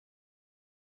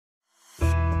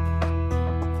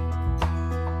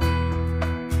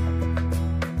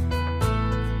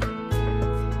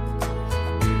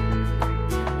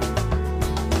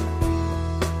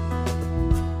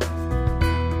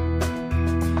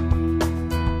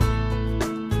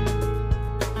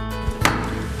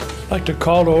I'd like to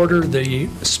call to order the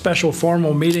special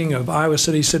formal meeting of Iowa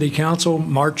City City Council,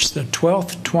 March the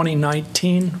 12th,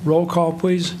 2019. Roll call,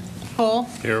 please. Cole.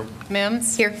 Here.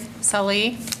 Mims. Here.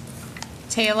 Salih.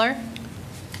 Taylor.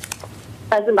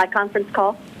 Present by conference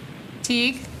call.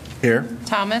 Teague. Here.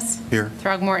 Thomas. Here.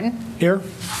 Throgmorton. Here.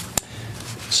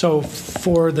 So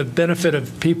for the benefit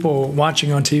of people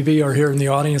watching on TV or here in the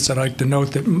audience, I'd like to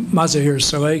note that Mazahir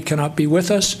Saleh cannot be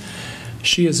with us.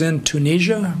 She is in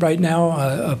Tunisia right now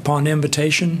upon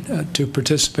invitation to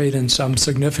participate in some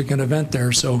significant event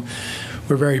there. So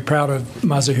we're very proud of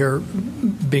Mazahir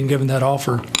being given that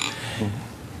offer.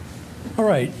 All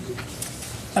right.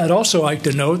 I'd also like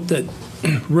to note that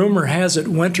rumor has it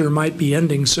winter might be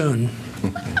ending soon.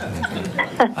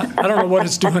 I don't know what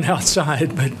it's doing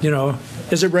outside, but, you know,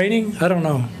 is it raining? I don't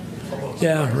know.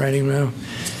 Yeah, raining now.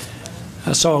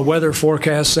 I saw a weather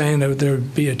forecast saying that there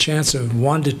would be a chance of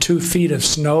 1 to 2 feet of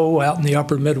snow out in the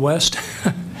upper Midwest.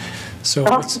 So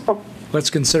let's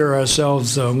consider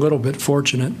ourselves a little bit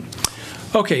fortunate.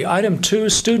 Okay, item 2,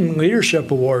 Student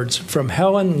Leadership Awards from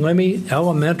Helen Lemme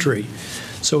Elementary.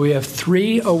 So we have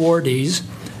 3 awardees,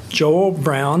 Joel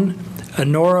Brown,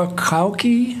 Honora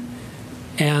Kauke,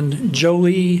 and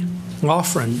Jolie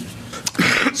Loughran.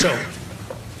 So,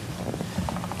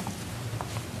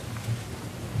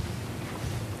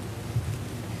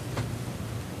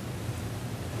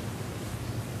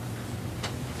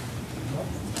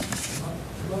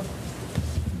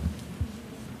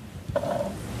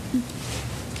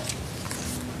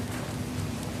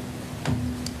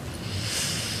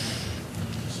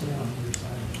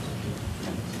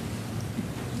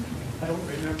 I don't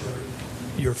remember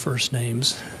your first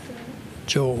names.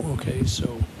 Joel, okay,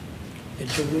 so, and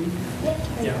Jolie?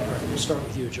 Yeah, all right, we'll start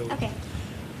with you, Jolie. Okay.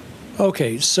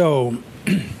 Okay, so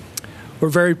we're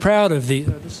very proud of the,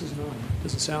 this is not,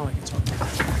 doesn't sound like it's on.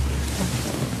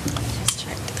 Just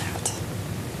checked that.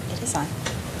 It is on.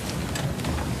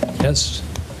 Yes,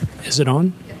 is it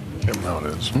on? Now it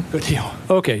is. Good deal.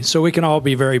 Okay, so we can all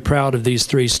be very proud of these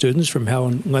 3 students from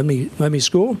Helen Lemme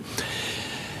School.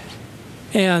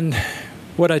 And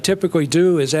what I typically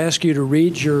do is ask you to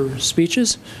read your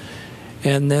speeches,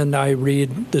 and then I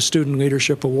read the Student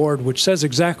Leadership Award, which says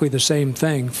exactly the same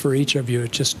thing for each of you.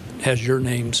 It just has your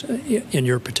names in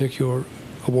your particular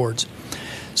awards.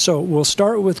 So we'll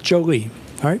start with Jolie,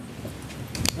 all right?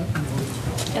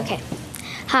 Okay.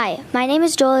 Hi, my name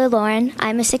is Jolie Lauren.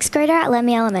 I'm a 6th grader at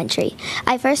Lemme Elementary.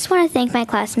 I first want to thank my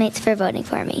classmates for voting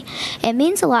for me. It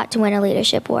means a lot to win a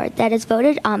leadership award that is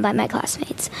voted on by my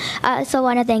classmates. I also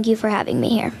want to thank you for having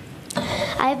me here.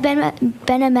 I've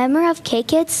been a member of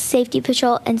K-Kids, Safety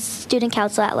Patrol, and Student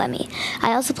Council at Lemme.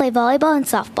 I also play volleyball and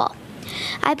softball.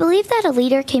 I believe that a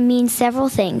leader can mean several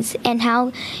things, and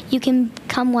how you can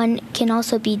become one can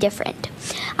also be different.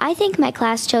 I think my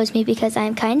class chose me because I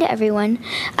am kind to everyone.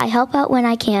 I help out when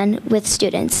I can with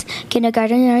students,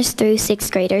 kindergarteners through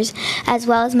 6th graders, as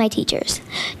well as my teachers.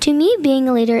 To me, being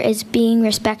a leader is being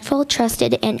respectful,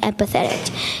 trusted, and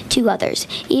empathetic to others,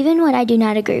 even when I do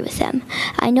not agree with them.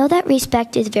 I know that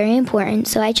respect is very important,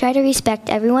 so I try to respect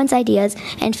everyone's ideas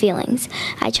and feelings.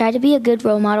 I try to be a good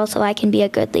role model so I can be a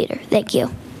good leader. Thank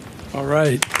you. All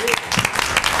right.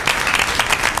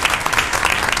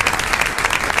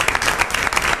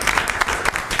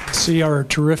 See our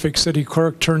terrific city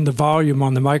clerk turn the volume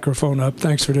on the microphone up.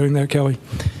 Thanks for doing that, Kelly.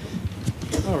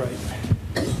 All right.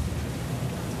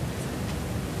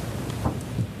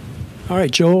 All right,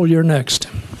 Joel, you're next.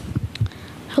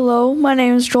 Hello, my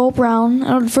name is Joel Brown.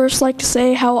 I would first like to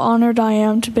say how honored I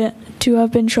am to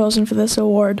have been chosen for this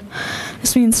award.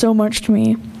 This means so much to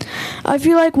me. I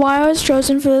feel like why I was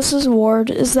chosen for this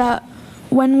award is that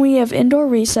when we have indoor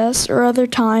recess or other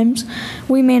times,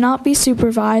 we may not be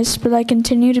supervised, but I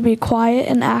continue to be quiet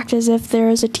and act as if there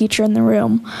is a teacher in the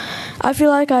room. I feel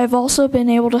like I have also been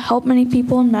able to help many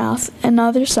people in math and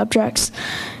other subjects,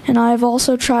 and I have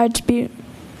also tried to be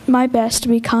my best to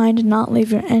be kind and not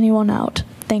leave anyone out.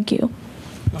 Thank you.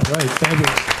 All right,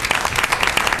 fabulous.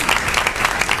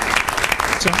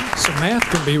 So math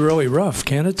can be really rough,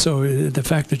 can it? So the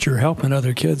fact that you're helping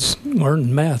other kids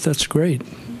learn math, that's great.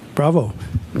 Bravo.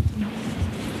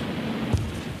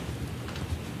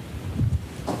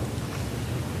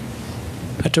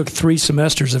 I took 3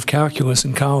 semesters of calculus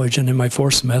in college, and in my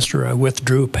 4th semester, I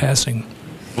withdrew passing.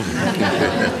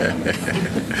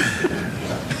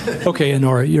 Okay,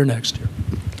 Honora, you're next.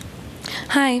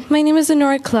 Hi, my name is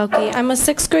Honora Cloakey. I'm a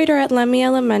 6th grader at Lemmy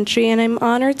Elementary, and I'm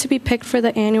honored to be picked for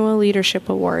the annual Leadership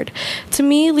Award. To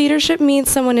me, leadership means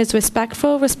someone is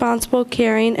respectful, responsible,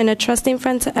 caring, and a trusting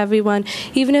friend to everyone,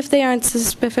 even if they aren't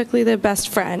specifically their best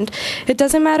friend. It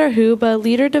doesn't matter who, but a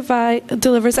leader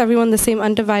delivers everyone the same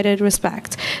undivided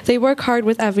respect. They work hard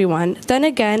with everyone. Then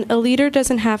again, a leader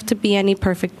doesn't have to be any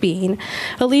perfect being.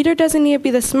 A leader doesn't need to be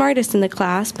the smartest in the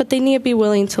class, but they need to be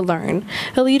willing to learn.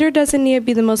 A leader doesn't need to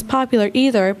be the most popular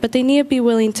either, but they need to be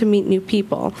willing to meet new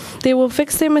people. They will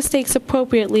fix their mistakes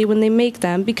appropriately when they make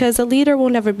them, because a leader will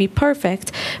never be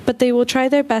perfect, but they will try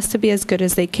their best to be as good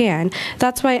as they can.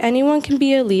 That's why anyone can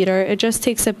be a leader. It just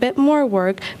takes a bit more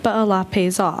work, but a lot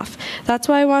pays off. That's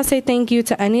why I want to say thank you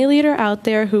to any leader out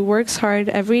there who works hard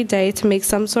every day to make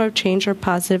some sort of change or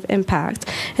positive impact.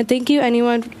 And thank you to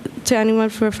anyone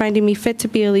for finding me fit to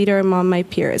be a leader among my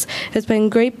peers. It's been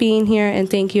great being here, and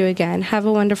thank you again. Have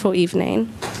a wonderful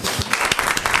evening.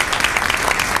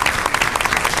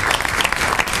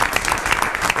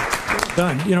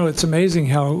 Done. You know, it's amazing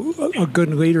how a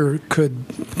good leader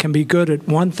can be good at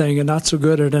one thing and not so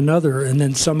good at another, and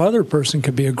then some other person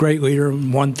could be a great leader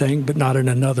in one thing but not in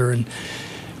another, and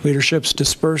leadership's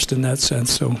dispersed in that sense,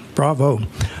 so bravo.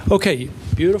 Okay,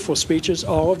 beautiful speeches,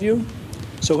 all of you.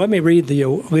 So let me read the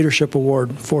Leadership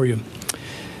Award for you.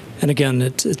 And again,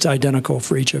 it's identical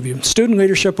for each of you. Student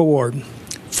Leadership Award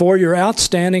for your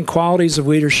outstanding qualities of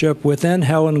leadership within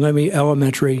Helen Lemmy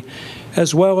Elementary,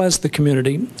 as well as the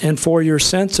community, and for your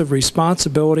sense of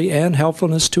responsibility and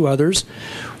helpfulness to others.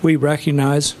 We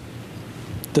recognize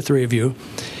the three of you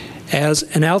as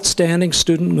an outstanding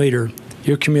student leader.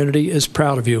 Your community is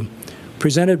proud of you.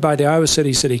 Presented by the Iowa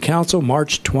City City Council,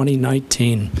 March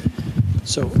 2019.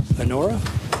 So, Honora.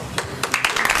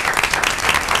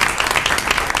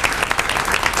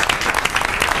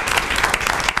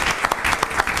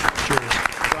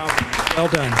 Cheers. Well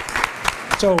done.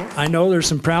 So I know there's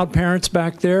some proud parents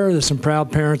back there, there's some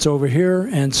proud parents over here,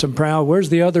 and some proud, where's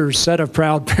the other set of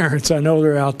proud parents? I know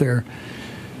they're out there.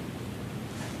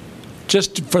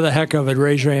 Just for the heck of it,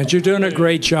 raise your hands. You're doing a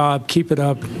great job. Keep it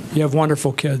up. You have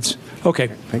wonderful kids. Okay,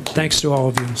 thanks to all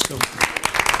of you. So.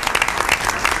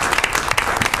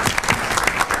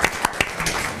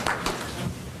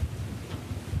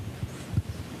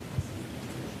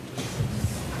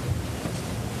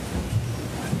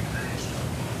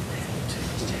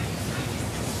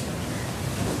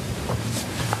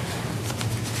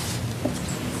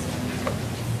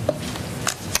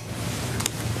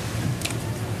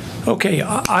 Okay,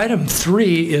 item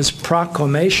 3 is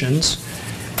proclamations,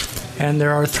 and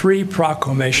there are 3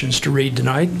 proclamations to read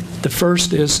tonight. The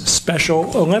first is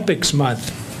Special Olympics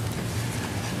Month.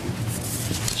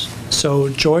 So,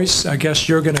 Joyce, I guess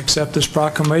you're going to accept this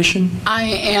proclamation? I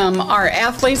am. Our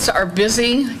athletes are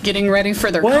busy getting ready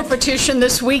for their competition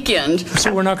this weekend.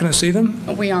 So we're not going to see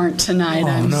them? We aren't tonight,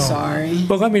 I'm sorry.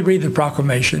 Well, let me read the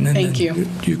proclamation, and Thank you.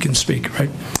 You can speak,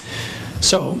 right?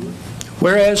 So,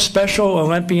 whereas Special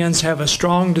Olympians have a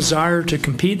strong desire to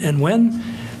compete and win,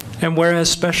 and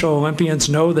whereas Special Olympians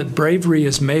know that bravery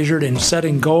is measured in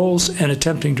setting goals and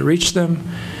attempting to reach them,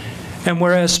 and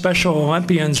whereas Special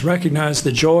Olympians recognize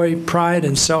the joy, pride,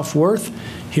 and self-worth,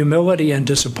 humility, and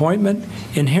disappointment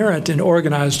inherent in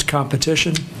organized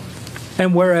competition,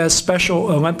 and whereas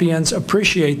Special Olympians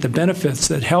appreciate the benefits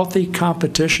that healthy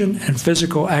competition and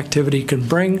physical activity can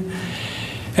bring,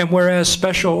 and whereas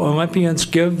Special Olympians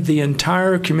give the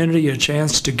entire community a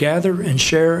chance to gather and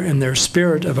share in their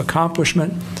spirit of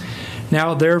accomplishment,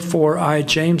 now therefore I,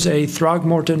 James A.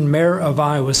 Throgmorton, Mayor of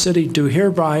Iowa City, do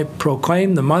hereby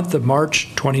proclaim the month of March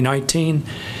 2019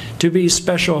 to be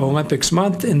Special Olympics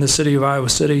Month in the city of Iowa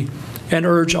City, and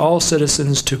urge all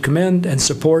citizens to commend and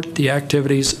support the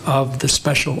activities of the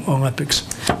Special Olympics.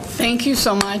 Thank you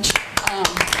so much.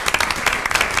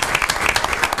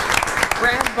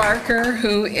 Brad Barker,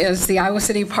 who is the Iowa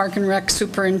City Park and Rec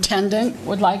Superintendent,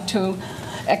 would like to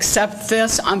accept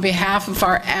this on behalf of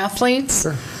our athletes.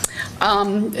 Sure.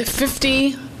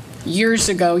 50 years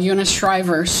ago, Eunice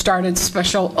Shriver started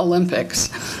Special Olympics.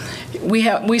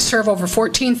 We serve over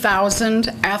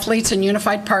 14,000 athletes and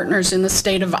unified partners in the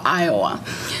state of Iowa.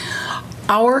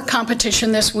 Our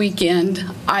competition this weekend,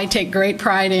 I take great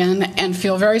pride in and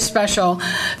feel very special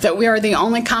that we are the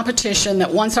only competition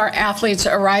that once our athletes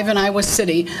arrive in Iowa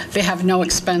City, they have no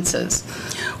expenses.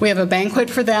 We have a banquet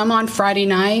for them on Friday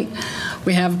night.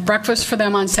 We have breakfast for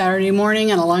them on Saturday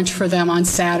morning and a lunch for them on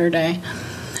Saturday.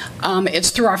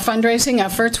 It's through our fundraising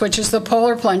efforts, which is the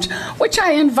Polar Plunge, which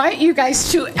I invite you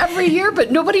guys to every year,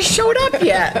 but nobody showed up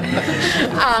yet.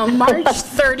 March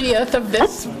 30th of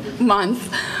this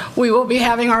month, we will be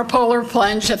having our polar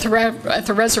plunge at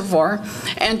the reservoir.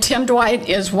 And Tim Dwight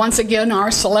is once again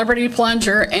our celebrity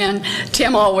plunger, and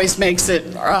Tim always makes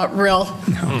it real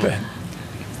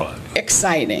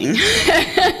exciting.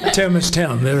 Tim is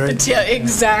Tim, right?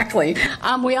 Exactly.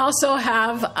 We also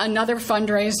have another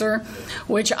fundraiser,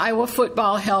 which Iowa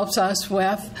Football helps us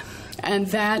with, and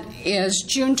that is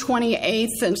June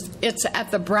 28th, and it's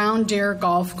at the Brown Deer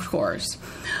Golf Course.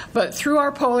 But through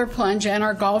our polar plunge and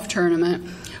our golf tournament,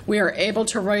 we are able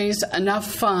to raise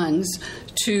enough funds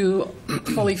to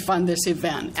fully fund this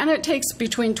event. And it takes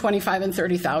between $25,000 and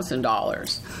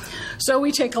 $30,000. So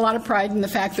we take a lot of pride in the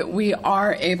fact that we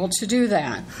are able to do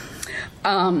that.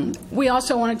 We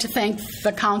also wanted to thank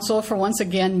the council for once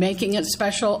again making it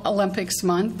Special Olympics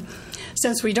Month.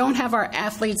 Since we don't have our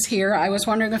athletes here, I was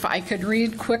wondering if I could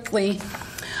read quickly.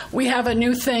 We have a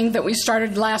new thing that we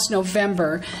started last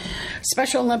November.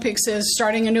 Special Olympics is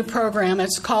starting a new program.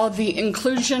 It's called the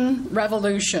Inclusion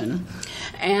Revolution.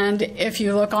 And if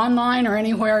you look online or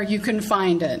anywhere, you can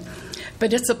find it.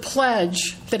 But it's a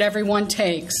pledge that everyone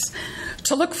takes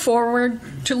to look forward,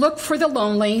 to look for the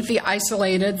lonely, the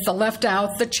isolated, the left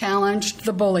out, the challenged,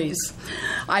 the bullies.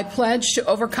 I pledge to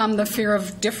overcome the fear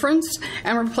of difference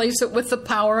and replace it with the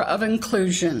power of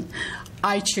inclusion.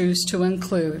 I choose to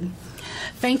include.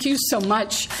 Thank you so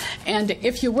much. And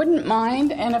if you wouldn't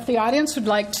mind, and if the audience would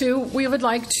like to, we would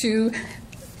like to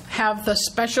have the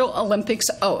Special Olympics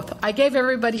oath. I gave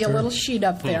everybody a little sheet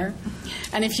up there.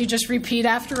 And if you just repeat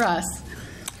after us,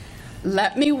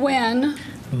 let me win.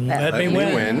 Let me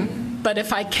win. But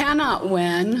if I cannot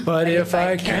win. But if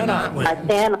I cannot win. I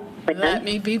cannot win. Let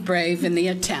me be brave in the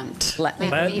attempt. Let me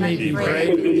be brave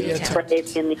in the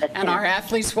attempt. And our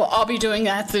athletes will all be doing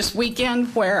that this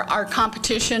weekend, where our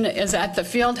competition is at the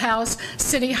Field House,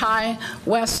 City High,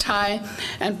 West High,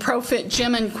 and ProFit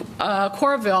Gym in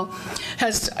Coralville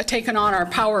has taken on our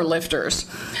power lifters.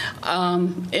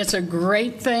 It's a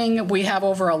great thing. We have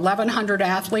over 1,100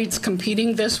 athletes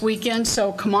competing this weekend,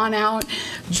 so come on out,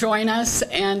 join us,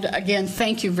 and again,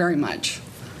 thank you very much.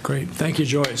 Great. Thank you,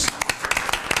 Joyce.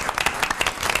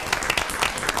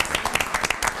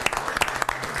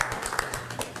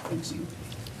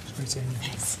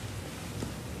 Nice.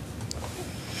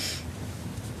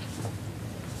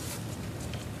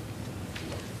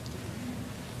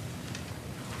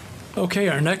 Okay,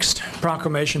 our next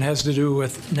proclamation has to do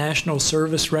with National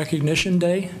Service Recognition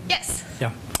Day. Yes.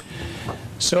 Yeah.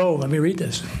 So let me read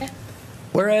this. Yeah.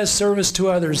 Whereas service to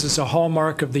others is a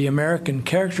hallmark of the American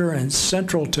character and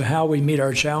central to how we meet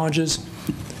our challenges,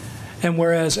 and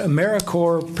whereas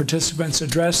AmeriCorps participants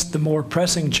addressed the more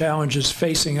pressing challenges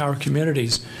facing our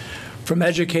communities, from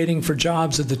educating for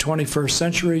jobs of the 21st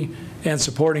century and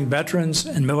supporting veterans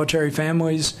and military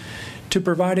families, to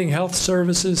providing health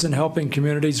services and helping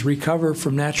communities recover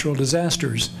from natural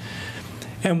disasters.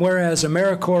 And whereas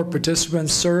AmeriCorps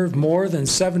participants serve more than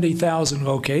 70,000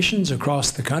 locations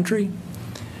across the country,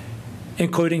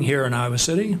 including here in Iowa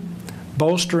City,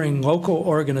 bolstering local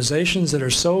organizations that are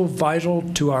so vital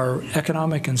to our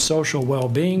economic and social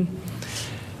well-being.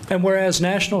 And whereas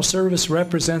National Service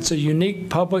represents a unique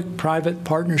public-private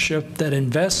partnership that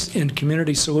invests in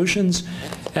community solutions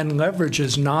and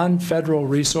leverages non-federal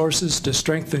resources to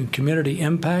strengthen community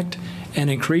impact and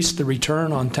increase the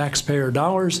return on taxpayer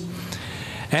dollars.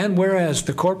 And whereas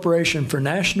the Corporation for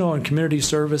National and Community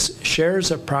Service shares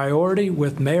a priority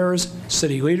with mayors,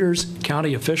 city leaders,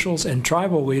 county officials, and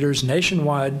tribal leaders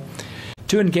nationwide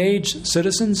to engage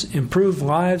citizens, improve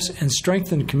lives, and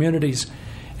strengthen communities,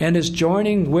 and is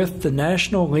joining with the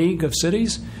National League of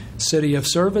Cities, City of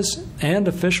Service, and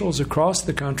officials across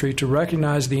the country to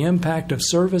recognize the impact of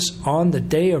service on the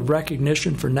Day of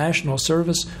Recognition for National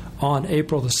Service on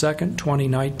April the 2nd,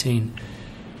 2019.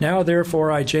 Now,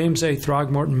 therefore, I, James A.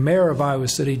 Throgmorton, Mayor of Iowa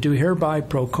City, do hereby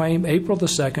proclaim April the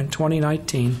 2nd,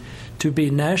 2019 to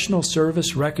be National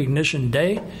Service Recognition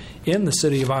Day in the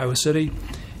City of Iowa City,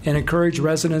 and encourage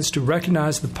residents to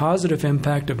recognize the positive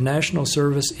impact of national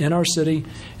service in our city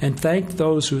and thank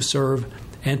those who serve,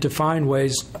 and to find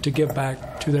ways to give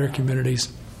back to their communities.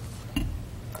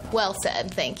 Well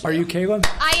said. Thank you. Are you Kayla?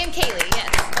 I am Kaylee, yes.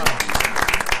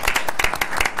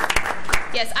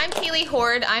 Yes, I'm Kaylee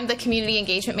Horde. I'm the Community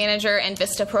Engagement Manager and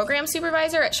VISTA Program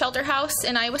Supervisor at Shelter House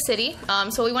in Iowa City.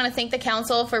 So we want to thank the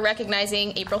Council for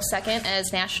recognizing April 2nd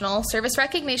as National Service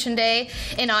Recognition Day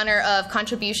in honor of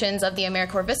contributions of the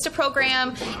AmeriCorps VISTA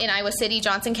program in Iowa City,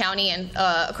 Johnson County, and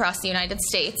across the United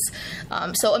States.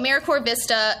 So AmeriCorps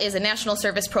VISTA is a national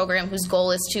service program whose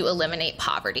goal is to eliminate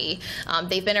poverty.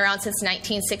 They've been around since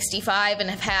 1965 and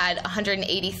have had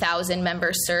 180,000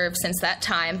 members serve since that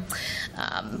time.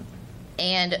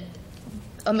 And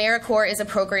AmeriCorps is a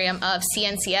program of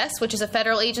CNCS, which is a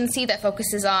federal agency that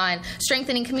focuses on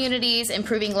strengthening communities,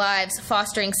 improving lives,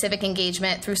 fostering civic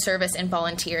engagement through service and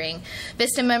volunteering.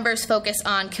 VISTA members focus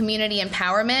on community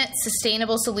empowerment,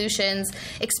 sustainable solutions,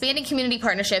 expanding community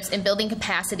partnerships, and building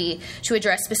capacity to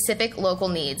address specific local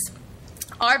needs.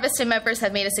 Our VISTA members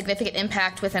have made a significant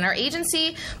impact within our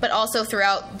agency, but also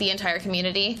throughout the entire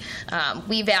community.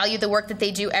 We value the work that they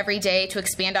do every day to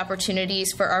expand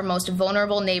opportunities for our most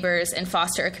vulnerable neighbors and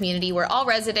foster a community where all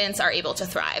residents are able to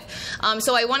thrive.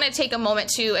 So I want to take a moment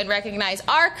to and recognize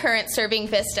our current serving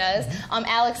VISTAs,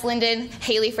 Alex Linden,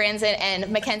 Haley Franzen, and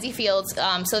Mackenzie Fields.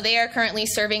 So they are currently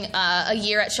serving a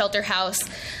year at Shelter House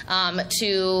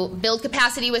to build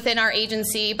capacity within our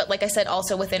agency, but like I said,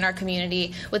 also within our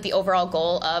community with the overall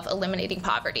goal of eliminating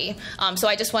poverty. So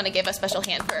I just want to give a special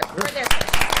hand for their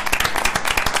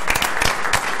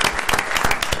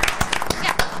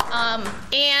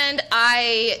and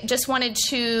I just wanted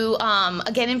to,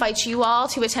 again, invite you all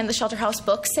to attend the Shelter House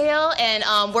book sale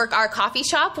and work our coffee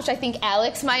shop, which I think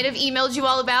Alex might have emailed you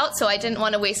all about, so I didn't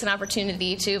want to waste an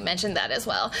opportunity to mention that as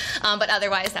well. But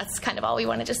otherwise, that's kind of all we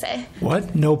wanted to say.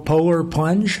 What? No polar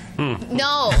plunge?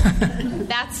 No.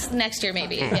 That's next year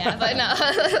maybe. Yeah, but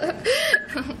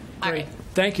no. All right.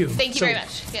 Thank you. Thank you very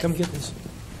much. Yes. Come get this.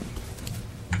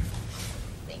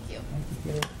 Thank you.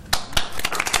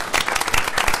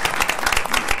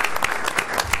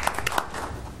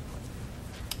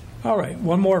 All right,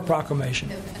 one more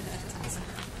proclamation.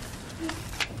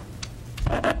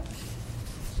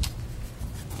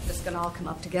 Just going to all come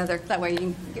up together. That way you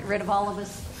can get rid of all of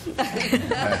us.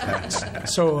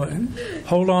 So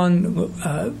hold on.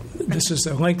 This is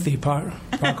a lengthy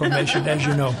proclamation, as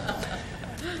you know.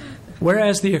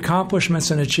 Whereas the accomplishments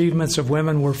and achievements of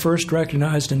women were first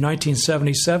recognized in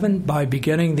 1977 by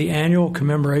beginning the annual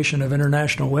commemoration of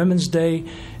International Women's Day,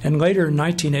 and later in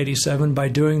 1987 by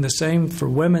doing the same for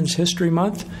Women's History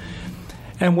Month,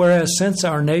 and whereas since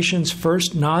our nation's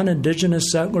first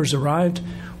non-Indigenous settlers arrived,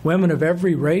 women of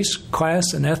every race,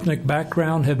 class, and ethnic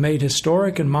background have made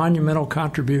historic and monumental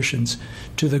contributions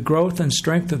to the growth and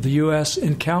strength of the U.S.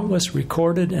 in countless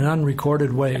recorded and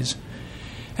unrecorded ways.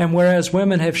 And whereas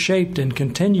women have shaped and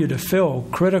continue to fill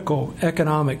critical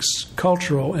economic,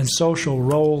 cultural, and social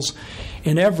roles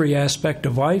in every aspect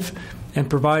of life and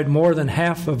provide more than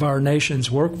half of our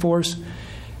nation's workforce,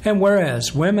 and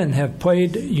whereas women have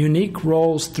played unique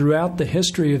roles throughout the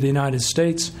history of the United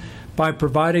States by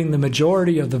providing the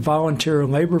majority of the volunteer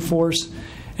labor force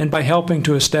and by helping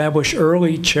to establish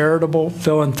early charitable,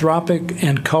 philanthropic,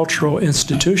 and cultural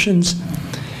institutions,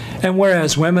 and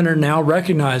whereas women are now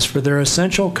recognized for their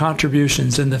essential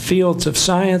contributions in the fields of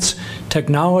science,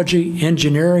 technology,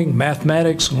 engineering,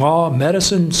 mathematics, law,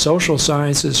 medicine, social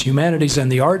sciences, humanities,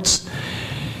 and the arts,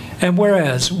 and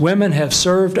whereas women have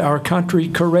served our country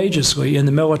courageously in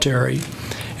the military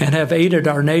and have aided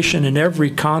our nation in every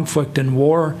conflict and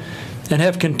war, and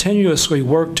have continuously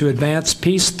worked to advance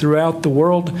peace throughout the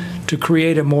world to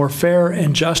create a more fair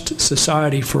and just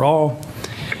society for all,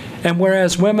 and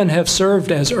whereas women have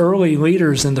served as early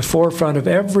leaders in the forefront of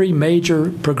every major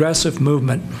progressive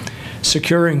movement,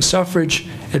 securing suffrage,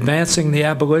 advancing the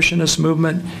abolitionist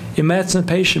movement,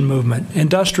 emancipation movement,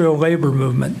 industrial labor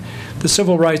movement, the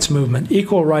civil rights movement,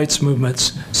 equal rights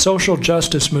movements, social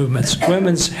justice movements,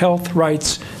 women's health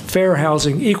rights, fair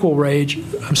housing, equal wage,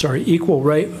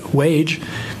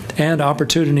 and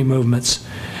opportunity movements.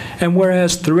 And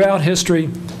whereas throughout history,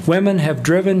 women have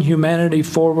driven humanity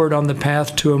forward on the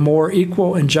path to a more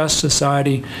equal and just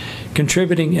society,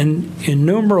 contributing in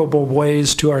innumerable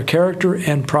ways to our character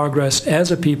and progress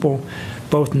as a people,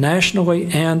 both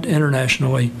nationally and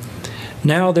internationally.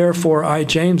 Now, therefore, I,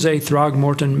 James A.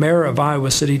 Throgmorton, Mayor of Iowa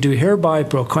City, do hereby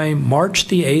proclaim March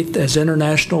the 8th as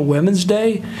International Women's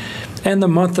Day and the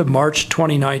month of March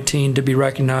 2019 to be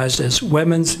recognized as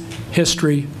Women's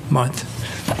History Month.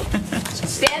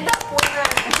 Stand up.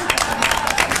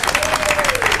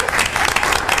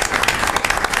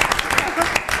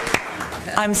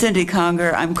 I'm Cindy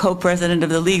Conger. I'm co-president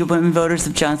of the League of Women Voters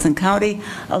of Johnson County,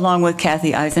 along with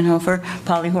Kathy Eisenhofer.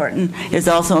 Polly Horton is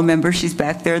also a member. She's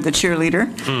back there, the cheerleader,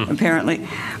 apparently.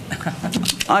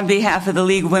 On behalf of the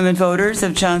League of Women Voters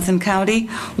of Johnson County,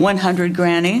 100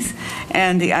 Grannies,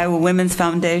 and the Iowa Women's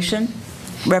Foundation,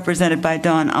 represented by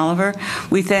Dawn Oliver.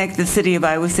 We thank the City of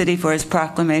Iowa City for its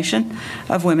proclamation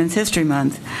of Women's History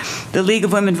Month. The League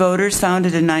of Women Voters,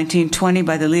 founded in 1920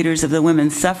 by the leaders of the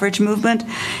women's suffrage movement,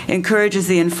 encourages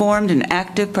the informed and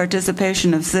active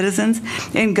participation of citizens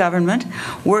in government,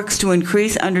 works to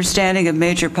increase understanding of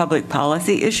major public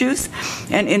policy issues,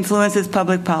 and influences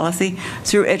public policy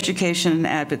through education and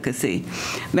advocacy.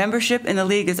 Membership in the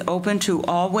League is open to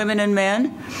all women and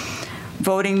men.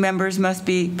 Voting members must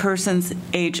be persons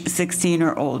age 16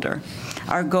 or older.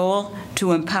 Our goal,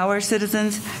 to empower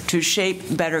citizens to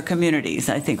shape better communities.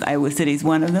 I think Iowa City is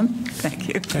one of them. Thank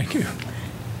you. Thank you.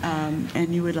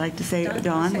 And you would like to say,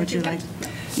 Dawn, would you like?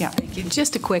 Yeah. Thank you.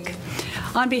 Just a quick.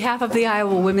 On behalf of the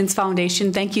Iowa Women's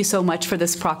Foundation, thank you so much for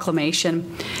this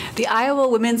proclamation. The Iowa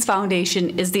Women's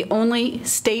Foundation is the only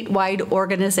statewide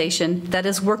organization that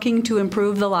is working to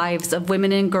improve the lives of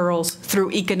women and girls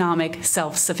through economic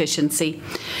self-sufficiency.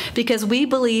 Because we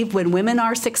believe when women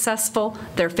are successful,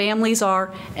 their families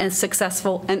are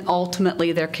successful, and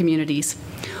ultimately their communities.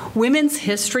 Women's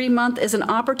History Month is an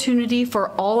opportunity for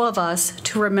all of us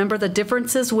to remember the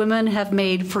differences women have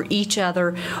made for each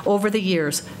other over the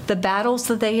years, the battles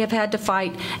that they have had to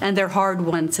fight, and their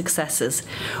hard-won successes.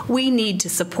 We need to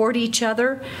support each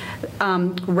other,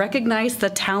 recognize the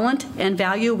talent and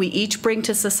value we each bring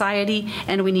to society,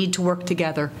 and we need to work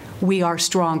together. We are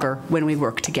stronger when we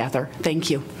work together. Thank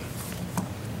you.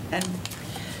 And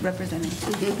representing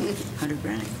Hunter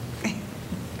Brannick.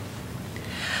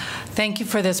 Thank you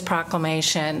for this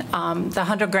proclamation. The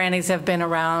Hunter Grannies have been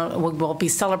around. We'll be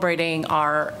celebrating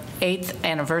our 8th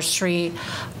anniversary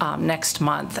next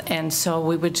month. And so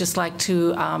we would just like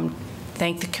to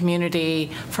thank the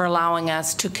community for allowing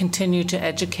us to continue to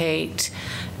educate,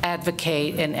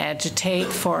 advocate, and agitate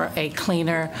for a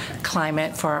cleaner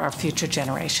climate for our future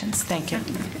generations. Thank you.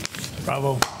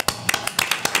 Bravo.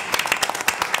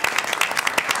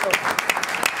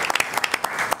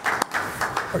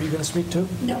 Are you going to speak too?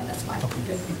 No, that's fine. Okay.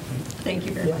 Good. Thank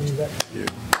you very much. You bet.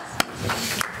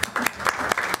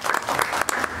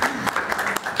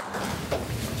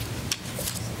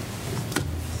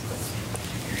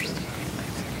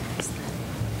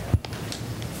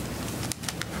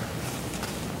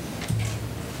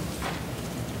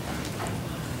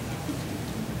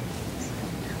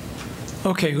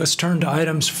 Okay, let's turn to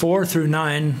items 4 through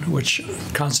 9, which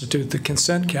constitute the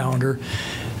consent calendar.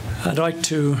 I'd like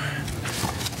to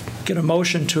get a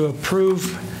motion to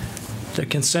approve the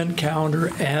consent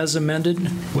calendar as amended,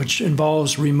 which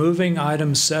involves removing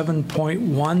item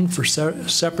 7.1 for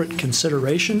separate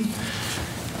consideration.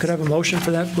 Could I have a motion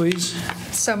for that, please?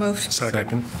 So moved.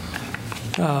 Second.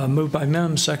 Moved by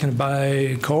Mims, seconded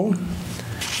by Cole.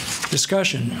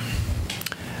 Discussion.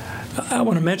 I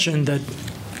want to mention that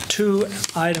 2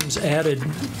 items added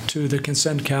to the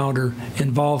consent calendar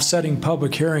involve setting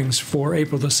public hearings for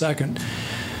April the 2nd.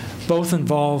 Both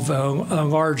involve a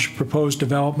large proposed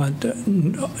development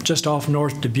just off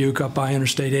North Dubuque up by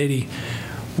Interstate 80.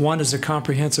 One is a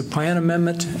comprehensive plan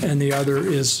amendment, and the other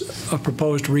is a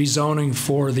proposed rezoning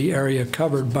for the area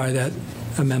covered by that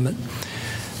amendment.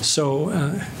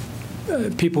 So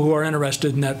people who are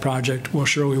interested in that project will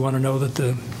surely want to know that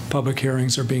the public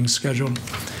hearings are being scheduled.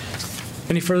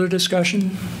 Any further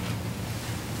discussion?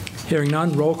 Hearing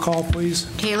none, roll call, please.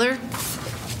 Taylor?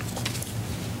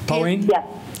 Pauline? Yes.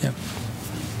 Yep.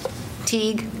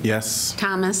 Teague? Yes.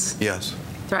 Thomas? Yes.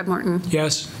 Throckmorton?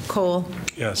 Yes. Cole?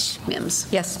 Yes. Mims?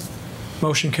 Yes.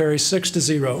 Motion carries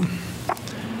 6-0.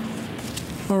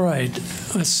 All right,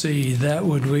 let's see, that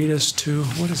would lead us to,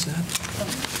 what is that?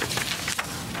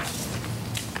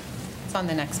 It's on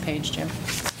the next page, Jim.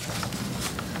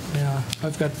 Yeah,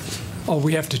 I've got, oh,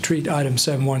 we have to treat item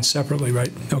 7.1 separately,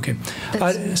 right? Okay.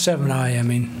 7I, I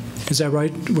mean, is that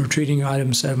right? We're treating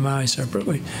item 7I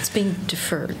separately. It's being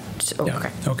deferred.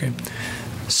 Yeah, okay.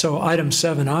 So item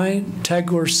 7I,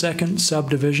 Tegler Second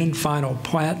Subdivision, final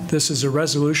plat. This is a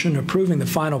resolution approving the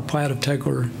final plat of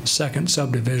Tegler Second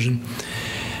Subdivision.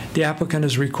 The applicant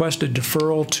has requested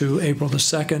deferral to April the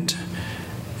 2nd,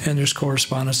 and there's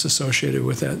correspondence associated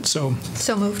with that. So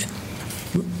moved.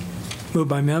 Moved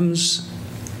by Mims.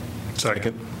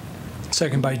 Second.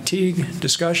 Second by Teague.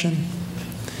 Discussion.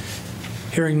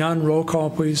 Hearing none, roll call,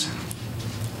 please.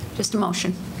 Just a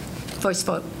motion. Voice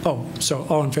vote. Oh, so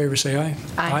all in favor say aye.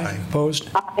 Aye. Opposed?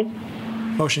 Aye.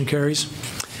 Motion carries.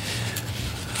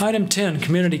 Item 10,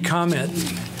 community comment.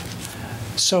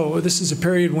 So this is a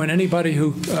period when anybody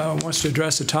who wants to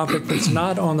address a topic that's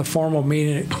not on the formal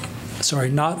meeting,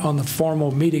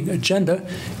 agenda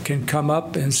can come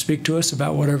up and speak to us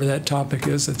about whatever that topic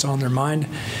is that's on their mind.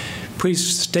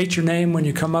 please state your name when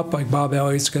you come up, like Bob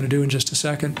Elliott's going to do in just a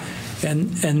second,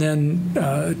 and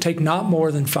then take not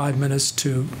more than 5 minutes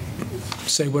to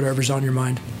say whatever's on your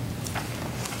mind.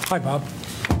 Hi, Bob.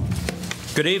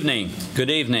 Good evening. Good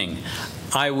evening.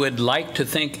 I would like to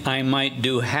think I might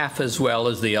do half as well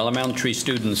as the elementary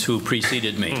students who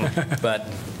preceded me, but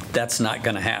that's not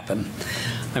going to happen.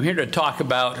 I'm here to talk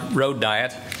about road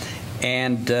diet,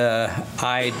 and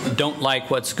I don't like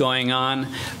what's going on,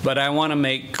 but I want to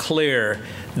make clear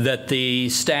that the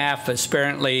staff,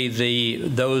 apparently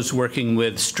those working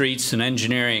with streets and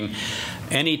engineering,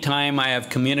 anytime I have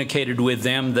communicated with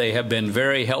them, they have been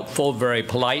very helpful, very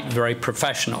polite, very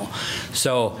professional.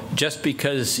 So just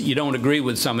because you don't agree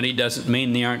with somebody doesn't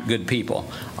mean they aren't good people.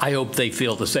 I hope they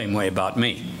feel the same way about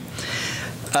me.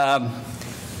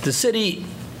 The city,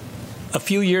 a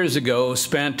few years ago,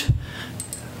 spent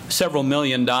several $1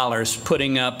 million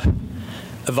putting up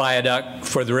a viaduct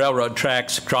for the railroad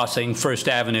tracks crossing First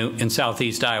Avenue in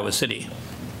southeast Iowa City.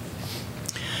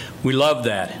 We love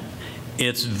that.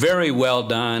 It's very well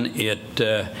done.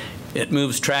 It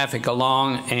moves traffic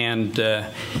along, and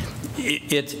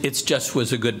it just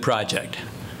was a good project.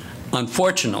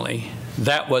 Unfortunately,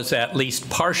 that was at least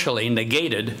partially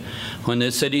negated when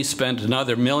the city spent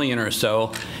another $1 million or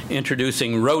so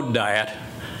introducing road diet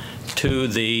to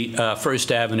the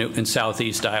First Avenue in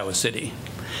southeast Iowa City.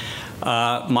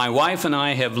 My wife and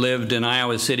I have lived in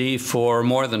Iowa City for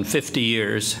more than 50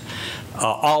 years.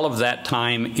 All of that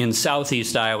time in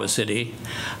southeast Iowa City.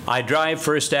 I drive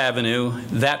First Avenue,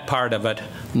 that part of it,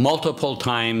 multiple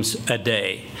times a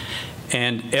day.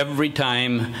 And every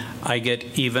time I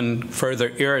get even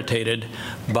further irritated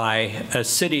by a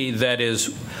city that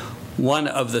is one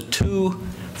of the 2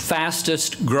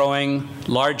 fastest growing,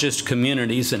 largest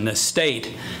communities in the state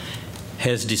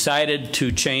has decided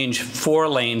to change 4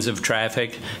 lanes of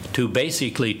traffic to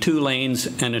basically 2 lanes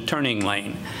and a turning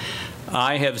lane.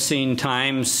 I have seen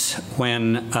times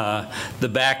when the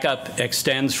backup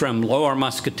extends from Lower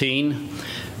Muscatine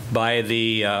by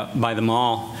the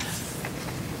mall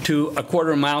to a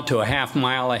quarter mile to a half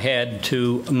mile ahead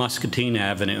to Muscatine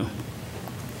Avenue.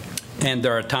 And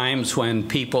there are times when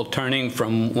people turning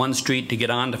from one street to get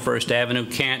onto First Avenue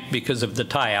can't because of the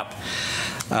tie-up.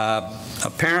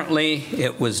 Apparently,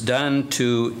 it was done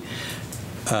to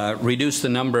reduce the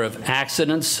number of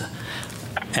accidents.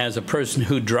 As a person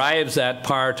who drives that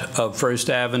part of First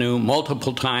Avenue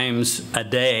multiple times a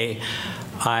day,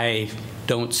 I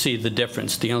don't see the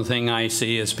difference. The only thing I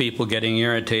see is people getting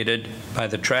irritated by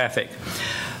the traffic.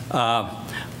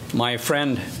 My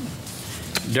friend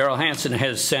Daryl Hansen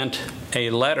has sent a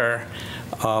letter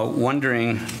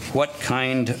wondering what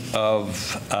kind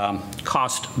of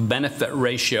cost-benefit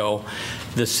ratio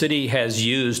the city has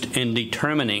used in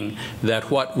determining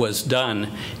that what was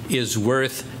done is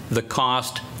worth the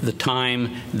cost, the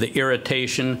time, the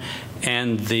irritation,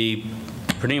 and the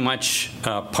pretty much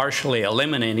partially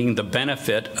eliminating the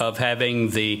benefit of having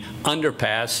the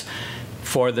underpass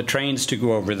for the trains to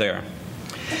go over there.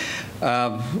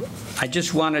 I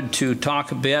just wanted to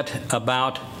talk a bit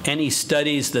about any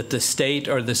studies that the state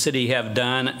or the city have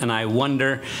done, and I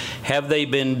wonder, have they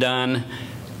been done?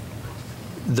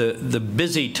 The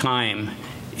busy time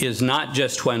is not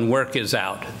just when work is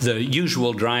out, the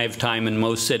usual drive time in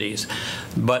most cities,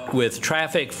 but with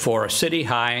traffic for City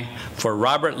High, for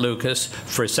Robert Lucas,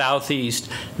 for Southeast,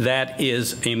 that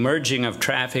is a merging of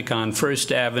traffic on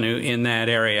First Avenue in that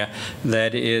area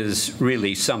that is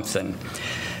really something.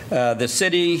 The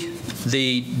city,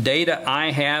 the data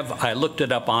I have, I looked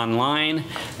it up online,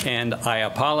 and I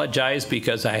apologize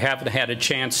because I haven't had a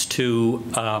chance to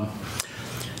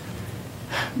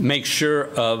make sure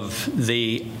of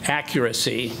the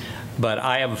accuracy, but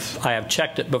I have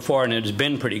checked it before and it's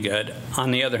been pretty good.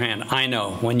 On the other hand, I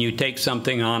know when you take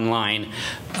something online,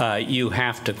 you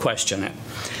have to question it.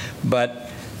 But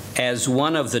as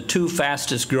one of the 2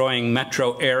 fastest growing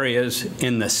metro areas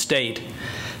in the state,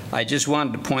 I just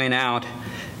wanted to point out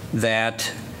that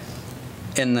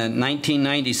in the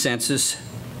 1990 census,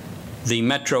 the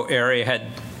metro area had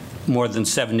more than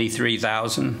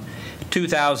 73,000.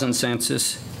 2000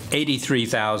 census,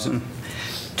 83,000.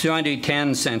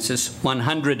 2010 census,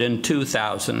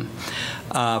 102,000.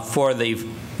 For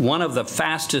one of the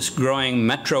fastest growing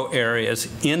metro areas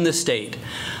in the state,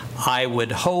 I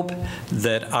would hope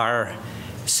that our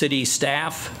city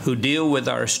staff who deal with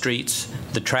our streets,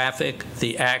 the traffic,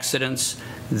 the accidents,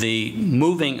 the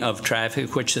moving of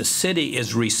traffic, which the city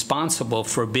is responsible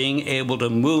for being able to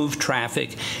move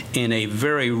traffic in a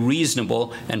very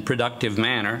reasonable and productive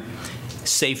manner.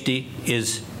 Safety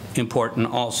is important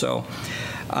also.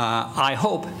 I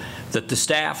hope that the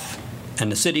staff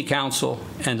and the city council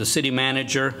and the city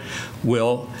manager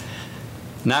will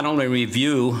not only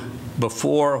review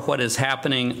before what is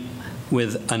happening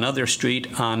with another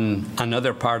street on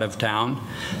another part of town,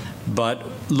 but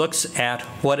looks at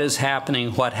what is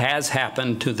happening, what has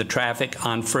happened to the traffic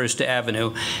on First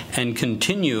Avenue, and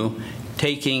continue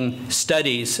taking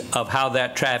studies of how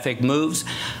that traffic moves,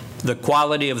 the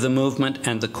quality of the movement,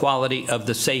 and the quality of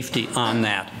the safety on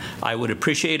that. I would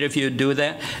appreciate if you'd do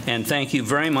that, and thank you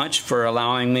very much for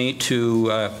allowing me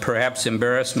to perhaps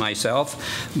embarrass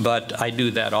myself, but I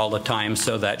do that all the time,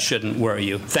 so that shouldn't worry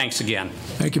you. Thanks again.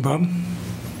 Thank you, Bob.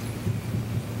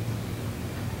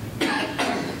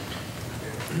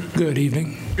 Good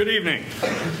evening. Good evening.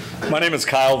 My name is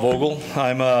Kyle Vogel.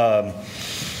 I'm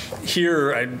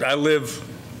here, I live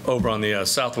over on the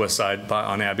southwest side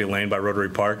on Abbey Lane by Rotary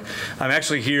Park. I'm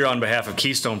actually here on behalf of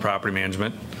Keystone Property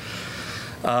Management.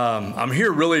 I'm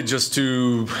here really just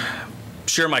to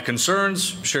share my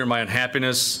concerns, share my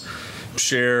unhappiness,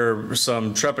 share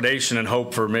some trepidation and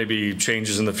hope for maybe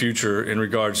changes in the future in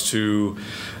regards to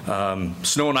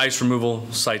snow and ice removal,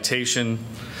 citation,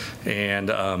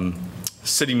 and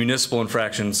city municipal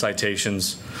infraction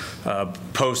citations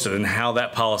posted and how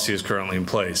that policy is currently in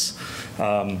place.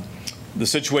 The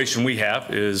situation we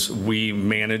have is we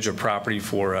manage a property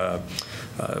for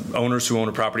owners who own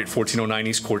a property at 1409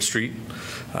 East Court Street.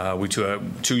 We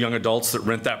have two young adults that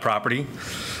rent that property.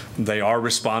 They are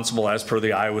responsible, as per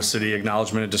the Iowa City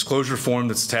Acknowledgement and Disclosure Form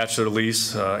that's attached to the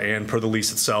lease and per the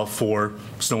lease itself, for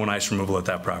snow and ice removal at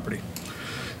that property.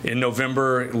 In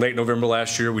November, late November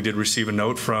last year, we did receive a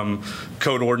note from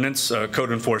code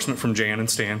enforcement from Jan and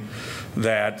Stan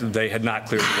that they had not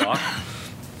cleared the walk.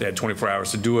 They had 24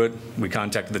 hours to do it. We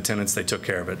contacted the tenants. They took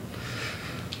care of it.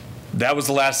 That was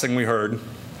the last thing we heard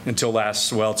until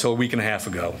a week and a half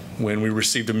ago, when we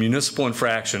received a municipal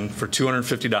infraction for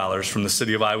 $250 from the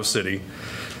city of Iowa City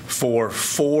for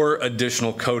 4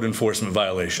 additional code enforcement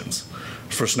violations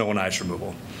for snow and ice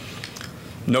removal.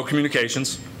 No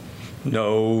communications.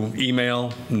 No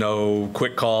email, no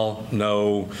quick call,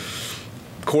 no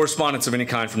correspondence of any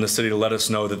kind from the city to let us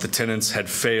know that the tenants had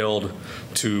failed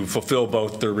to fulfill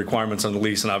both their requirements on the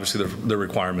lease and obviously their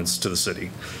requirements to the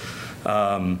city.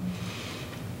 You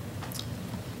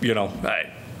know,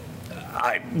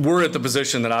 we're at the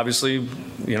position that obviously,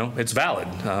 you know, it's valid.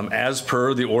 As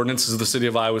per the ordinances of the city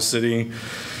of Iowa City,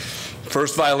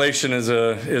 first violation is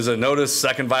a notice.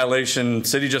 Second violation,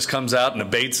 city just comes out and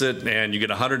abates it, and you get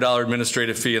a $100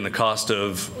 administrative fee and the cost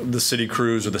of the city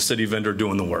crews or the city vendor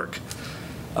doing the work.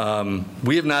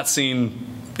 We have not seen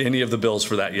any of the bills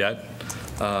for that yet,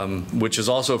 which is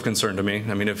also of concern to me.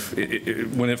 I mean,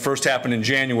 when it first happened in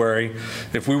January,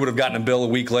 if we would have gotten a bill a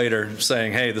week later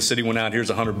saying, hey, the city went out, here's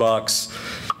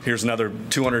 $100, here's another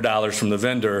 $200 from the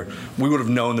vendor, we would have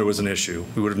known there was an issue.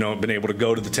 We would have been able to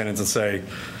go to the tenants and say,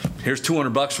 here's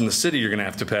 $200 from the city you're going to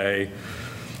have to pay.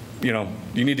 You know,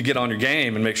 you need to get on your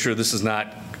game and make sure this is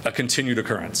not a continued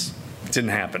occurrence. It didn't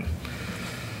happen.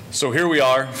 So here we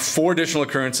are, 4 additional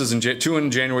occurrences, 2 in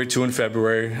January, 2 in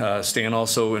February. Stan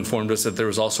also informed us that there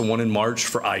was also 1 in March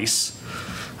for ice.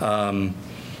 I'm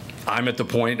at the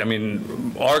point, I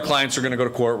mean, our clients are going to go to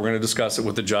court. We're going to discuss it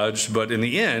with the judge. But in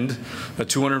the end, a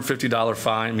 $250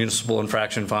 fine, municipal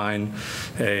infraction fine,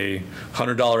 a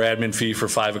 $100 admin fee for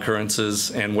 5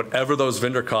 occurrences, and whatever those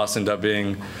vendor costs end up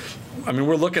being, I mean,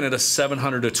 we're looking at a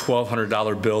 $700 to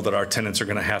 $1,200 bill that our tenants are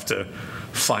going to have to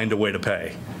find a way to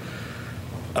pay.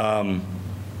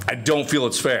 I don't feel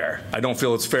it's fair. I don't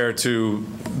feel it's fair to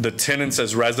the tenants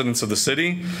as residents of the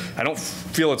city. I don't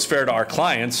feel it's fair to our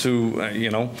clients who, you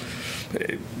know,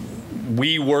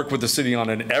 we work with the city on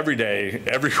an every day,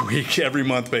 every week, every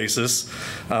month basis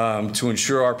to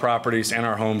ensure our properties and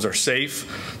our homes are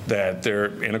safe, that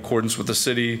they're in accordance with the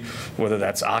city, whether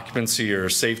that's occupancy or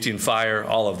safety and fire,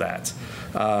 all of that.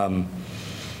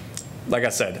 Like I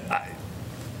said,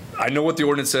 I know what the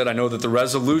ordinance said. I know that the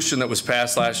resolution that was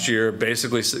passed last year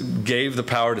basically gave the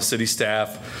power to city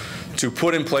staff to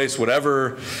put in place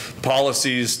whatever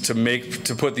policies to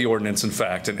put the ordinance in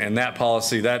fact. And that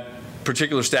policy, that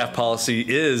particular staff policy,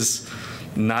 is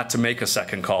not to make a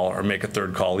second call or make a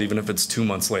third call, even if it's 2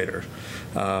 months later.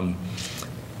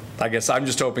 I guess I'm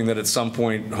just hoping that at some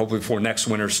point, hopefully before next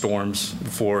winter storms,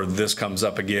 before this comes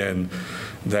up again,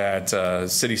 that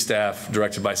city staff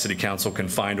directed by city council can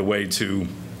find a way to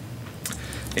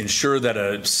ensure that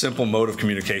a simple mode of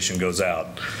communication goes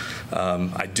out.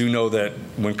 I do know that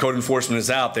when code enforcement is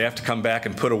out, they have to come back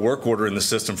and put a work order in the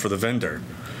system for the vendor.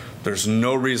 There's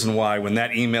no reason why when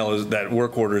that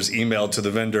work order is emailed to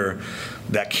the vendor,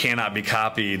 that cannot be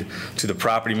copied to the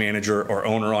property manager or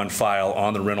owner on file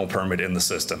on the rental permit in the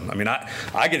system. I mean,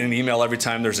 I get an email every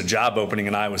time there's a job opening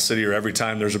in Iowa City, or every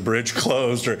time there's a bridge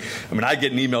closed, I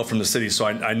get an email from the city, so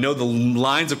I know the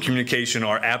lines of communication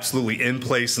are absolutely in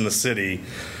place in the city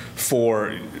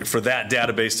for that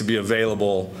database to be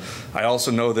available. I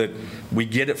also know that we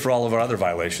get it for all of our other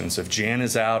violations. If Jan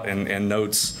is out and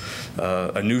notes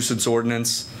a nuisance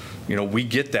ordinance, we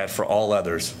get that for all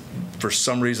others. For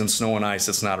some reason, snow and ice,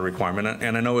 it's not a requirement.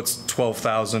 And I know it's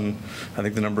 12,000, I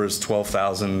think the number is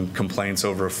 12,000 complaints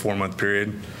over a 4-month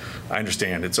period. I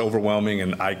understand, it's overwhelming,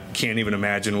 and I can't even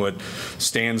imagine what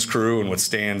Stan's crew and what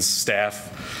Stan's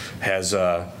staff has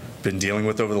been dealing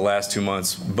with over the last 2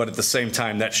 months. But at the same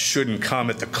time, that shouldn't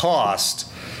come at the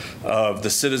cost of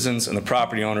the citizens and the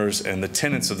property owners and the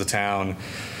tenants of the town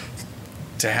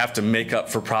to have to make up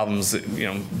for problems that,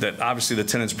 that obviously the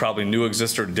tenants probably knew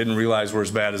existed or didn't realize were as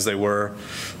bad as they were.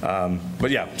 But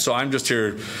yeah, so I'm just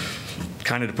here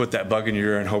kind of to put that bug in your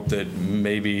ear and hope that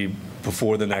maybe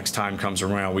before the next time comes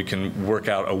around, we can work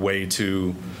out a way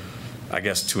to, I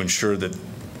guess, to ensure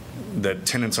that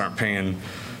tenants aren't paying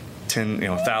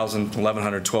 $1,000,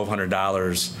 $1,100,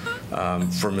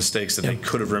 $1,200 for mistakes that they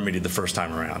could have remedied the first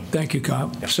time around. Thank you,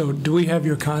 Kyle. Yeah. So do we have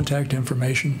your contact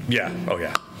information? Yeah. Oh,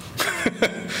 yeah.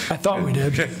 I thought we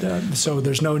did. So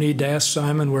there's no need to ask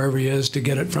Simon wherever he is to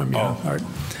get it from you.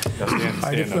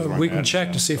 We can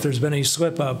check to see if there's been any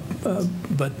slip up,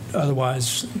 but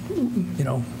otherwise,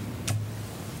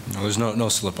 No, there's no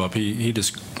slip up.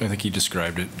 I think he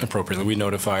described it appropriately. We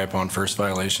notify upon first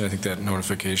violation. I think that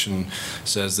notification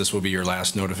says this will be your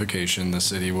last notification. The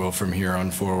city will, from here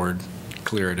on forward,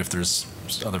 clear it if there's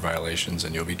other violations,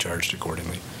 and you'll be charged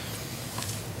accordingly.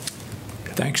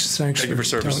 Thanks. Thank you for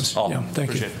service. Yeah,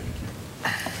 thank you.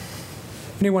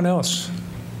 Anyone else?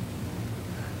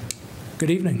 Good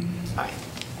evening. Hi.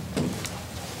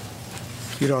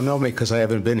 You don't know me because I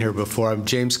haven't been here before. I'm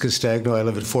James Castagno. I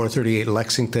live at 438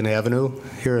 Lexington Avenue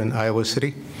here in Iowa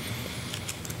City.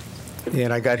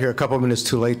 And I got here a couple minutes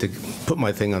too late to put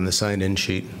my thing on the sign-in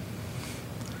sheet.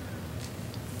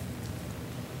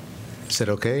 Is that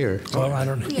okay, or? Well, I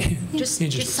don't know. Yeah, just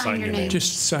sign your name.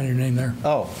 Just sign your name there.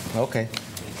 Oh, okay.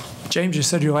 James, you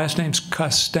said your last name's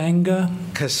Castagno?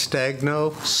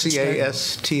 Castagno,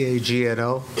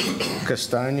 C-A-S-T-A-G-N-O.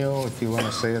 Castagno, if you want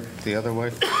to say it the other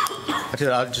way.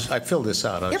 I filled this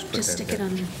out. Yep, just stick it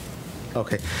on there.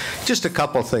 Okay. Just a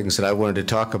couple things that I wanted to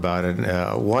talk about.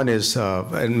 And one is,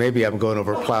 and maybe I'm going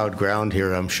over plowed ground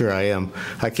here, I'm sure I am.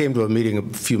 I came to a meeting a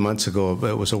few months ago.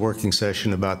 It was a working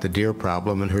session about the deer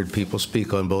problem and heard people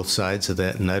speak on both sides of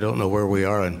that. And I don't know where we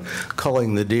are on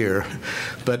culling the deer,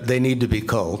 but they need to be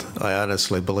culled. I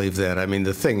honestly believe that. I mean,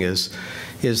 the thing is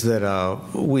that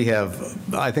we have,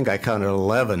 I think I counted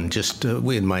 11 just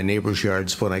in my neighbor's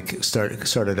yards when I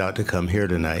started out to come here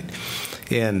tonight.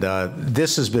 And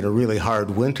this has been a really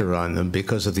hard winter on them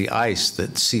because of the ice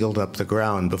that sealed up the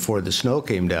ground before the snow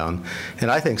came down. And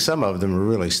I think some of them are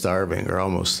really starving or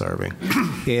almost starving.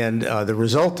 And the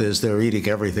result is they're eating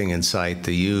everything in sight,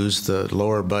 the yews, the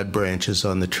lower bud branches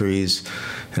on the trees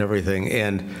and everything.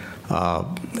 And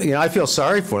I feel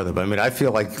sorry for them. I mean, I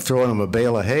feel like throwing them a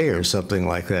bale of hay or something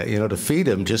like that, to feed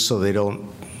them just so they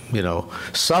don't,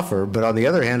 suffer. But on the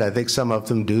other hand, I think some of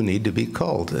them do need to be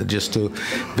culled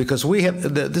because we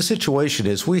have, the situation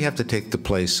is we have to take the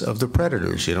place of the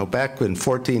predators. Back in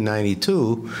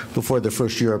 1492, before the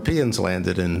first Europeans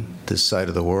landed in this side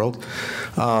of the world,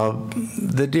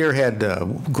 the deer had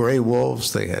gray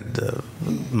wolves, they had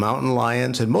mountain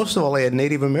lions, and most of all, they had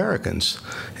Native Americans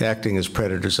acting as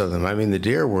predators of them. I mean, the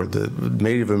deer the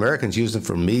Native Americans used them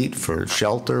for meat, for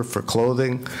shelter, for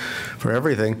clothing, for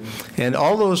everything. And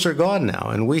all those are gone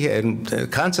now,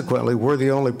 and consequently, we're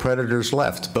the only predators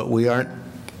left, but we aren't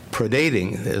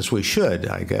predating as we should,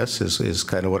 I guess, is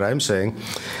kind of what I'm saying.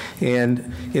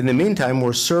 And in the meantime,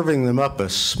 we're serving them up a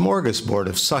smorgasbord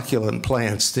of succulent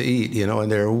plants to eat,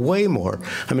 and there are way more.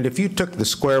 I mean, if you took the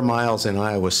square miles in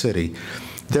Iowa City,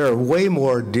 there are way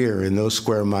more deer in those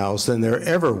square miles than there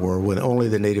ever were when only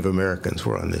the Native Americans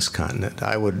were on this continent.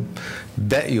 I would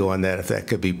bet you on that if that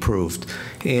could be proved.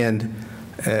 And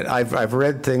I've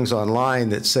read things online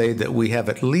that say that we have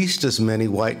at least as many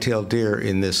white-tailed deer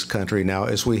in this country now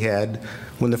as we had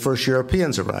when the first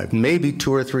Europeans arrived, maybe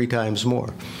 2 or 3 times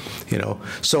more.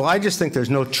 So I just think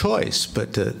there's no choice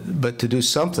but to do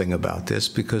something about this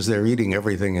because they're eating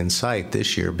everything in sight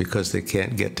this year because they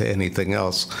can't get to anything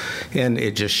else, and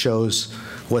it just shows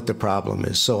what the problem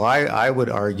is. So I would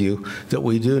argue that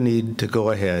we do need to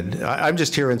go ahead. I'm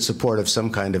just here in support of some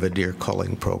kind of a deer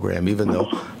culling program, even though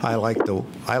I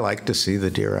like to see the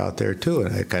deer out there too,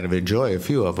 and I kind of enjoy a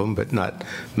few of them, but not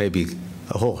maybe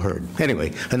a whole herd.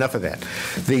 Anyway, enough of that.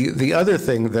 The other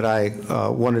thing that I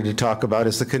wanted to talk about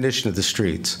is the condition of the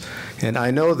streets. And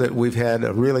I know that we've had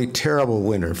a really terrible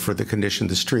winter for the condition of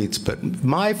the streets, but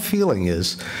my feeling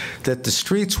is that the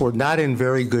streets were not in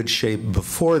very good shape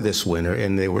before this winter,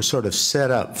 and they were sort of set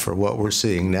up for what we're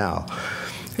seeing now.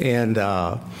 And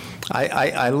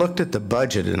I looked at the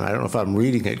budget, and I don't know if I'm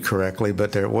reading it correctly,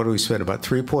 but what do we spend, about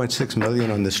 $3.6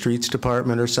 million on the streets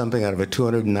department or something out of a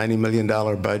 $290 million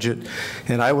budget?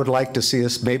 And I would like to see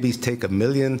us maybe take $1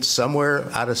 million somewhere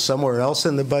out of somewhere else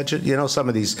in the budget, you know, some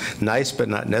of these nice but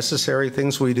not necessary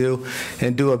things we do,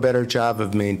 and do a better job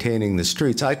of maintaining the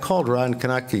streets. I called Ron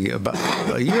Konecki about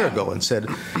a year ago and said,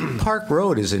 Park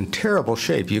Road is in terrible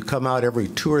shape. You come out every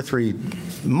 2 or 3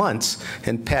 months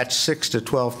and patch 6 to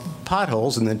 12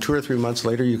 potholes, and then 2 or 3 months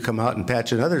later you come out and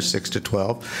patch another 6 to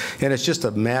 12, and it's just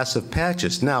a mass of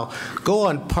patches. Now, go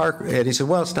on Park, and he said,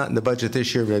 well, it's not in the budget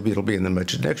this year, maybe it'll be in the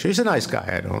budget next year. He's a nice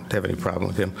guy, I don't have any problem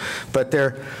with him. But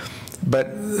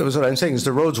what I'm saying is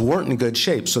the roads weren't in good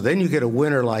shape, so then you get a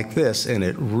winter like this, and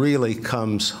it really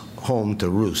comes home to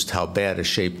roost how bad a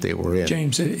shape they were in.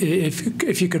 James,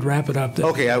 if you could wrap it up.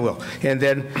 Okay, I will. And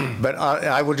then, but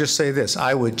I will just say this.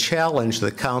 I would challenge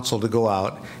the council to go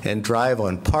out and drive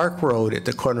on Park Road at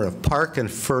the corner of Park and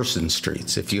Fersen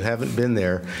Streets. If you haven't been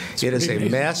there, it is a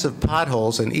massive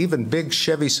potholes, and even big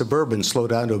Chevy Suburbans slow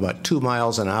down to about 2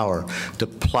 miles an hour to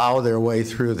plow their way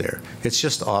through there. It's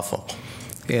just awful.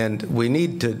 And we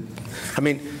need to, I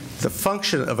mean, the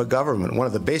function of a government, one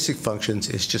of the basic functions,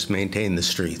 is just maintain the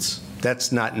streets.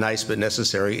 That's not nice but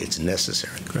necessary. It's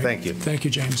necessary. Great. Thank you. Thank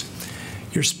you, James.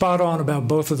 You're spot on about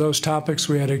both of those topics.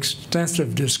 We had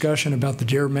extensive discussion about the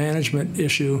deer management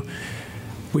issue.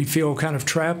 We feel kind of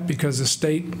trapped because the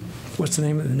state, what's the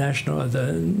name of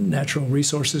the Natural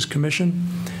Resources Commission,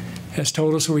 has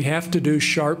told us we have to do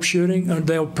sharpshooting.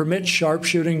 They'll permit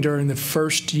sharpshooting during the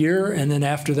first year, and then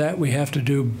after that we have to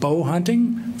do bow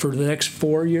hunting for the next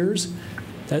 4 years.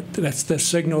 That's the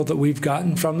signal that we've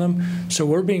gotten from them. So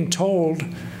we're being told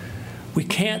we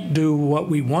can't do what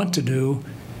we want to do,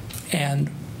 and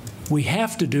we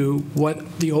have to do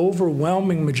what the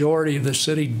overwhelming majority of the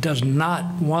city does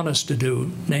not want us to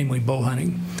do, namely bow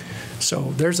hunting.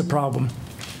 So there's a problem.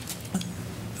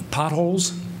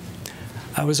 Potholes.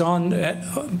 I was on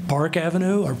Park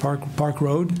Avenue or Park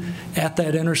Road at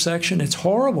that intersection. It's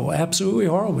horrible, absolutely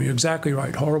horrible. You're exactly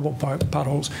right, horrible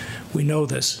potholes. We know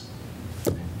this.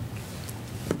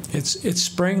 It's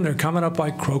spring, they're coming up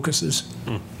like crocuses.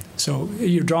 So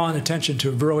you're drawing attention to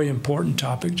a really important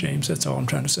topic, James. That's all I'm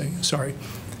trying to say. Sorry.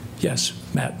 Yes,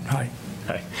 Matt, hi.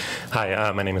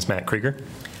 Hi, my name is Matt Krieger.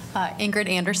 Ingrid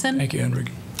Anderson. Thank you, Ingrid.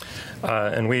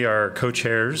 And we are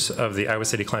co-chairs of the Iowa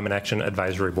City Climate Action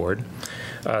Advisory Board.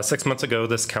 6 months ago,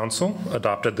 this council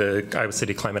adopted the Iowa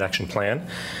City Climate Action Plan,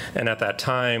 and at that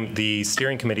time, the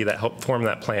steering committee that helped form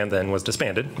that plan then was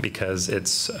disbanded because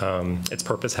its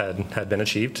purpose had been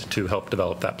achieved to help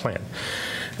develop that plan.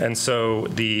 And so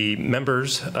the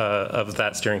members of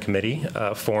that steering committee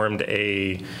formed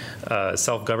a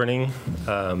self-governing,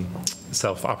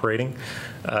 self-operating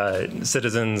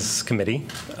citizens committee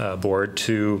board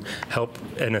to help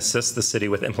and assist the city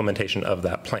with implementation of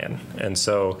that plan. And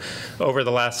so over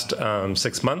the last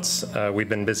 6 months, we've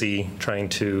been busy trying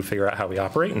to figure out how we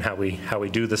operate and how we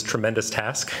do this tremendous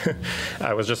task.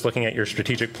 I was just looking at your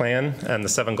strategic plan and the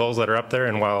 7 goals that are up there,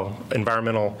 and while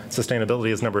environmental sustainability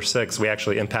is number 6, we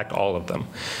actually impact all of them.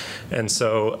 And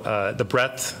so the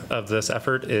breadth of this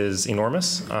effort is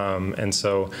enormous. And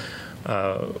so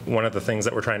one of the things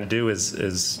that we're trying to do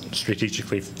is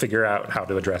strategically figure out how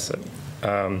to address it,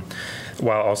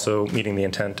 while also meeting the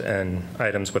intent and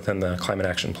items within the climate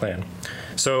action plan.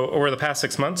 So over the past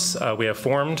 6 months, we have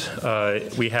formed,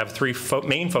 we have 3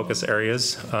 main focus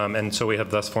areas, and so we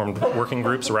have thus formed working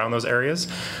groups around those areas,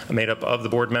 made up of the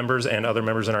board members and other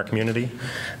members in our community.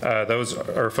 Those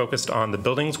are focused on the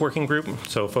buildings working group,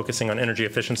 so focusing on energy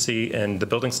efficiency and the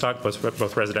building stock,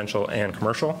 both residential and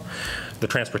commercial. The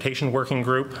transportation working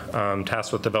group,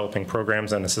 tasked with developing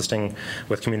programs and assisting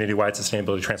with community-wide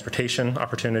sustainability transportation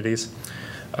opportunities.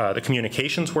 The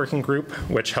communications working group,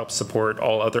 which helps support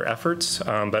all other efforts,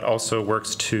 but also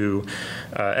works to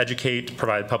educate,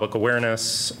 provide public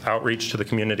awareness, outreach to the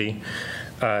community.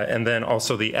 And then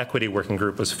also the equity working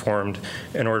group was formed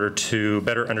in order to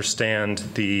better understand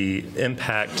the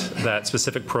impact that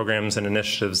specific programs and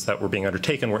initiatives that were being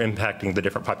undertaken were impacting the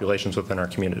different populations within our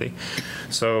community.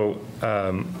 So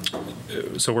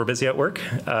we're busy at work.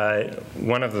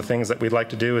 One of the things that we'd like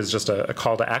to do is just a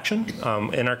call to action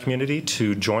in our community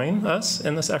to join us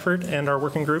in this effort and our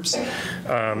working groups.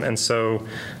 And so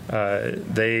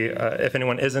if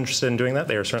anyone is interested in doing that,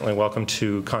 they are certainly welcome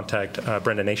to contact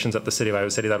Brenda Nations at the City of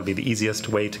Iowa City. That'll be the easiest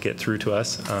way to get through to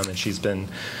us. And she's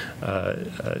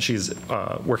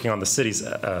working on the city's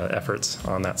efforts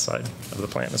on that side of the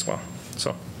plan as well.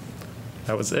 So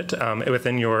that was it.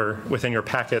 Within your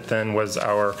packet then was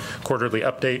our quarterly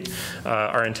update.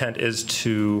 Our intent is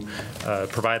to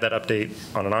provide that update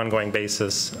on an ongoing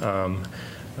basis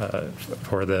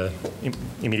for the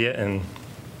immediate and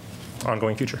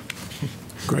ongoing future.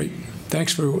 Great.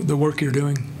 Thanks for the work you're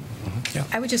doing. Yeah.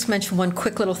 I would just mention one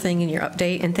quick little thing in your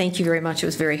update, and thank you very much. It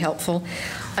was very helpful.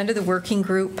 Under the working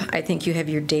group, I think you have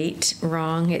your date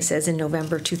wrong. It says in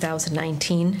November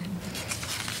 2019.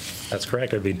 That's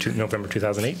correct. It would be November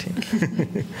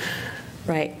 2018.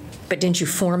 Right. But didn't you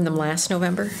form them last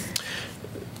November?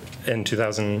 In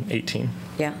 2018.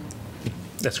 Yeah.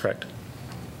 That's correct.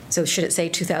 So should it say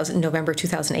November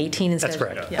 2018 instead? That's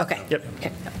correct. Yeah. Okay. Yep. Okay.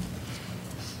 All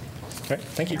right.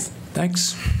 Thank you.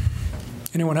 Thanks.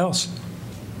 Anyone else?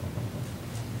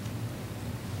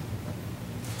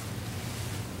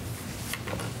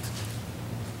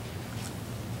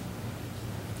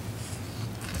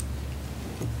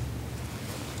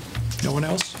 No one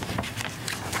else?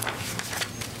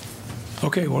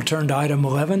 Okay, we'll turn to item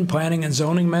 11, planning and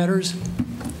zoning matters.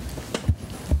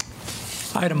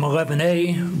 Item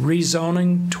 11A,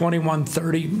 rezoning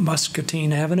 2130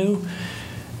 Muscatine Avenue.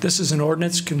 This is an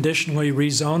ordinance conditionally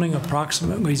rezoning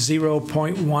approximately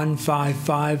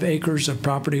 0.155 acres of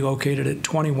property located at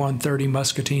 2130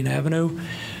 Muscatine Avenue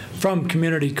from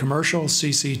community commercial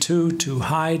CC2 to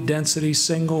high-density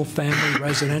single-family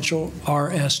residential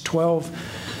RS12.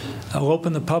 I'll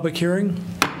open the public hearing.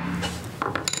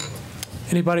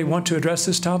 Anybody want to address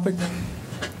this topic?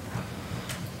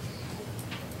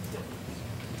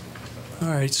 All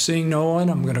right, seeing no one,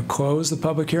 I'm going to close the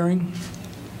public hearing.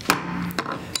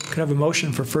 Could I have a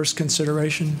motion for first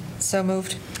consideration? So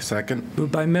moved. Second.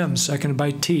 Moved by Mims, seconded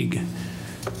by Teague.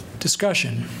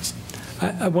 Discussion.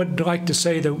 I would like to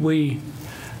say that we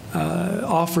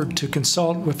offered to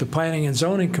consult with the Planning and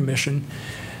Zoning Commission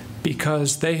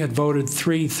because they had voted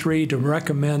 3-3 to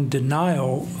recommend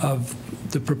denial of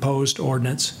the proposed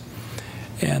ordinance.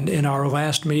 And in our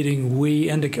last meeting,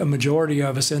 a majority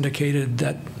of us indicated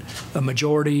that a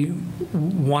majority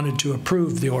wanted to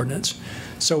approve the ordinance.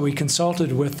 So we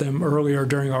consulted with them earlier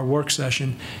during our work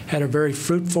session, had a very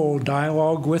fruitful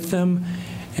dialogue with them,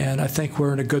 and I think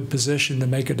we're in a good position to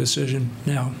make a decision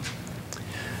now.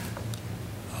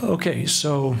 Okay,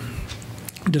 so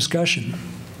discussion.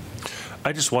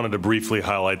 I just wanted to briefly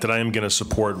highlight that I am going to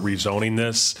support rezoning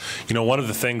this. You know, one of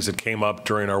the things that came up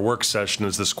during our work session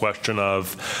is this question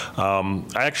of, I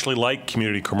actually like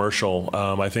community commercial.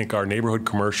 I think our neighborhood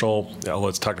commercial, although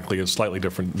it's technically a slightly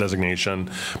different designation,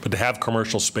 but to have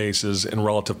commercial spaces in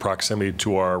relative proximity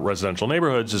to our residential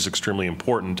neighborhoods is extremely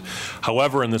important.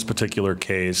 However, in this particular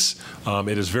case,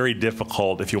 it is very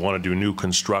difficult if you want to do new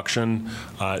construction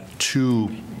to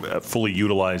fully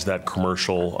utilize that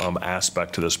commercial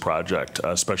aspect to this project,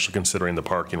 especially considering the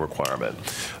parking requirement.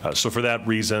 So for that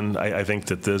reason, I think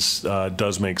that this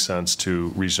does make sense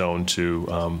to rezone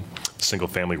to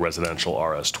single-family residential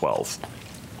RS12.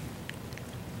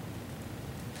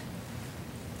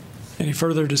 Any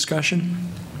further discussion?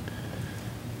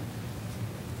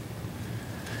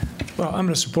 Well, I'm going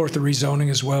to support the rezoning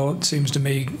as well. It seems to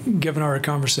me, given our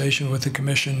conversation with the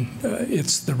commission,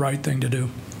 it's the right thing to do.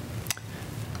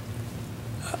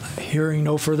 Hearing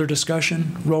no further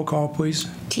discussion, roll call, please.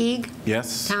 Teague?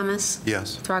 Yes. Thomas?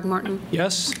 Yes. Throgmorton?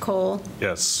 Yes. Cole?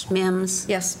 Yes. Mims?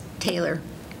 Yes. Taylor?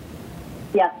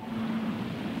 Yes.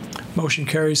 Motion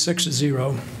carries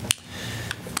 6-0.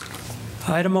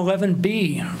 Item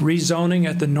 11B, rezoning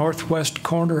at the northwest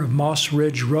corner of Moss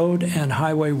Ridge Road and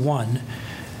Highway 1.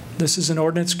 This is an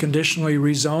ordinance conditionally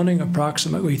rezoning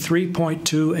approximately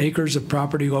 3.2 acres of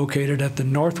property located at the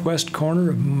northwest corner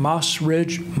of Moss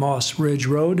Ridge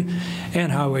Road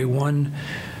and Highway 1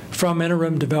 from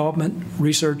Interim Development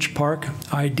Research Park,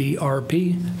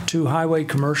 IDRP, to Highway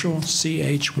Commercial,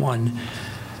 CH1.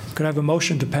 Could I have a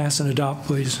motion to pass and adopt,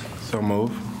 please? So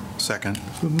move. Second.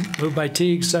 Moved by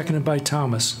Teague, seconded by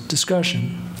Thomas.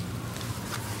 Discussion.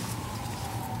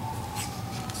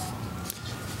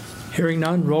 Hearing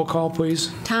none, roll call,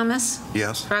 please. Thomas?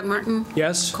 Yes. Throgmorton?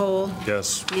 Yes. Cole?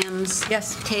 Yes. Mims?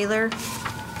 Yes. Taylor?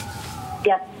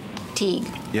 Yes. Teague?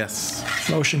 Yes.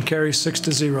 Motion carries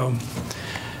 6-0.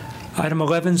 Item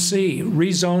 11C,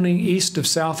 rezoning east of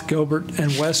South Gilbert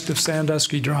and west of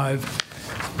Sandusky Drive.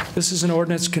 This is an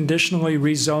ordinance conditionally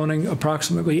rezoning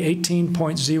approximately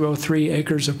 18.03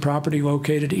 acres of property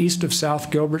located east of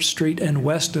South Gilbert Street and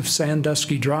west of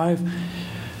Sandusky Drive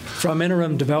from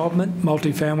interim development,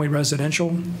 multifamily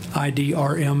residential,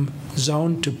 IDRM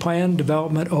zone, to planned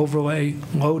development overlay,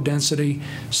 low-density,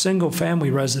 single-family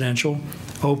residential,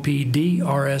 OPD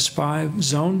RS5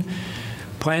 zone,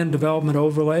 planned development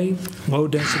overlay,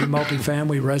 low-density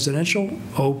multifamily residential,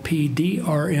 OPD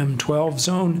RM12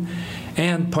 zone,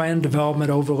 and planned development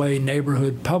overlay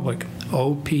neighborhood public,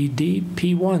 OPD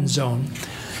P1 zone.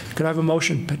 Could I have a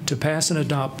motion to pass and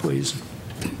adopt, please?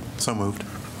 So moved.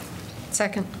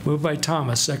 Second. Moved by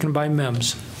Thomas, second by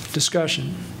Mims.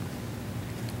 Discussion.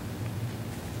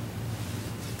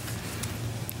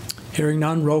 Hearing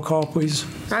none, roll call, please.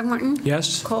 Throgmorton?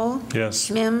 Yes. Cole?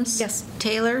 Yes. Mims? Yes.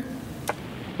 Taylor?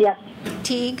 Yes.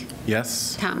 Teague?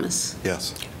 Yes. Thomas?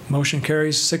 Yes. Motion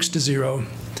carries 6-0.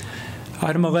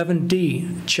 Item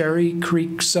 11D, Cherry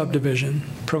Creek Subdivision,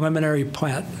 preliminary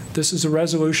plat. This is a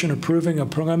resolution approving a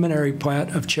preliminary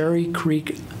plat of Cherry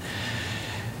Creek,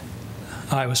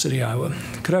 Iowa City, Iowa.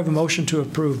 Could I have a motion to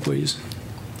approve, please?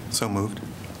 So moved.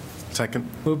 Second.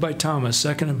 Moved by Thomas,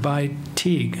 seconded by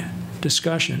Teague.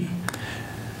 Discussion.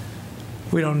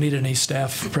 We don't need any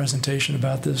staff presentation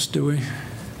about this, do we?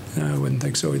 I wouldn't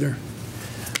think so either.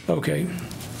 Okay.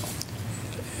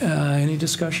 Any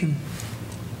discussion?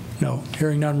 No.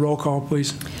 Hearing none, roll call,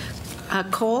 please.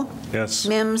 Cole? Yes.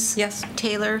 Mims? Yes.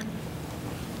 Taylor?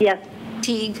 Yes.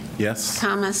 Teague? Yes.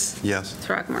 Thomas? Yes.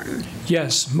 Throgmorton?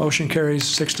 Yes. Motion carries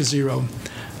 6-0.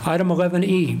 Item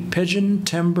 11E, Pigeon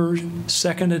Timber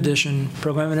Second Edition,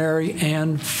 preliminary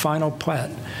and final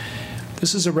plat.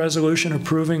 This is a resolution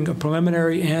approving a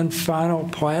preliminary and final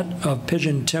plat of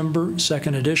Pigeon Timber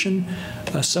Second Edition,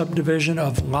 a subdivision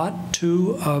of Lot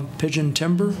 2 of Pigeon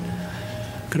Timber.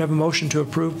 Could I have a motion to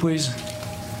approve, please?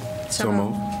 So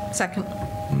moved. Second.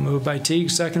 Moved by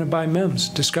Teague, seconded by Mims.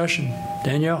 Discussion.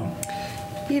 Danielle.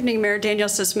 Good evening, Mayor. Danielle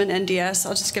Sisman, NDS.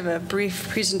 I'll just give a brief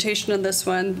presentation on this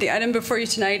one. The item before you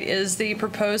tonight is the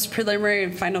proposed preliminary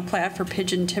and final plat for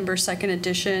Pigeon Timber Second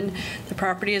Edition. The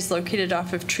property is located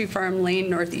off of Tree Farm Lane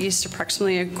Northeast,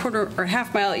 approximately a quarter or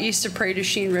half-mile east of Prairie du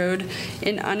Chien Road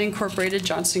in unincorporated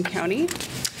Johnson County.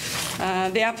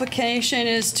 The application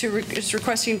is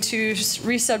requesting to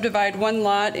re-subdivide one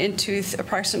lot into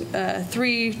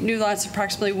three new lots,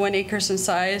 approximately 1 acre in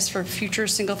size, for future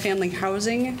single-family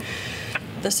housing.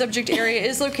 The subject area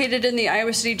is located in the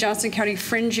Iowa City Johnson County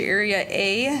Fringe Area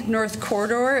A, North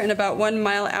Corridor, and about 1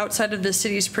 mile outside of the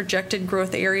city's projected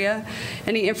growth area.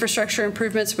 Any infrastructure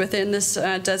improvements within this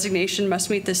designation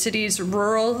must meet the city's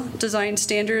rural design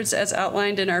standards as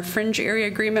outlined in our Fringe Area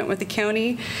Agreement with the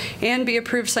county and be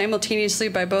approved simultaneously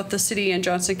by both the city and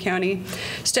Johnson County.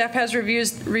 Staff has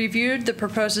reviewed the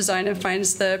proposed design and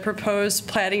finds the proposed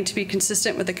platting to be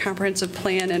consistent with the comprehensive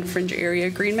plan and Fringe Area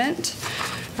Agreement.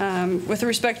 With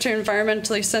respect to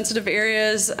environmentally sensitive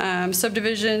areas,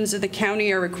 subdivisions in the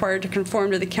county are required to conform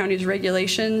to the county's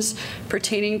regulations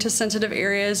pertaining to sensitive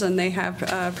areas, and they have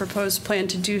a proposed plan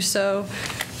to do so.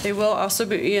 They will also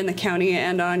be in the county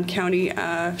and on county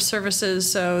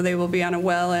services, so they will be on a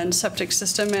well and septic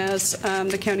system as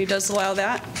the county does allow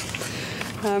that.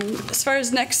 As far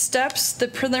as next steps, the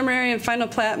preliminary and final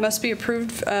plat must be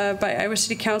approved by Iowa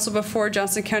City Council before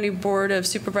Johnson County Board of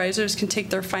Supervisors can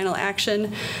take their final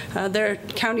action. Their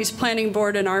county's planning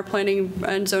board and our planning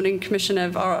and zoning commission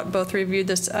have both reviewed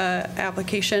this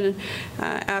application.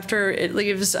 After it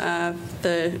leaves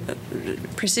the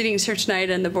proceedings here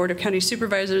tonight and the Board of County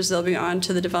Supervisors, they'll be on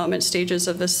to the development stages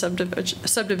of this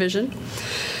subdivision.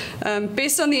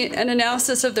 Based on an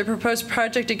analysis of the proposed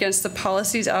project against the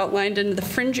policies outlined in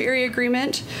the Fringe Area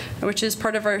Agreement, which is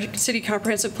part of our city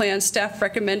comprehensive plan, staff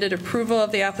recommended approval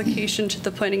of the application to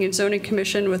the Planning and Zoning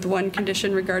Commission with one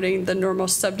condition regarding the normal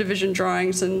subdivision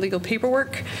drawings and legal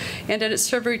paperwork. And at its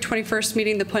February 21st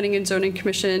meeting, the Planning and Zoning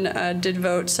Commission did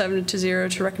vote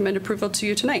 7-0 to recommend approval to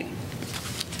you tonight.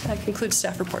 That concludes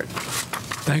staff report.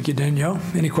 Thank you, Danielle.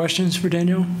 Any questions for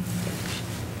Danielle?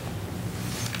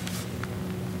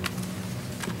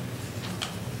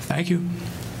 Thank you.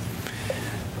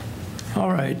 All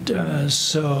right,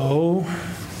 so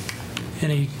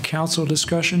any council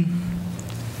discussion?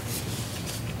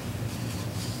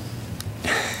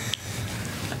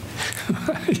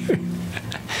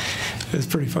 It's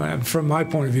pretty funny. From my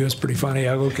point of view, it's pretty funny.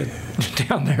 I look at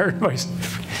down there, everybody's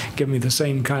give me the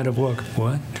same kind of look.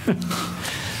 What?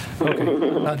 Okay,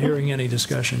 not hearing any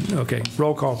discussion. Okay,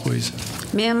 roll call, please.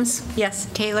 Mims? Yes.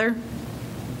 Taylor?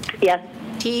 Yes.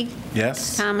 Teague?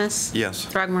 Yes. Thomas? Yes.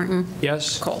 Throgmorton?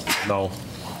 Yes? Cole? No.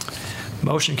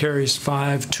 Motion carries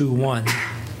 5-1.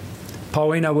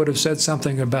 Pauline, I would have said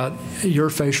something about your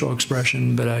facial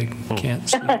expression, but I can't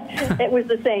speak. It was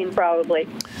the same, probably.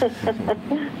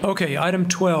 Okay, item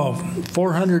 12,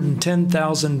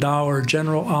 $410,000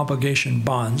 general obligation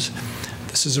bonds.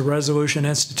 This is a resolution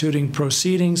instituting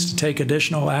proceedings to take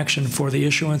additional action for the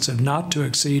issuance of not to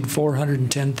exceed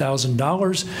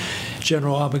 $410,000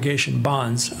 general obligation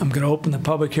bonds. I'm going to open the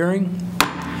public hearing.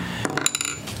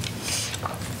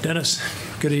 Dennis,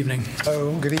 good evening.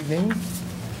 Oh, good evening.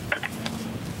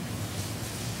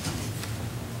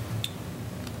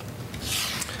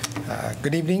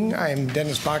 Good evening. I am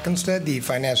Dennis Bockenstead, the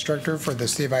Finance Director for the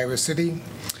City of Iowa City.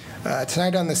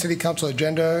 Tonight on the City Council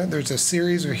agenda, there's a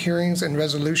series of hearings and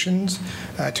resolutions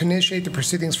to initiate the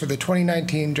proceedings for the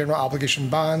 2019 general obligation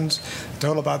bonds,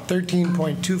 total about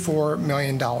 $13.24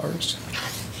 million.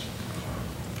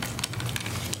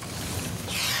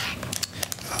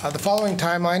 The following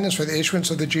timeline is for the issuance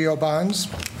of the GO bonds.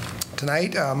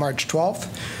 Tonight, March 12th,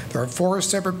 there are 4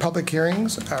 separate public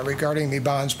hearings regarding the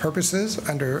bond's purposes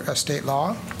under state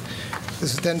law.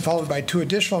 This is then followed by 2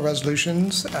 additional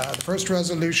resolutions. The first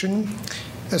resolution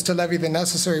is to levy the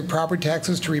necessary property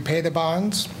taxes to repay the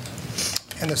bonds.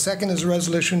 And the second is a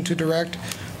resolution to direct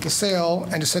the sale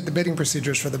and to set the bidding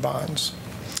procedures for the bonds.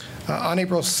 On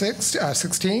April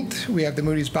 16th, we have the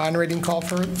Moody's bond rating call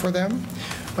for them.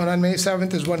 And on May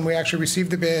 7th is when we actually receive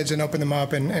the bids and open them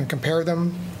up and compare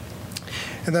them.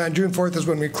 And then on June 4th is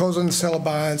when we close on the sale of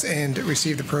bonds and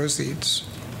receive the proceeds.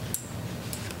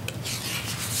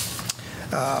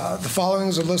 The following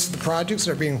is a list of the projects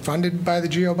that are being funded by the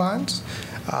GO bonds.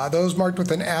 Those marked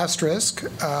with an asterisk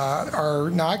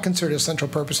are not considered essential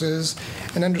purposes,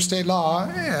 and under state law,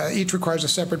 each requires a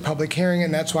separate public hearing,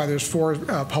 and that's why there's 4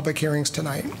 public hearings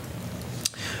tonight.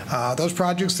 Those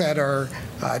projects that are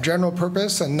general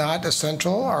purpose and not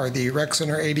essential are the rec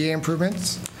center ADA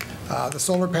improvements, the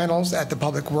solar panels at the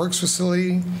Public Works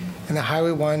facility, and the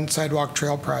Highway 1 sidewalk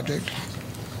trail project.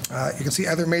 You can see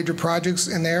other major projects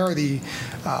in there are the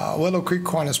Willow Creek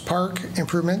Kiwanis Park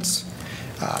improvements,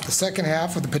 the second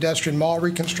half of the pedestrian mall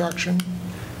reconstruction,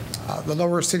 the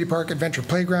Lower City Park Adventure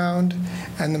Playground,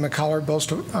 and the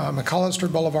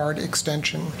McAllister Boulevard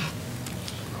extension.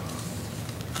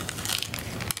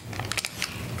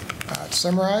 To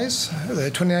summarize,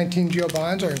 the 2019 GO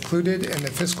bonds are included in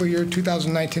the fiscal year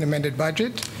 2019 amended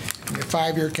budget, in the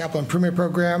 5-year capital improvement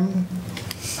program.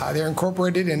 They're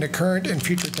incorporated into current and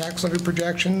future tax levy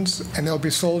projections, and they'll be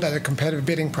sold at a competitive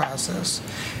bidding process.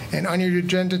 And on your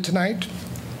agenda tonight,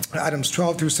 items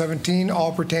 12 through 17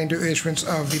 all pertain to the issuance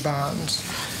of the bonds.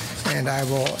 And I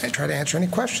will try to answer any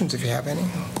questions if you have any.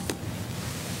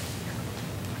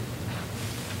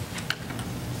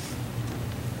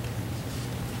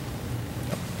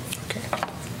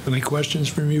 Any questions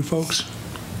from you folks?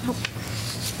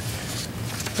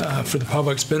 For the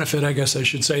public's benefit, I guess I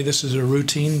should say this is a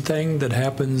routine thing that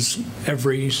happens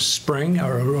every spring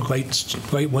or late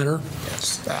winter.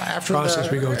 Yes. After process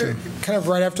we go through. Kind of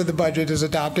right after the budget is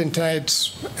adopted, and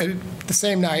tonight's the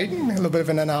same night, a little bit of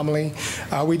an anomaly.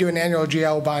 We do an annual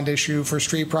GL bond issue for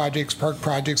street projects, park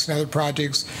projects, and other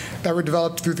projects that were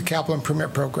developed through the capital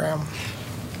improvement program.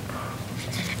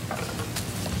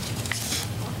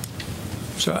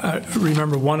 So I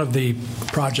remember one of the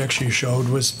projects you showed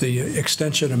was the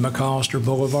extension of McAllister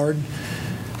Boulevard.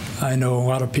 I know a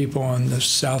lot of people on the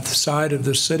south side of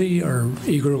the city are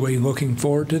eagerly looking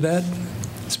forward to that.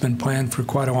 It's been planned for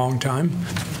quite a long time.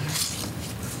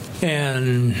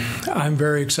 And I'm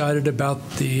very excited about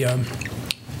the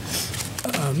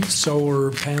solar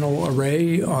panel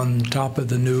array on top of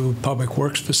the new Public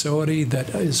Works facility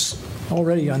that is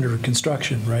already under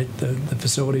construction, right? The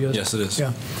facility is? Yes, it is.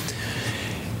 Yeah.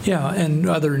 Yeah, and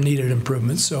other needed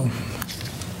improvements. So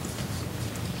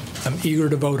I'm eager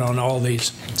to vote on all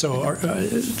these. So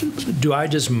do I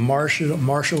just marshal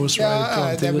us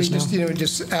right through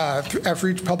this now? After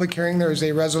each public hearing, there is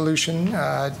a resolution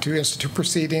to institute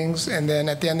proceedings, and then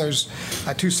at the end, there's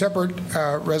 2 separate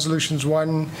resolutions,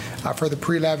 one for the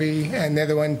pre-levy and the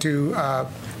other one to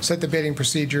set the bidding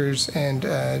procedures and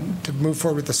to move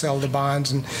forward with the sale of the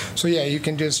bonds. And so, yeah, you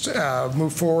can just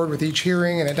move forward with each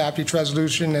hearing and adopt each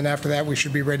resolution, and after that, we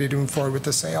should be ready to move forward with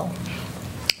the sale.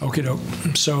 Okay,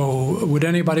 so would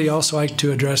anybody else like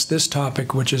to address this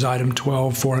topic, which is item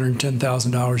 12,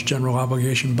 $410,000 general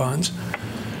obligation bonds?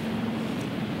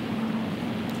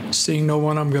 Seeing no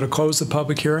one, I'm going to close the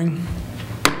public hearing.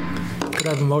 Could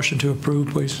I have a motion to approve,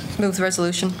 please? Move the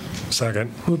resolution.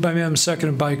 Second. Moved by Mims,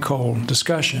 seconded by Cole.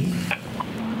 Discussion.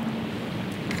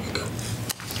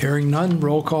 Hearing none,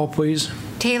 roll call, please.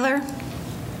 Taylor?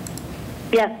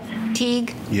 Yes.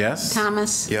 Teague? Yes.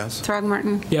 Thomas? Yes.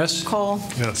 Throgmorton? Yes. Cole?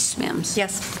 Yes. Mims?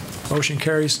 Yes. Motion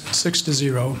carries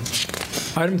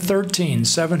 6-0. Item 13,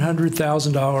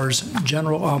 $700,000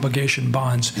 general obligation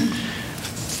bonds.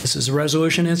 This is a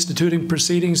resolution instituting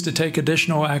proceedings to take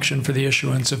additional action for the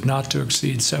issuance of not to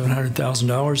exceed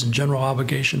 $700,000 in general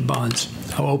obligation bonds.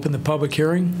 I'll open the public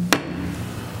hearing.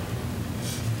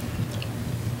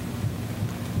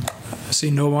 I see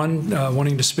no one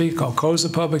wanting to speak. I'll close the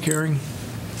public hearing.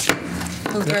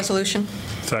 Move the resolution.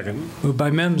 Second. Moved by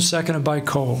Mims, seconded by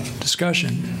Cole.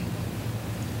 Discussion.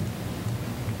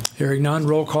 Hearing none,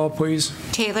 roll call, please.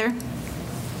 Taylor?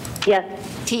 Yes.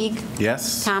 Teague?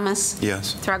 Yes. Thomas?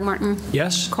 Yes. Throgmorton?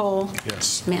 Yes. Cole?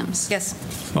 Yes. Mims? Yes.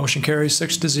 Motion carries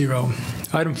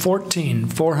 6-0. Item 14,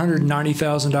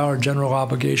 $490,000 general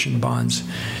obligation bonds.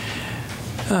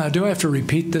 Do I have to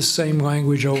repeat this same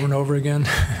language over and over again?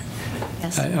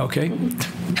 Yes. Okay.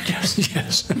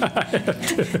 Yes.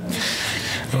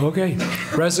 Okay.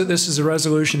 This is a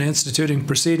resolution instituting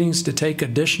proceedings to take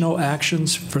additional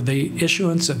actions for the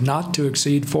issuance of not to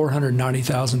exceed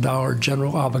 $490,000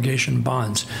 general obligation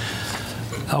bonds.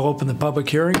 I'll open the public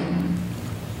hearing.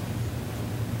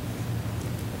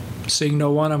 Seeing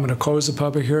no one, I'm going to close the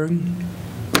public hearing.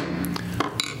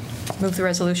 Move the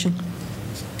resolution.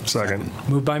 Second.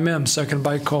 Moved by Mims, seconded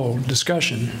by Cole.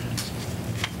 Discussion.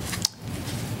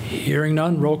 Hearing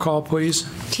none, roll call, please.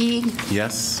 Teague?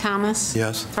 Yes. Thomas?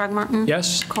 Yes. Throgmorton?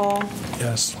 Yes. Cole?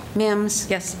 Yes. Mims?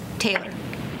 Yes. Taylor?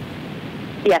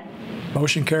 Yes.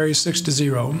 Motion carries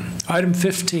 6-0. Item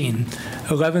 15,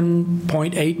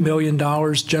 $11.8 million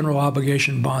general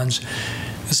obligation bonds.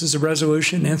 This is a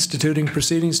resolution instituting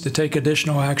proceedings to take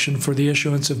additional action for the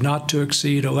issuance of not to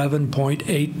exceed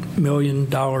 $11.8 million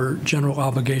general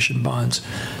obligation bonds.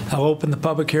 I'll open the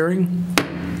public hearing.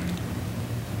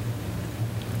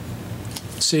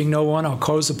 Seeing no one, I'll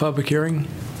close the public hearing.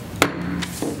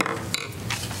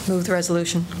 Move the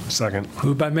resolution. Second.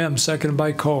 Moved by Mims, seconded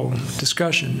by Cole.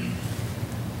 Discussion.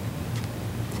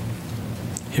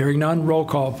 Hearing none, roll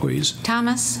call, please.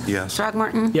 Thomas? Yes.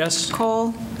 Throgmorton? Yes.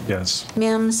 Cole? Yes.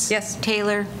 Mims? Yes.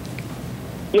 Taylor?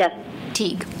 Yes.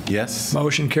 Teague? Yes.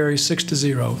 Motion carries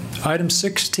 6-0. Item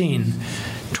 16,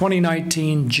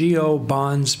 2019 GO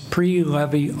bonds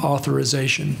pre-levy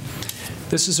authorization.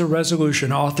 This is a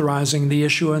resolution authorizing the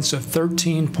issuance of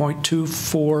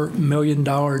 $13.24 million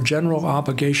general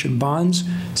obligation bonds,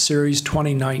 Series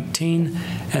 2019,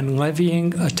 and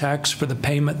levying a tax for the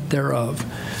payment thereof.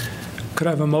 Could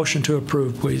I have a motion to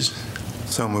approve, please?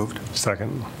 So moved.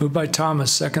 Second. Moved by Thomas,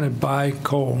 seconded by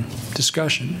Cole.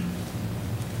 Discussion.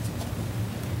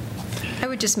 I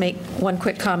would just make one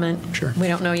quick comment. Sure. We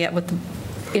don't know yet what the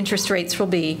interest rates will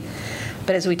be,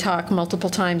 but as we talk multiple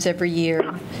times every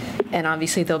year, and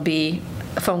obviously there'll be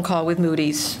a phone call with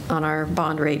Moody's on our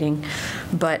bond rating,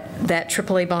 but that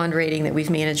AAA bond rating that we've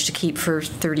managed to keep for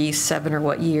 37 or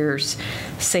what years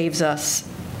saves us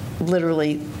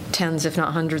literally tens, if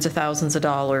not hundreds of thousands of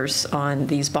dollars on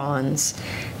these bonds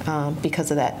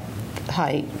because of that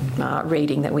high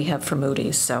rating that we have for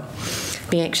Moody's. So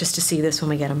be anxious to see this when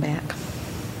we get them back.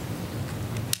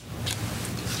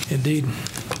 Indeed.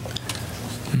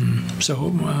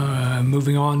 So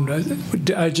moving on,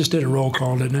 I just did a roll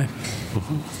call, didn't I?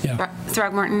 Yeah.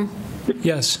 Throgmorton?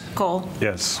 Yes. Cole?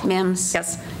 Yes. Mims?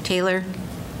 Yes. Taylor?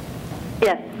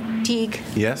 Yes. Teague?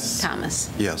 Yes.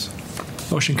 Thomas? Yes.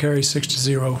 Motion carries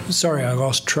 6-0. Sorry, I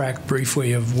lost track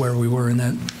briefly of where we were in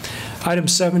that. Item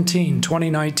 17,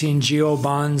 2019 GO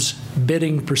bonds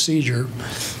bidding procedure.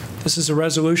 This is a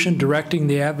resolution directing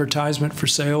the advertisement for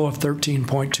sale of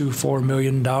 $13.24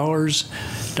 million,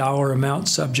 dollar amount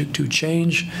subject to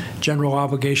change, general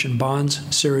obligation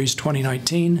bonds, Series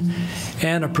 2019,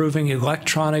 and approving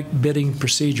electronic bidding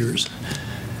procedures.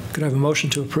 Could I have a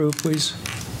motion to approve, please?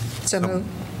 So moved.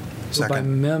 Moved by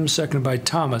Mims, seconded by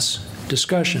Thomas.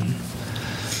 Discussion.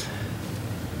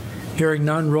 Hearing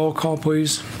none, roll call,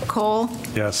 please. Cole?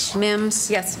 Yes. Mims?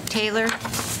 Yes. Taylor?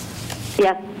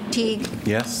 Yes. Teague?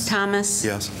 Yes. Thomas?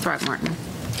 Yes. Throgmorton?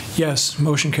 Yes,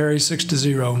 motion carries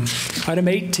 6-0. Item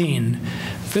 18,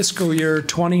 fiscal year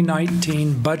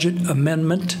 2019 budget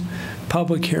amendment,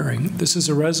 public hearing. This is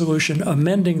a resolution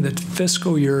amending the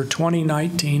fiscal year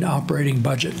 2019 operating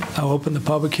budget. I'll open the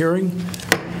public hearing.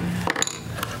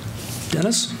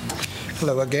 Dennis?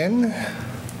 Hello again.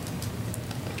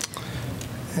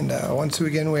 And once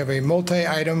again, we have a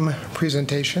multi-item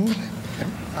presentation.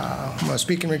 I'm going to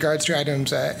speak in regards to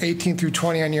items 18 through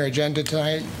 20 on your agenda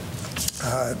tonight.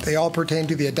 They all pertain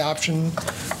to the adoption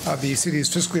of the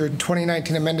city's fiscal year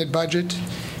 2019 amended budget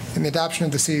and the adoption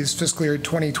of the city's fiscal year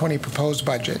 2020 proposed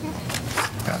budget.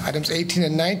 Items 18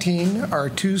 and 19 are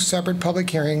two separate public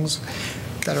hearings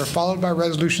that are followed by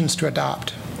resolutions to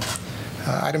adopt.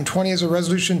 Item 20 is a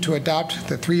resolution to adopt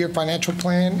the 3-year financial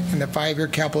plan and the 5-year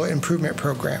capital improvement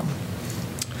program.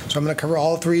 So I'm going to cover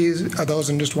all three of those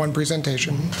in just one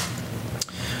presentation.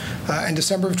 In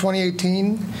December of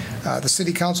 2018, the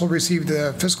City Council received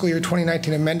the fiscal year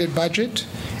 2019 amended budget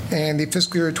and the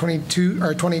fiscal year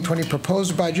 2020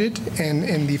 proposed budget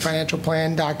in the financial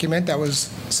plan document that was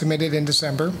submitted in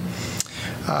December.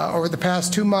 Over the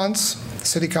past 2 months,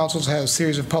 City Council has a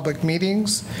series of public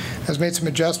meetings, has made some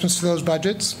adjustments to those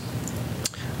budgets.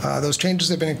 Those changes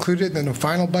have been included in the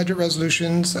final budget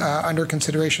resolutions under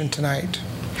consideration tonight.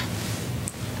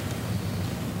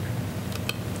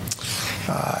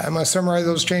 I'm going to summarize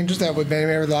those changes that have been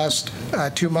made over the last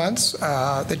 2 months.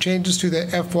 The changes to the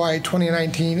FY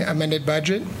 2019 amended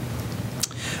budget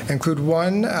include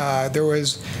one, there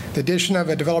was the addition of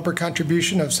a developer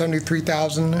contribution of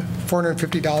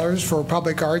 $73,450 for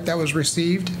public art that was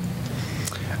received.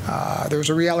 There was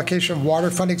a reallocation of water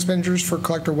fund expenditures for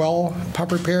collector well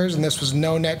pump repairs, and this was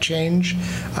no net change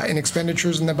in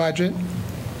expenditures in the budget.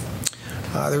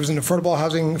 There was an affordable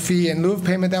housing fee in lieu of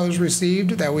payment that was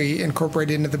received that we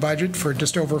incorporated into the budget for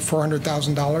just over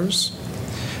 $400,000.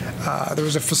 There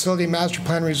was a facility master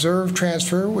plan reserve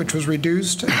transfer, which was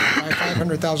reduced by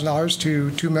 $500,000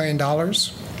 to $2 million.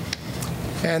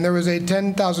 And there was a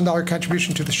 $10,000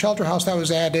 contribution to the shelter house that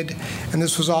was added, and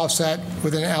this was offset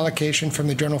with an allocation from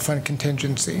the general fund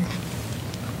contingency.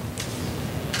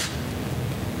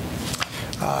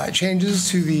 Changes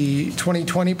to the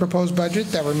 2020 proposed budget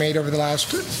that were made over the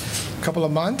last couple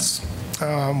of months.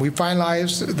 We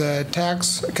finalized the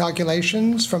tax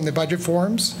calculations from the budget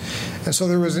forms, and so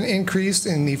there was an increase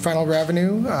in the final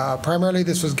revenue. Primarily,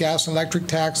 this was gas and electric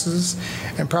taxes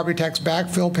and property tax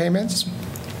backfill payments,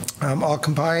 all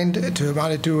combined to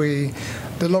amounted to a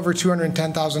little over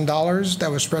 $210,000 that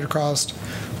was spread across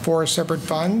 4 separate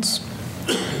funds.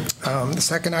 The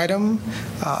second item,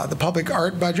 the public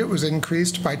art budget was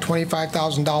increased by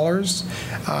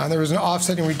 $25,000. There was an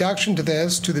offsetting reduction to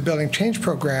this to the building change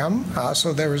program,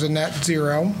 so there was a net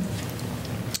zero.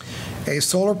 A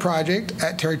solar project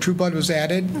at Terry Trueblood was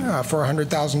added for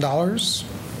 $100,000.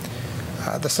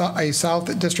 A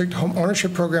South District home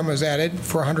ownership program was added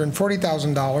for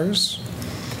 $140,000.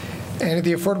 And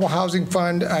the Affordable Housing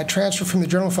Fund transfer from the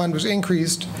general fund was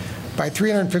increased by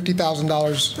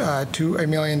 $350,000 to $1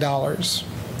 million.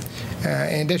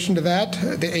 In addition to that,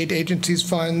 the 8 agencies'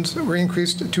 funds were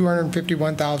increased to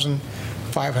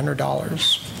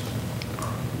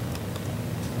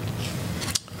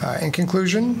 $251,500. In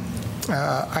conclusion,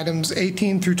 items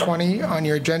 18 through 20 on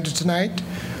your agenda tonight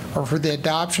are for the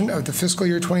adoption of the fiscal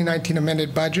year 2019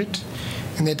 amended budget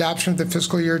and the adoption of the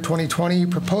fiscal year 2020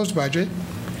 proposed budget.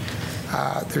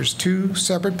 There's 2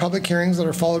 separate public hearings that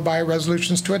are followed by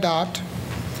resolutions to adopt.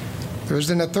 There's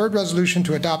then a third resolution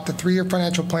to adopt the 3-year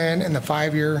financial plan and the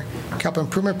 5-year capital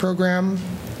improvement program.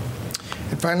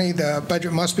 And finally, the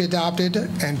budget must be adopted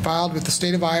and filed with the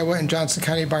state of Iowa and Johnson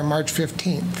County by March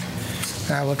 15th.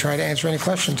 And I will try to answer any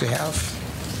questions you have.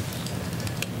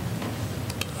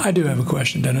 I do have a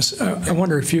question, Dennis. I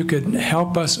wonder if you could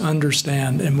help us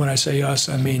understand, and when I say us,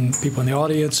 I mean people in the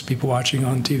audience, people watching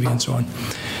on TV and so on,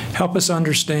 help us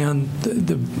understand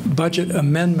the budget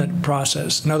amendment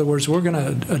process. In other words, we're going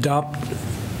to adopt,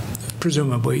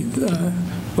 presumably,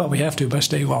 well, we have to by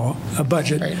state law, a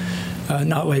budget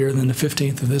not later than the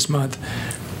 15th of this month.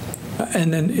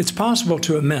 And then it's possible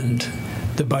to amend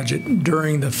the budget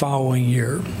during the following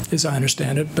year, as I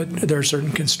understand it, but there are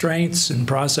certain constraints and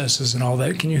processes and all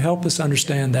that. Can you help us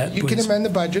understand that, You please? can amend the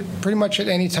budget pretty much at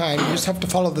any time. You just have to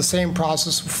follow the same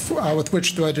process with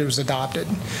which the budget was adopted.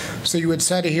 So you would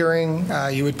set a hearing,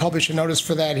 you would publish a notice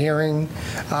for that hearing,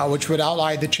 which would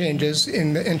outline the changes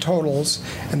in totals,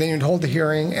 and then you'd hold the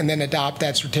hearing and then adopt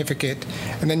that certificate,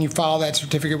 and then you file that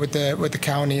certificate with the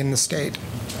county and the state.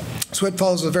 So it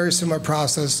follows a very similar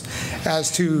process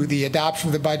as to the adoption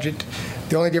of the budget.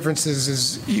 The only difference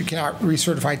is you cannot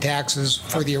recertify taxes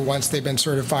for the year once they've been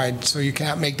certified, so you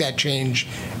cannot make that change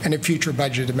in a future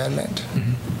budget amendment.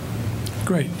 Mm-hmm.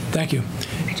 Great, thank you.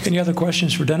 Any other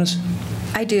questions for Dennis?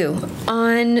 I do.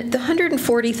 On the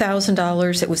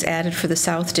 $140,000 that was added for the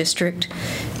South District,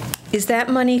 is that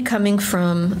money coming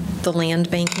from the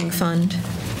land banking fund?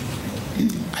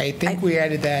 I think we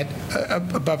added that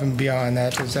above and beyond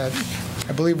that.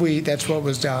 I believe that's what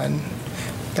was done.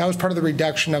 That was part of the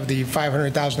reduction of the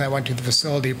 $500,000 that went to the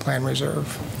facility plan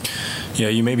reserve. Yeah,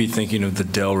 you may be thinking of the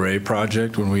Del Rey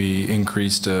project when we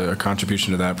increased a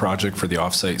contribution to that project for the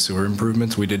off-site sewer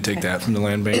improvements. We did take that from the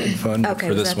land banking fund. Okay,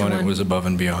 For was this that the one, it one? was above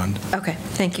and beyond. Okay,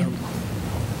 thank you.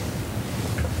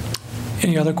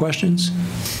 Any other questions?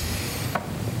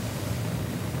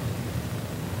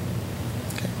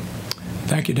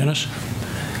 Thank you, Dennis.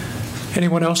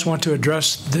 Anyone else want to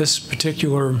address this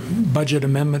particular budget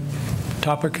amendment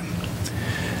topic?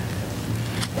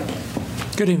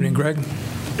 Good evening, Greg.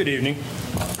 Good evening.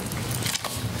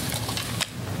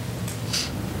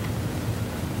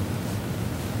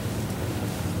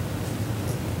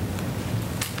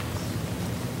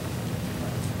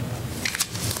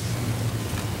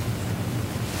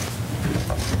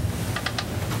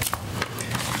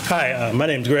 Hi, my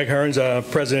name is Greg Hearns,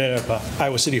 president of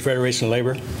Iowa City Federation of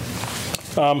Labor.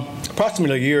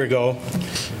 Approximately a year ago,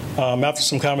 after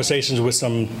some conversations with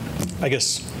some, I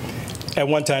guess, at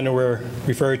one time they were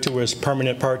referred to as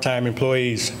permanent part-time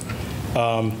employees,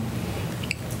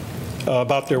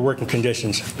 about their working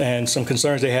conditions and some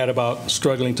concerns they had about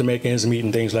struggling to make ends meet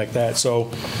and things like that.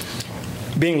 So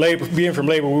being from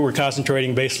labor, we were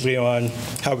concentrating basically on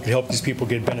how we could help these people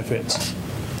get benefits.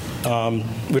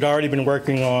 We'd already been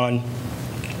working on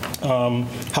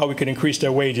how we could increase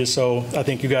their wages, so I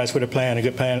think you guys put a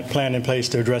good plan in place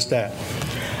to address that.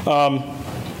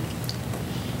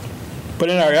 But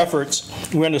in our efforts,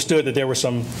 we understood that there were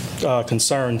some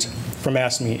concerns from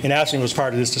AFSCME, and AFSCME was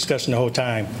part of this discussion the whole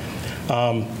time.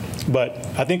 But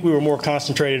I think we were more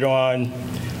concentrated on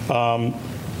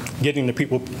getting the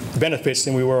people benefits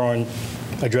than we were on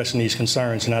addressing these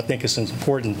concerns, and I think it's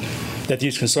important that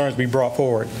these concerns be brought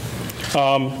forward.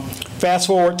 Fast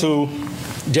forward to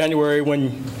January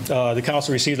when the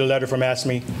council received a letter from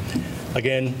AFSCME,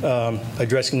 again,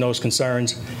 addressing those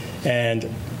concerns, and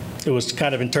it was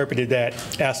kind of interpreted that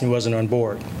AFSCME wasn't on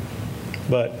board.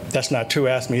 But that's not true.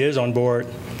 AFSCME is on board,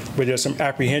 but there's some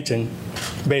apprehension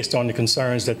based on the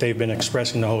concerns that they've been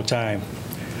expressing the whole time.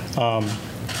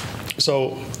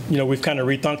 So, you know, we've kind of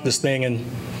rethunk this thing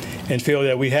and feel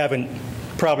that we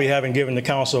probably haven't given the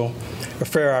council a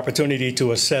fair opportunity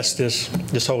to assess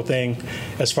this whole thing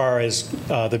as far as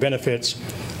the benefits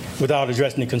without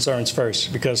addressing the concerns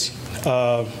first. Because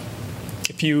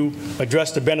if you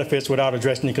address the benefits without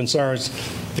addressing the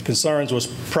concerns was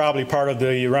probably part of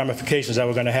the ramifications that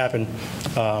were going to happen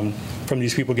from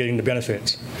these people getting the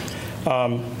benefits.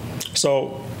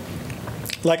 So,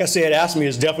 like I said, AFSCME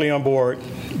is definitely on board,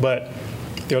 but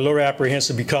they're a little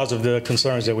apprehensive because of the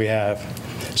concerns that we have.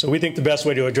 So we think the best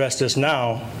way to address this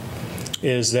now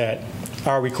is that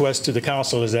our request to the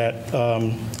council is that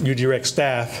you direct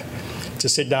staff to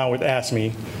sit down with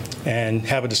AFSCME and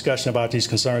have a discussion about these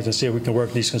concerns and see if we can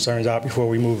work these concerns out before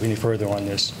we move any further on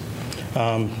this.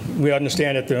 We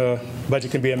understand that the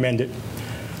budget can be amended.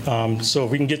 So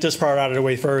if we can get this part out of the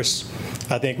way first,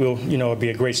 I think it'll be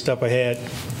a great step ahead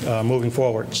moving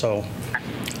forward. So,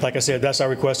 like I said, that's our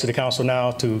request to the council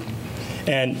now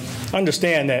and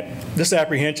understand that this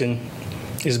apprehension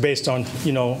is based on,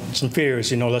 some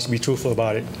fears, let's be truthful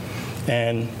about it.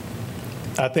 And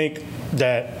I think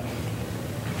that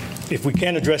if we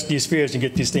can't address these fears and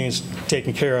get these things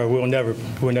taken care of, we'll never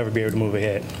be able to move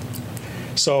ahead.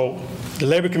 So the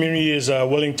labor community is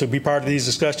willing to be part of these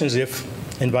discussions if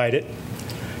invited.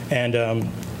 And,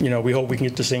 we hope we can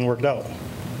get this thing worked out.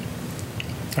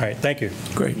 All right, thank you.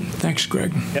 Great. Thanks,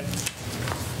 Greg. Yep.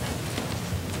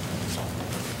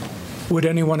 Would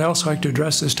anyone else like to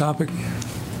address this topic?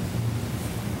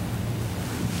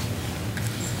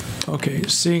 Okay,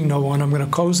 seeing no one, I'm going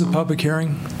to close the public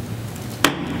hearing.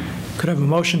 Could I have a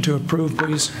motion to approve,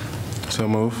 please? So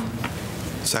move.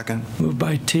 Second. Moved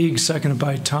by Teague, seconded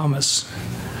by Thomas.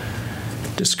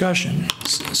 Discussion.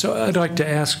 So I'd like to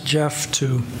ask Jeff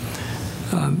to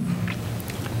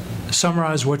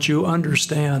summarize what you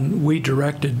understand we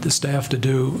directed the staff to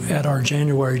do at our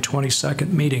January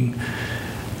 22nd meeting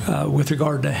with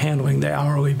regard to handling the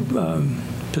hourly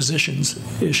positions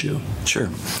issue. Sure.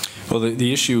 Well,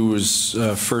 the issue was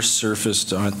first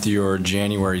surfaced at your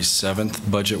January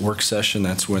 7th budget work session.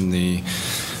 That's when the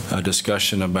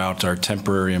discussion about our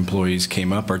temporary employees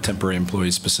came up, our temporary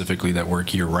employees specifically that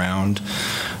work year-round.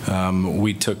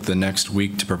 We took the next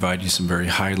week to provide you some very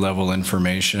high-level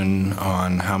information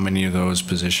on how many of those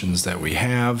positions that we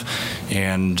have,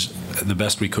 and the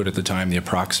best we could at the time, the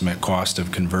approximate cost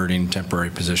of converting temporary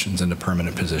positions into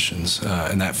permanent positions,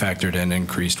 and that factored in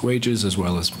increased wages as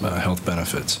well as health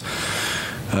benefits.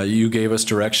 You gave us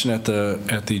direction at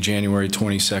the January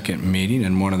 22nd meeting,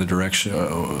 and one of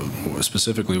the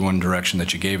specifically one direction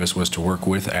that you gave us was to work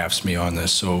with AFSCME on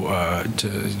this. So,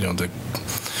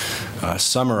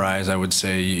 summarize, I would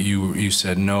say you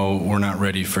said, no, we're not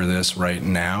ready for this right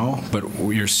now, but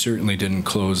you certainly didn't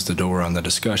close the door on the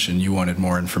discussion. You wanted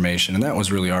more information, and that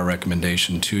was really our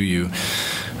recommendation to you.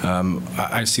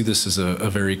 I see this as a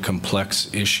very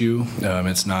complex issue.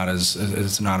 It's not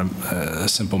a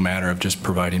simple matter of just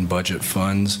providing budget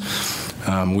funds.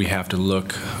 We have to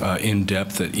look in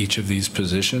depth at each of these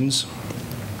positions,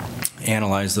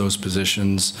 analyze those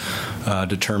positions,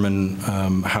 determine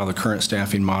how the current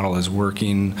staffing model is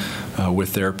working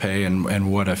with their pay,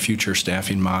 and what a future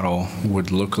staffing model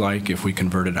would look like if we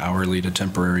converted hourly to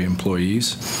temporary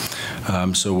employees.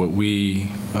 So what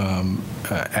we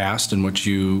asked and what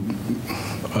you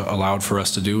allowed for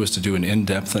us to do is to do an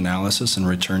in-depth analysis and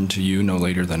return to you no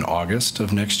later than August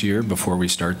of next year before we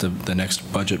start the next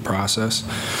budget process.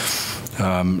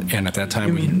 And at that time,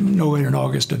 You mean no later than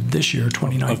August of this year,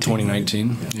 2019? Of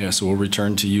 2019, yeah. So we'll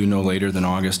return to you no later than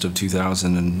August of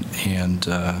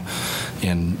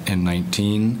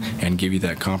 2019 and give you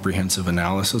that comprehensive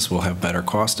analysis. We'll have better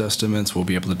cost estimates. We'll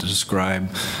be able to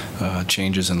describe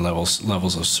changes in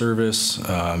levels of service,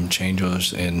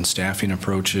 changes in staffing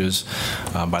approaches.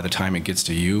 By the time it gets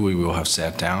to you, we will have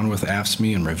sat down with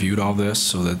AFSCME and reviewed all this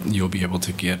so that you'll be able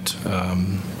to get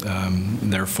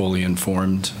their fully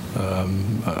informed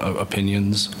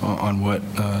opinions on what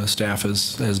staff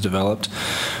has developed.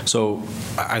 So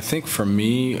I think for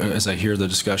me, as I hear the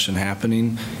discussion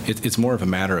happening, it's more of a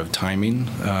matter of timing.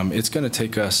 It's going to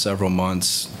take us several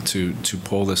months to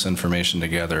pull this information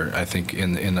together, I think,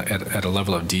 at a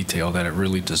level of detail that it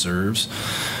really deserves.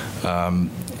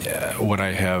 What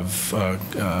I have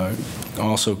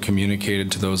also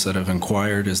communicated to those that have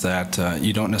inquired is that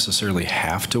you don't necessarily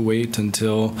have to wait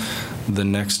until the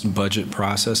next budget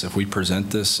process. If we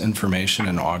present this information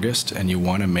in August and you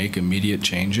want to make immediate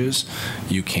changes,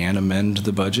 you can amend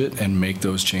the budget and make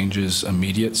those changes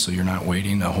immediate, so you're not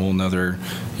waiting a whole nother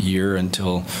year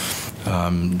until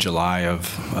July of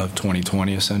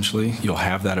 2020. Essentially, you'll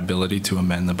have that ability to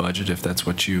amend the budget if that's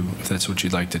what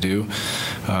you'd like to do.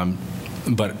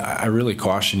 But I really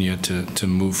caution you to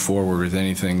move forward with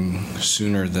anything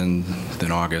sooner than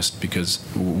August, because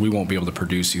we won't be able to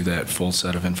produce you that full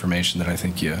set of information that I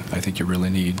think you really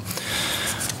need.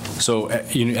 So,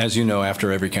 as you know,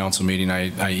 after every council meeting,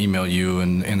 I email you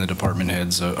and the department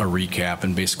heads a recap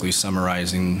and basically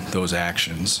summarizing those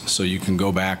actions. So you can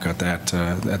go back at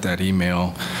that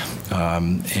email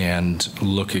and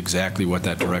look exactly what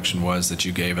that direction was that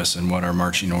you gave us and what our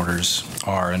marching orders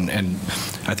are. And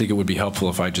I think it would be helpful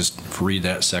if I just read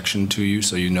that section to you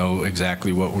so you know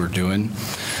exactly what we're doing.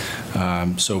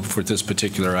 So for this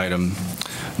particular item,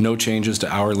 no changes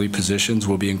to hourly positions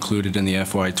will be included in the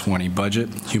FY20 budget.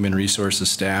 Human Resources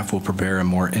staff will prepare a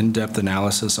more in-depth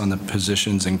analysis on the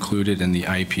positions included in the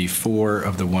IP4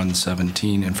 of the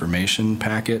 117 information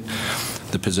packet.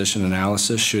 The position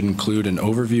analysis should include an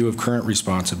overview of current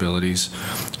responsibilities,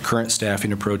 current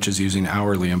staffing approaches using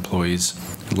hourly employees,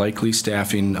 likely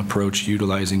staffing approach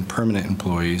utilizing permanent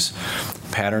employees,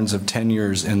 patterns of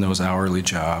tenures in those hourly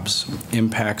jobs,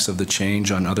 impacts of the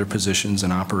change on other positions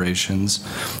and operations,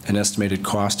 an estimated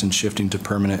cost in shifting to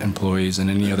permanent employees, and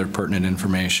any other pertinent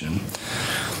information.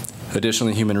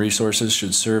 Additionally, Human Resources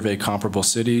should survey comparable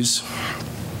cities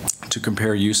to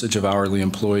compare usage of hourly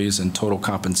employees and total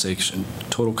compensation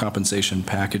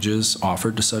packages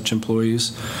offered to such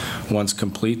employees. Once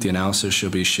complete, the analysis shall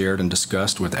be shared and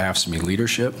discussed with AFSCME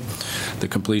leadership. The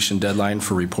completion deadline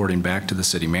for reporting back to the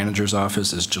city manager's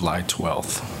office is July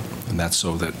 12th. And that's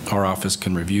so that our office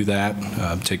can review that,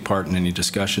 take part in any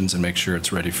discussions, and make sure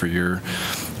it's ready for your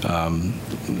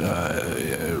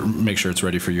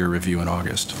review in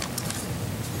August.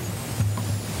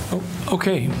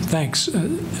 Okay, thanks.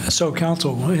 So,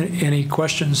 Council, any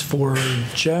questions for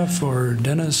Jeff or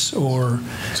Dennis or?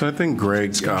 So I think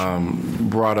Greg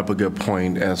brought up a good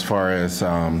point as far as,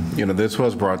 this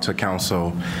was brought to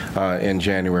Council in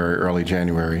January, early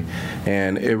January,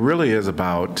 and it really is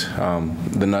about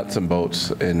the nuts and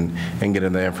bolts and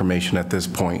getting the information at this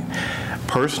point.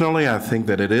 Personally, I think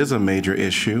that it is a major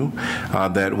issue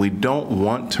that we don't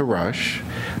want to rush,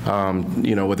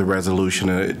 with the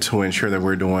resolution to ensure that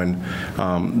we're doing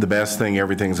the best thing.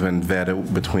 Everything's been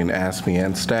vetted between AFSCME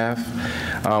and staff.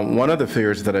 One of the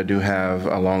fears that I do have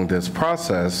along this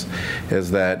process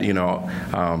is that,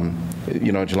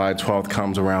 July 12th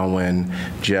comes around when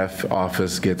Jeff's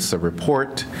office gets a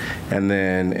report, and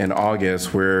then in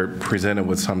August, we're presented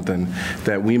with something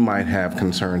that we might have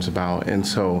concerns about. And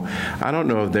so I don't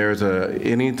know if there's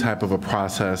any type of a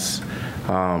process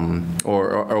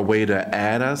or a way to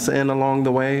add us in along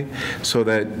the way, so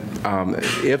that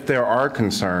if there are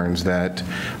concerns that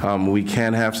we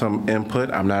can have some input.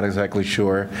 I'm not exactly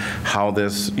sure how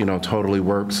this totally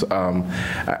works.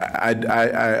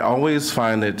 I always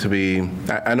find it to be,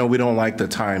 I know we don't like the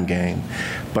time game,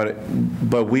 but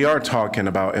we are talking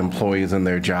about employees and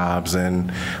their jobs,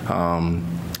 and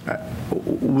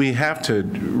we have to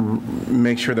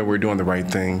make sure that we're doing the right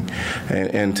thing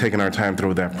and taking our time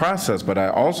through that process. But I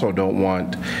also don't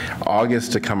want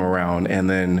August to come around and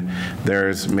then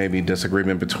there's maybe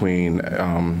disagreement between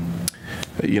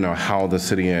how the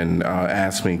city and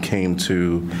ASME came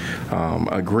to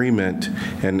agreement,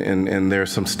 and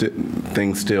there's some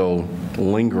things still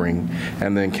lingering,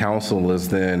 and then council is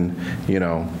then,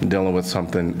 dealing with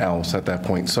something else at that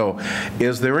point. So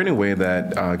is there any way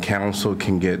that council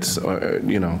can get,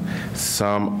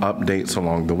 some updates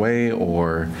along the way,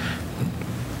 or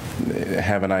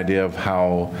have an idea of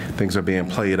how things are being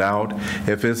played out?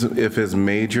 If it's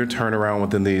major turnaround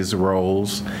within these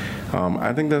roles,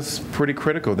 I think that's pretty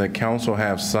critical that council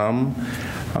have some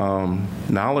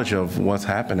knowledge of what's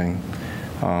happening,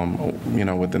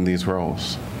 within these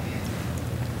roles.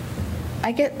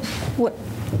 I get what,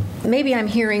 maybe I'm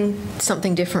hearing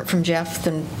something different from Jeff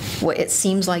than what it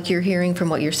seems like you're hearing from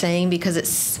what you're saying,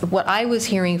 because what I was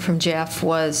hearing from Jeff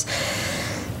was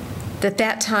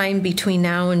that time between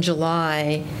now and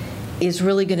July is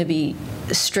really going to be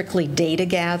strictly data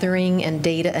gathering and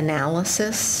data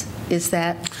analysis. Is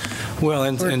that? Well,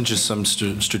 and just some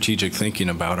strategic thinking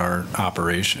about our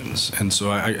operations. And so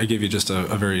I give you just a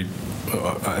very,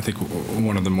 I think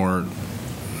one of the more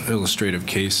illustrative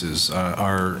cases,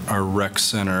 our rec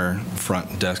center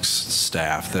front desk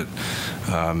staff that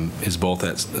is both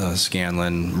at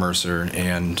Scanlon, Mercer,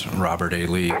 and Robert A.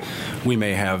 Lee. We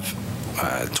may have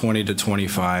 20 to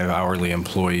 25 hourly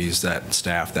employees that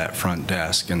staff that front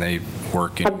desk, and they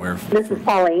work anywhere. This is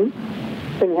Pauline.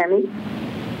 Can you hear me?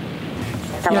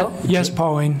 Hello? Yes,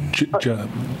 Pauline.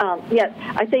 Yes,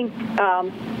 I think.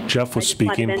 Jeff was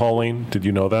speaking, Pauline. Did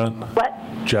you know that? What?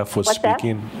 Jeff was What's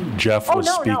speaking. That? Jeff was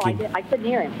speaking. No, I couldn't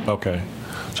hear him. Okay.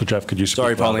 So Jeff, could you speak?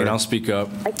 Sorry, Pauline, louder? I'll speak up.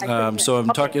 So I'm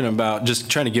talking about just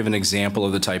trying to give an example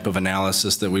of the type of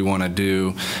analysis that we want to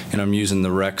do, and I'm using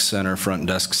the rec center front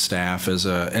desk staff as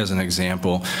an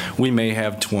example. We may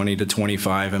have 20 to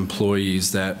 25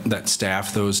 employees that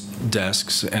staff those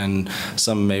desks, and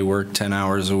some may work 10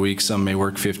 hours a week, some may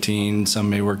work 15, some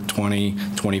may work 20,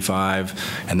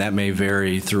 25, and that may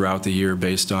vary throughout the year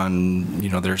based on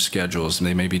their schedules. And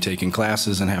they may be taking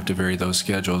classes and have to vary those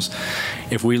schedules.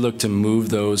 If we look to move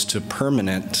those to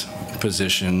permanent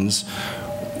positions,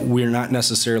 we're not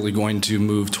necessarily going to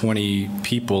move 20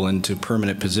 people into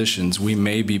permanent positions. We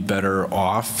may be better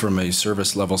off from a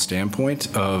service level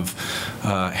standpoint of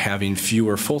having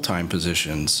fewer full-time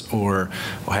positions or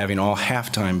having all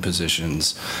half-time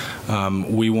positions.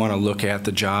 We want to look at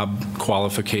the job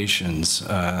qualifications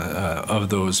of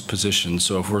those positions.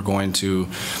 So if we're going to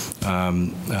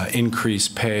increase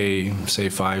pay, say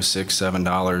 $5, $6,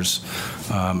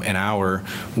 $7 an hour,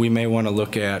 we may want to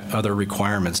look at other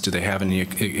requirements. Do they have any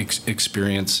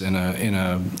experience in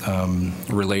a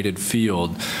related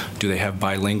field? Do they have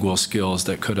bilingual skills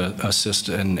that could assist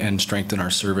and strengthen our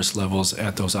service levels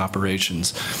at those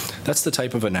operations? That's the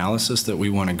type of analysis that we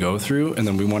want to go through, and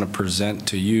then we want to present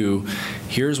to you,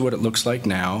 here's what it looks like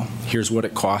now, here's what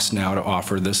it costs now to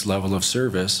offer this level of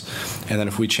service, and then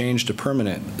if we change to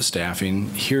permanent staffing,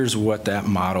 here's what that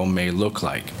model may look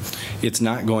like. It's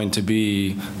not going to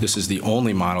be, this is the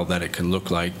only model that it can look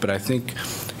like, but I think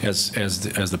as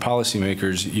the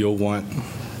policymakers, you'll want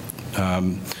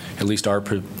at least our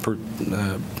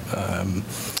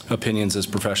opinions as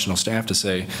professional staff to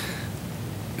say,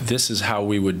 this is how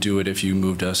we would do it if you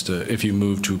moved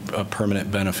to a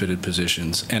permanent benefited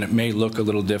positions. And it may look a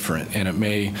little different, and it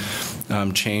may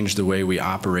change the way we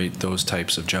operate those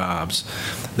types of jobs.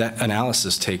 That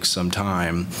analysis takes some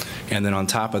time. And then on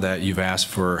top of that, you've asked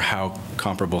for how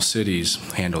comparable cities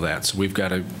handle that. So we've got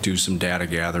to do some data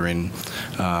gathering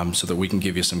so that we can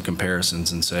give you some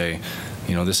comparisons and say,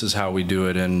 this is how we do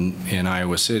it in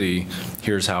Iowa City.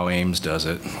 Here's how Ames does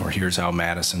it, or here's how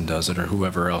Madison does it, or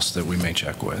whoever else that we may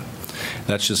check with.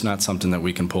 That's just not something that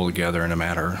we can pull together in a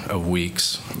matter of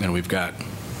weeks. And we've got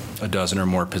a dozen or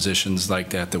more positions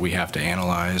like that we have to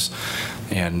analyze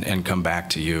and come back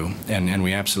to you. And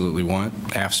we absolutely want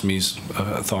AFSCME's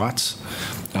thoughts.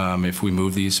 If we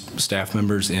move these staff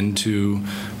members into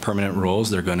permanent roles,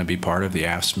 they're going to be part of the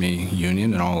AFSCME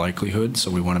union in all likelihood.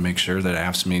 So we want to make sure that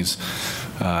AFSCME's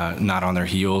not on their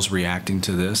heels reacting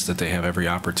to this, that they have every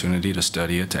opportunity to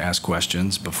study it, to ask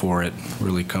questions before it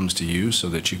really comes to you so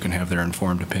that you can have their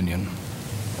informed opinion.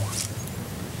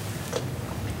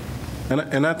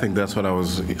 And I think that's what I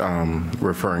was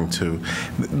referring to.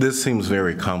 This seems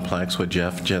very complex, what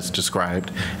Jeff just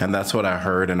described, and that's what I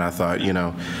heard, and I thought,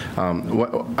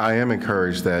 I am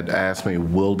encouraged that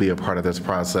AFSCME will be a part of this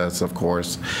process, of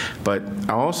course, but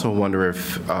I also wonder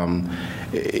if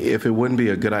it wouldn't be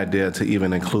a good idea to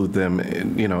even include them,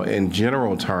 in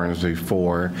general terms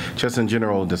before, just in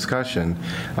general discussion,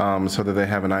 so that they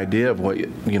have an idea of what,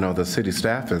 the city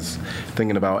staff is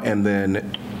thinking about, and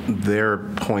then their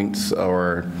points,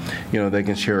 or they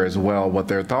can share as well what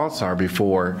their thoughts are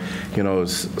before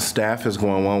staff is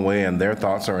going one way and their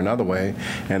thoughts are another way,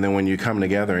 and then when you come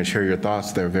together and share your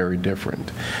thoughts, they're very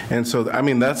different. And so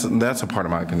that's a part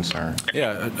of my concern.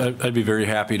 Yeah, I'd be very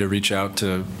happy to reach out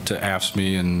to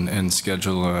AFSCME and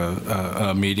schedule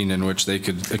a meeting in which they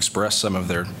could express some of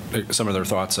their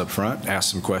thoughts up front,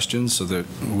 ask some questions so that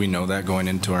we know that going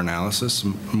into our analysis.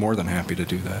 I'm more than happy to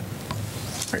do that.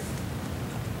 Great.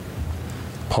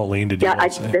 Pauline, did you want to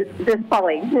say? This is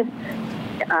Pauline.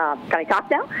 Can I talk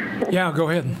now? Yeah, go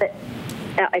ahead.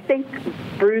 I think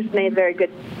Bruce made a very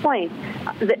good point.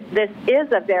 This is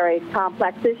a very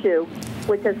complex issue,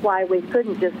 which is why we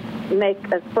couldn't just make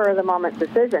a spur-of-the-moment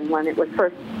decision when it was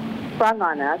first sprung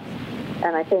on us.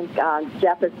 And I think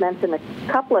Jeff has mentioned a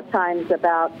couple of times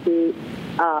about the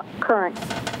current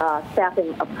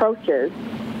staffing approaches,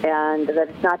 and that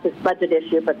it's not just a budget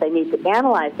issue, but they need to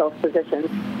analyze those positions.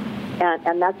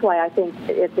 And that's why I think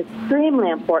it's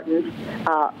extremely important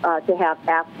to have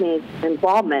AFSCME's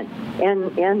involvement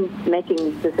in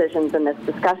making decisions in this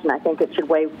discussion. I think it should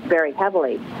weigh very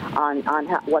heavily on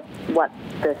what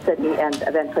the city and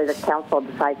eventually the council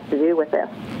decides to do with this.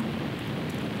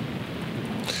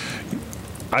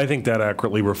 I think that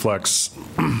accurately reflects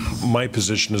my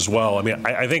position as well. I mean,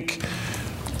 I think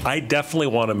I definitely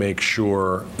want to make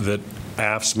sure that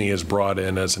AFSCME is brought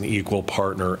in as an equal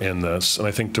partner in this. And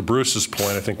I think to Bruce's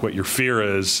point, I think what your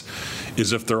fear is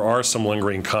if there are some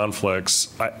lingering conflicts,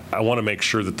 I want to make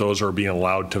sure that those are being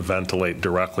allowed to ventilate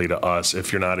directly to us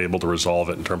if you're not able to resolve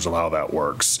it in terms of how that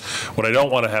works. What I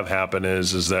don't want to have happen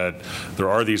is that there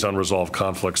are these unresolved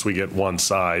conflicts, we get one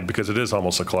side, because it is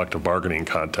almost a collective bargaining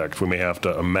context. We may have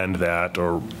to amend that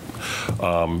or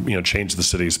change the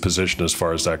city's position as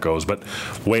far as that goes. But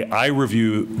the way I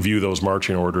view those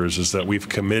marching orders is that we've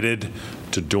committed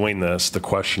to doing this. The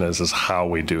question is how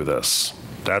we do this.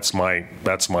 That's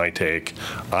my take.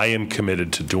 I am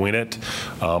committed to doing it.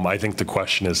 I think the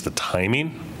question is the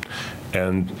timing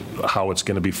and how it's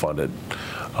going to be funded.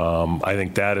 I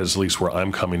think that is at least where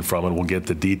I'm coming from, and we'll get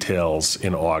the details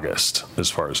in August as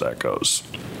far as that goes.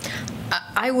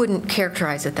 I wouldn't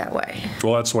characterize it that way.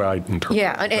 Well, that's the way I interpret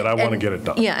it. I want to get it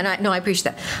done. Yeah, and I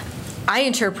appreciate that. I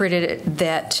interpreted it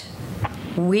that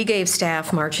we gave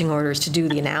staff marching orders to do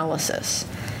the analysis,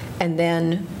 and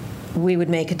then we would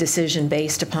make a decision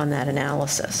based upon that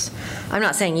analysis. I'm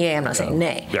not saying yay, I'm not saying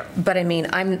nay. Yeah. But I mean,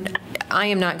 I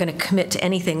am not going to commit to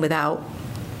anything without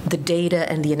the data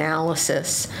and the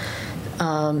analysis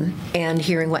and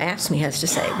hearing what AFSCME has to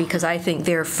say, because I think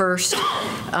their first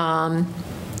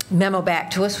memo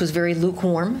back to us was very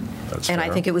lukewarm. That's and fair.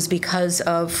 I think it was because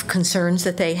of concerns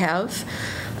that they have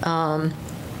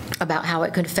about how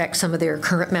it could affect some of their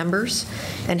current members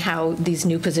and how these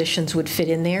new positions would fit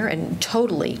in there, and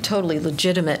totally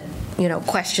legitimate,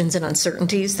 questions and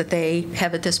uncertainties that they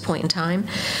have at this point in time.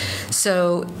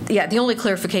 So, yeah, the only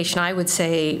clarification I would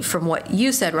say from what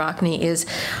you said, Rockne, is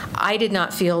I did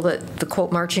not feel that the,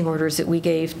 quote, marching orders that we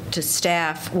gave to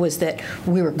staff was that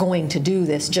we were going to do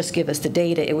this, just give us the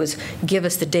data. It was give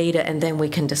us the data and then we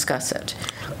can discuss it.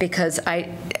 Because I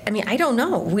don't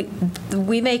know.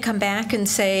 We may come back and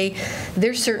say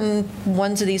there's certain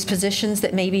ones of these positions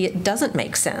that maybe it doesn't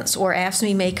make sense. Or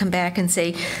AFSCME may come back and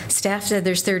say staff said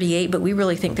there's 38, but we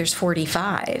really think there's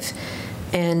 45.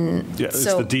 And yeah, it's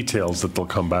the details that they'll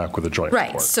come back with a joint right.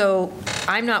 report. So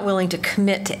I'm not willing to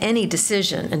commit to any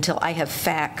decision until I have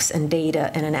facts and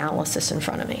data and analysis in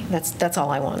front of me. That's all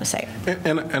I want to say.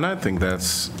 And I think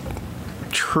that's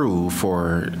true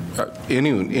for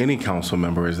any council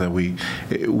member is that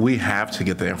we have to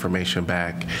get the information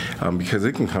back because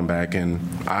it can come back and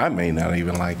I may not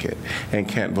even like it and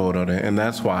can't vote on it. And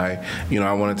that's why,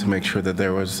 I wanted to make sure that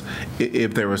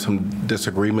if there were some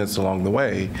disagreements along the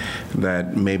way,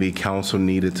 that maybe council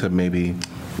needed to maybe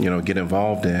get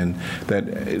involved in, that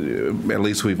at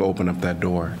least we've opened up that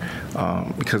door.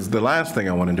 Because the last thing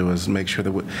I want to do is make sure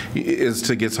that is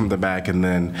to get something back, and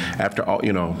then after all,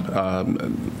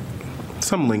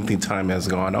 some lengthy time has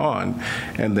gone on,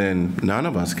 and then none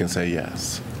of us can say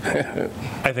yes.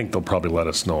 I think they'll probably let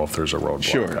us know if there's a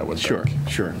roadblock.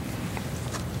 Sure.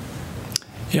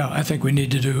 Yeah, I think we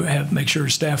need to make sure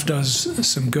staff does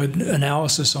some good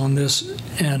analysis on this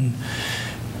and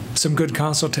some good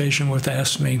consultation with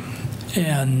ASME.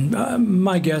 And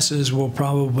my guess is we'll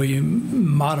probably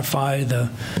modify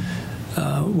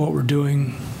what we're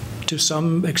doing to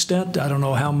some extent. I don't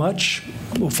know how much.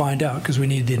 We'll find out because we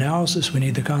need the analysis, we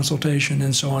need the consultation,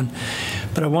 and so on.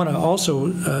 But I want to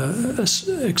also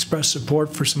express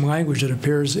support for some language that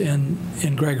appears in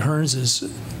Greg Hearns'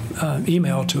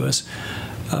 email to us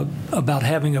about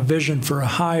having a vision for a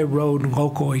high road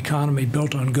local economy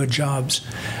built on good jobs.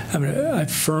 I mean, I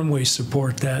firmly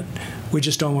support that. We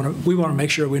just don't want to, we want to make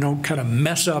sure we don't kind of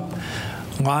mess up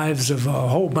lives of a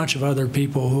whole bunch of other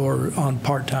people who are on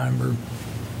part-time or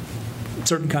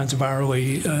certain kinds of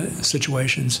hourly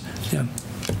situations. Yeah.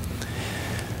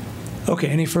 Okay,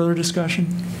 any further discussion?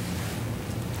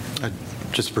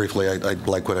 Just briefly, I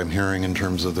like what I'm hearing in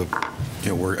terms of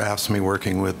we're AFSCME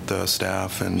working with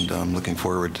staff, and I'm looking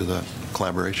forward to the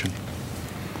collaboration.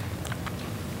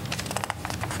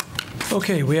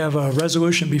 Okay, we have a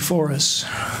resolution before us.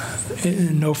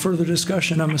 No further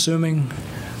discussion, I'm assuming.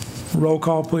 Roll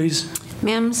call, please.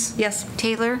 Mims? Yes.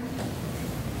 Taylor?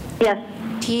 Yes.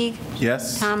 Teague?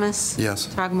 Yes. Thomas? Yes.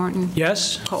 Throgmorton?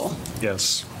 Yes. Cole?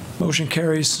 Yes. Motion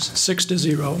carries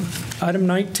 6-0. Item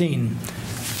 19,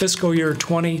 fiscal year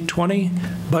 2020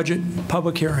 budget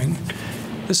public hearing.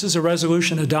 This is a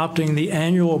resolution adopting the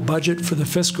annual budget for the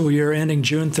fiscal year ending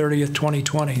June 30th,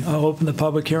 2020. I'll open the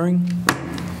public hearing.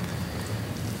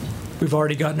 We've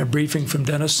already gotten a briefing from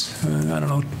Dennis, I don't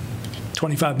know,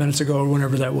 25 minutes ago or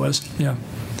whenever that was. Yeah.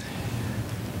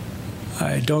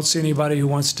 I don't see anybody who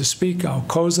wants to speak. I'll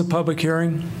close the public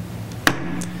hearing.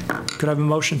 Could I have a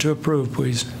motion to approve,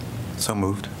 please? So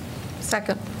moved.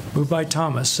 Second. Moved by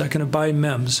Thomas, seconded by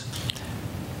Mims.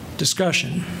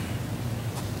 Discussion.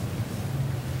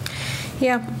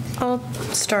 Yeah, I'll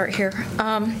start here.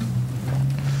 I've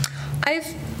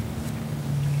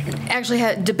actually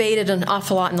debated an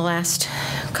awful lot in the last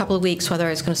couple of weeks whether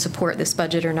I was going to support this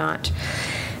budget or not.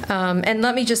 And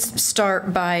let me just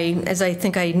start by, as I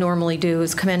think I normally do,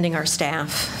 is commending our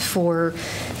staff for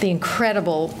the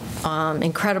incredible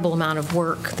amount of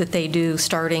work that they do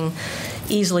starting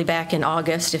easily back in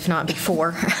August, if not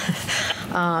before.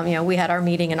 We had our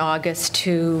meeting in August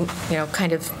to,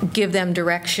 kind of give them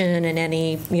direction and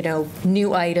any,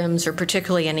 new items or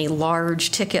particularly any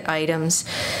large ticket items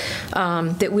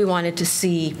that we wanted to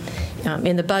see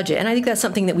in the budget. And I think that's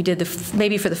something that we did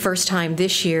maybe for the first time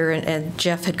this year, and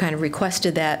Jeff had kind of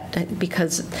requested that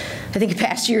because I think in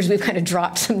past years we've kind of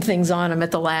dropped some things on them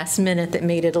at the last minute that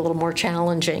made it a little more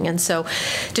challenging. And so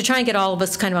to try and get all of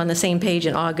us kind of on the same page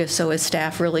in August so as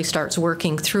staff really starts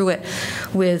working through it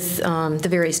with the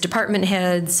various department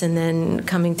heads and then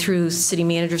coming through city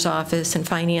manager's office and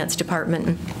finance department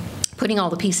and putting all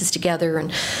the pieces together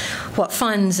and what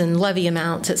funds and levy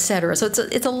amounts, et cetera. So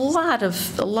it's a lot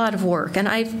of work. And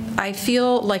I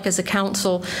feel like as a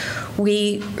council,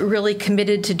 we really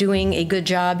committed to doing a good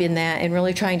job in that and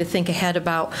really trying to think ahead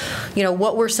about,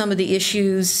 what were some of the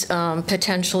issues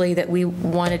potentially that we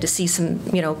wanted to see some,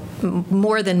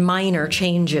 more than minor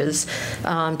changes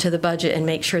to the budget and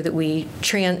make sure that we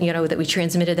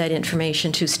transmitted that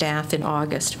information to staff in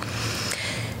August.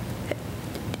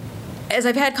 As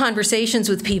I've had conversations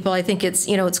with people, I think it's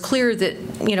clear that,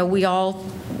 we all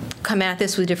come at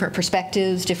this with different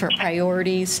perspectives, different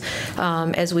priorities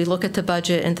as we look at the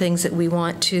budget and things that we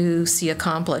want to see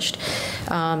accomplished.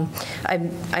 I'm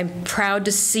proud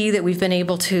to see that we've been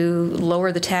able to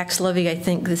lower the tax levy. I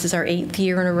think this is our 8th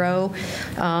year in a row.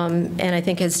 And I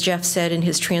think as Jeff said in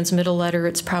his transmittal letter,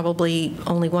 it's probably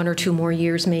only 1 or 2 more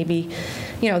years maybe,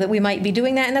 that we might be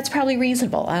doing that, and that's probably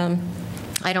reasonable.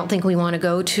 I don't think we want to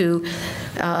go to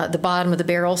the bottom of the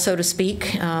barrel, so to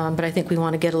speak, but I think we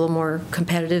want to get a little more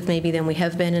competitive maybe than we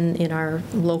have been in our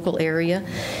local area.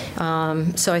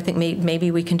 So I think maybe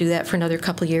we can do that for another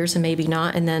couple of years and maybe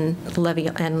not, and then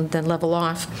level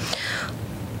off.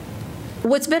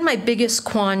 What's been my biggest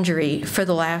quandary for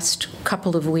the last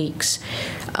couple of weeks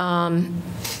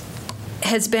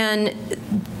has been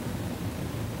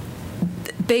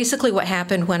basically what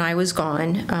happened when I was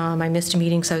gone. I missed a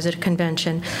meeting because I was at a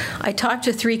convention. I talked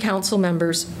to 3 council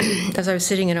members as I was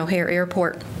sitting in O'Hare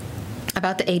Airport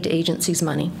about the aid to agencies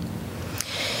money.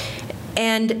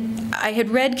 And I had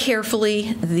read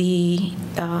carefully the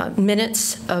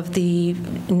minutes of the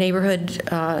neighborhood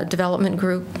development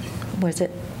group. Was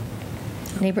it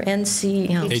neighbor NC?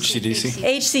 HCDC.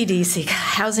 HCDC,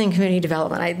 Housing Community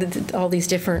Development. All these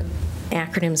different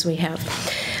acronyms we have.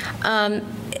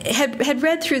 Had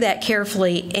read through that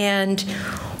carefully and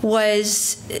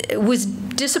was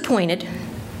disappointed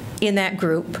in that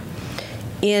group,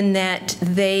 in that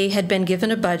they had been given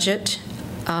a budget.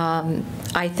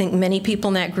 I think many people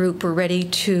in that group were ready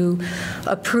to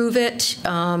approve it,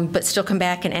 but still come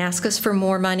back and ask us for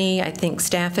more money. I think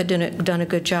staff had done a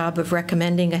good job of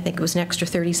recommending, I think it was an extra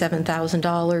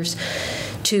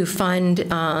 $37,000 to fund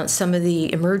some of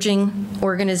the emerging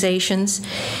organizations.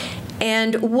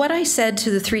 And what I said to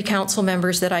the 3 council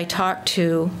members that I talked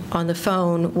to on the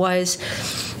phone was,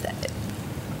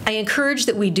 I encourage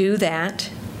that we do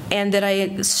that, and that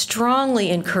I strongly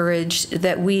encourage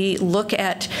that we look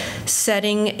at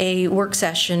setting a work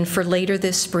session for later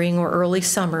this spring or early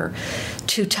summer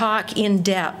to talk in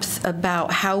depth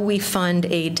about how we fund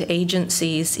aid to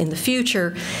agencies in the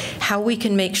future, how we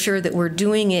can make sure that we're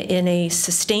doing it in a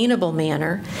sustainable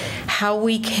manner, how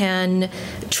we can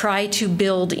try to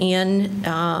build in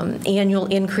annual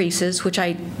increases, which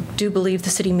I do believe the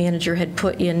city manager had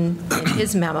put in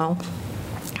his memo.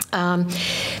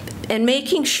 And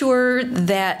making sure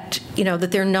that,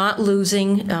 that they're not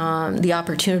losing the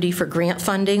opportunity for grant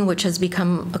funding, which has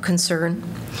become a concern.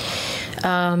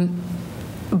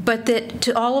 But that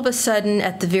to all of a sudden,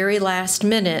 at the very last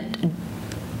minute,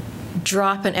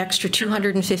 drop an extra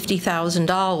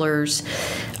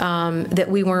 $250,000 that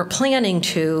we weren't planning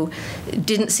to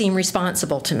didn't seem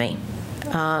responsible to me.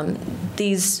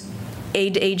 These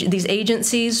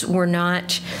agencies were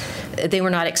not. They were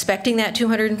not expecting that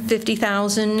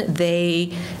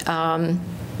 $250,000.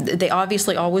 They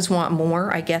obviously always want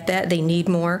more. I get that. They need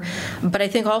more. But I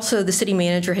think also the city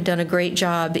manager had done a great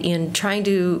job in trying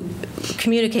to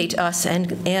communicate to us and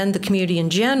the community in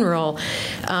general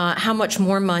how much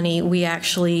more money we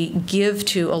actually give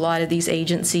to a lot of these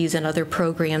agencies and other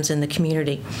programs in the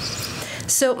community.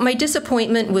 So my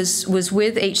disappointment was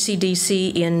with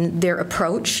HCDC in their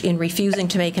approach in refusing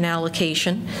to make an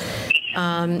allocation.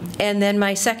 And then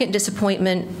my second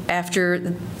disappointment,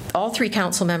 after all 3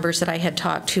 council members that I had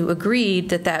talked to agreed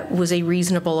that that was a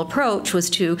reasonable approach, was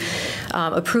to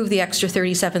approve the extra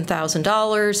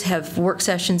 $37,000, have work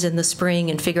sessions in the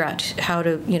spring, and figure out how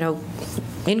to,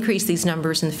 increase these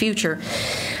numbers in the future.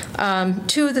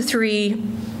 2 of the 3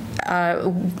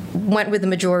 went with the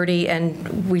majority,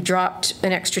 and we dropped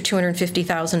an extra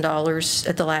 $250,000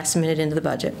 at the last minute into the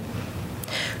budget.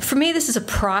 For me, this is a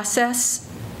process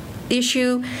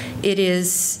issue.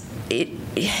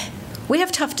 We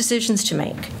have tough decisions to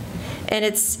make, and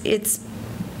it's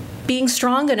being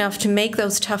strong enough to make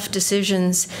those tough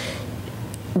decisions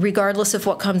regardless of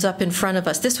what comes up in front of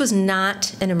us. This was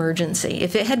not an emergency.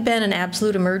 If it had been an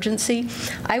absolute emergency,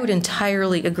 I would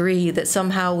entirely agree that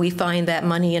somehow we find that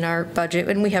money in our budget,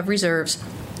 and we have reserves.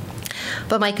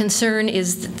 But my concern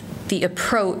is the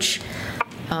approach.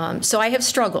 So I have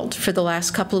struggled for the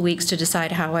last couple of weeks to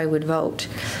decide how I would vote.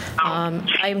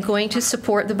 I am going to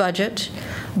support the budget,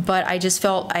 but I just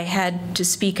felt I had to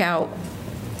speak out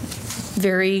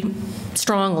very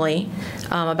strongly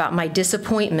about my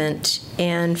disappointment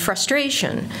and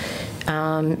frustration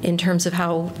in terms of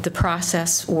how the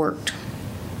process worked.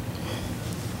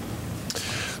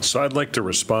 So I'd like to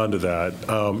respond to that.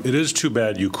 It is too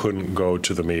bad you couldn't go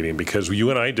to the meeting, because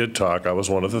you and I did talk. I was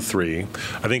one of the 3.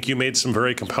 I think you made some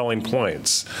very compelling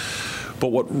points. But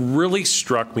what really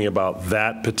struck me about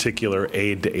that particular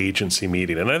aid to agency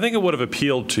meeting, and I think it would have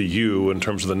appealed to you in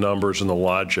terms of the numbers and the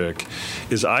logic,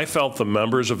 is I felt the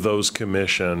members of those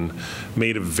commission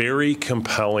made a very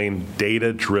compelling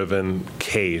data-driven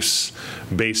case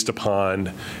based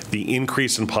upon the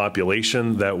increase in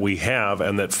population that we have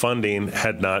and that funding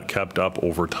had not kept up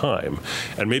over time.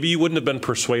 And maybe you wouldn't have been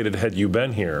persuaded had you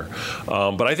been here.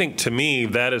 But I think, to me,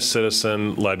 that is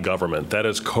citizen-led government. That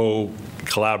is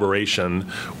collaboration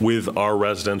with our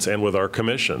residents and with our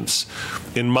commissions.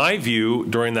 In my view,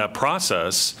 during that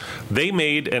process, they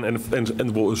made, and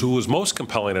who was most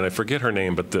compelling, and I forget her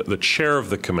name, but the chair of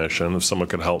the commission, if someone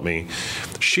could help me,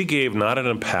 she gave not an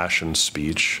impassioned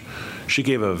speech. She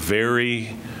gave a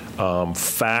very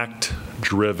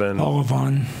fact-driven. Paul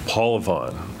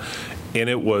Yvonne. and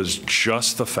it was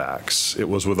just the facts. It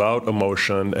was without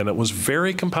emotion, and it was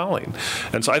very compelling.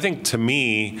 And so I think, to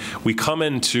me, we come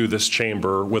into this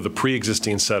chamber with a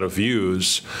pre-existing set of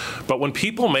views, but when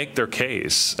people make their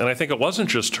case, and I think it wasn't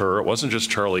just her, it wasn't just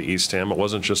Charlie Eastham, it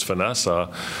wasn't just Vanessa,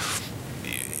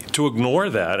 to ignore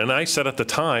that, and I said at the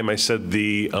time, I said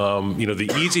the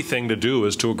easy thing to do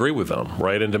is to agree with them,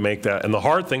 right, and to make that, and the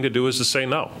hard thing to do is to say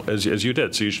no, as you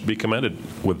did. So you should be commended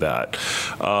with that.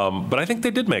 But I think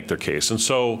they did make their case, and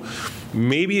so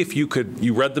maybe if you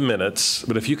read the minutes,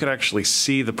 but if you could actually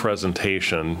see the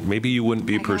presentation, maybe you wouldn't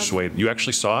be persuaded. You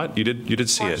actually saw it? You did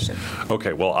see it?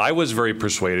 Okay. Well, I was very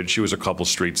persuaded. She was a couple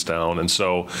streets down, and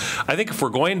so I think if we're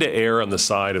going to err on the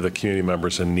side of the community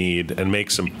members in need and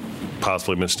make some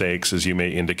possibly mistakes, as you may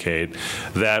indicate,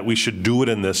 that we should do it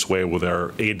in this way with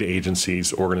our aid to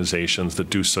agencies, organizations that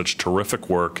do such terrific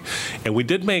work. And we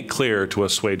did make clear to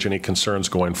assuage any concerns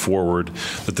going forward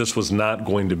that this was not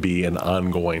going to be an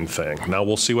ongoing thing. Now,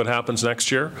 we'll see what happens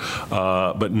next year,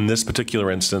 but in this particular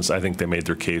instance, I think they made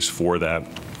their case for that.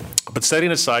 But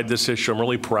setting aside this issue, I'm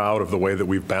really proud of the way that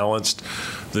we've balanced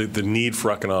the need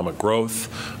for economic growth.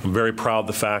 I'm very proud of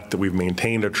the fact that we've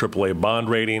maintained a AAA bond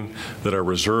rating, that our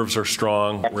reserves are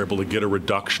strong. We're able to get a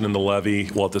reduction in the levy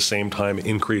while at the same time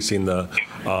increasing the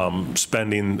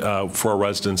spending for our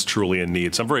residents truly in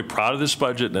need. So I'm very proud of this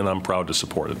budget, and I'm proud to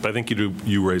support it. But I think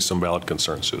you raised some valid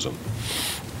concerns, Susan.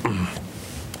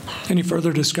 Any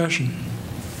further discussion?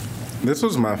 This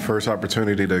was my first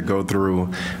opportunity to go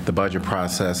through the budget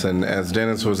process, and as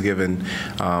Dennis was given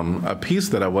a piece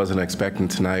that I wasn't expecting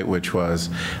tonight, which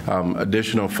was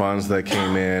additional funds that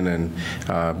came in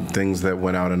and things that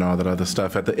went out and all that other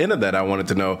stuff. At the end of that, I wanted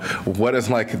to know what is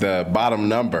like the bottom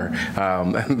number.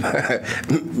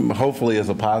 Hopefully it's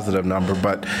a positive number,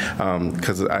 but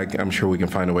because I'm sure we can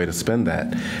find a way to spend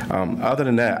that. Other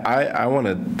than that, I want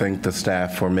to thank the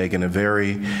staff for making a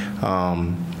very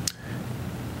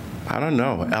I don't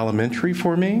know, elementary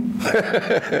for me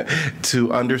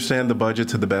to understand the budget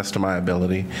to the best of my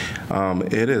ability.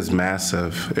 It is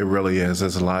massive. It really is.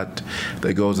 There's a lot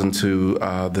that goes into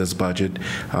this budget.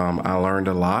 I learned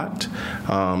a lot.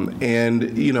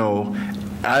 And, you know,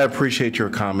 I appreciate your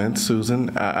comments,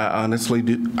 Susan. I honestly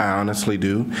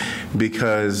do,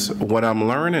 because what I'm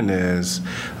learning is,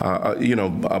 you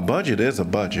know, a budget is a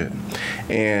budget.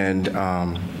 And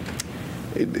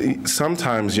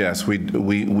sometimes, yes, we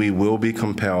will be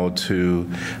compelled to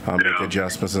make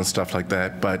adjustments and stuff like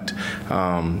that, but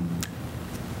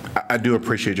I do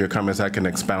appreciate your comments. I can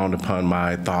expound upon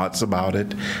my thoughts about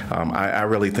it. I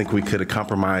really think we could have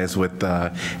compromised with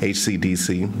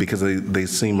HCDC because they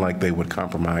seem like they would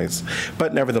compromise.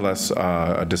 But nevertheless,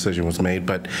 a decision was made.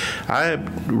 But I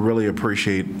really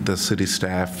appreciate the city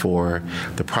staff for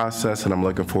the process, and I'm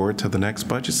looking forward to the next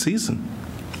budget season.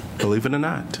 Believe it or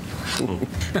not.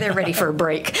 They're ready for a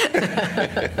break.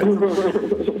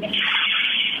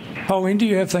 Pauline, do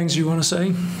you have things you want to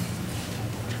say?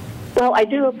 Well, I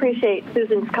do appreciate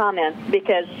Susan's comments,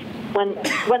 because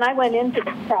when I went into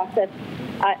this process,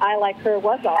 I like her,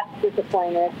 was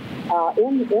disappointed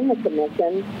in the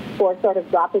commission for sort of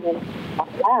dropping in off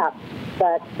lap.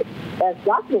 But as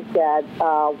Rockney said,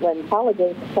 when Paula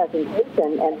gave the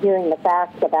presentation and hearing the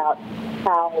facts about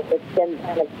how it's been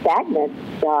kind of stagnant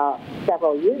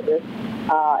several years,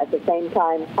 at the same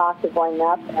time costs are going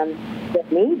up and the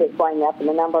need is going up and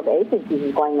the number of agencies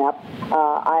is going up,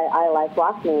 I like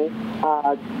Rockney,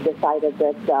 decided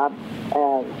that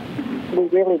we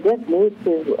really did need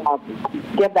to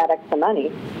give that extra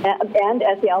money. And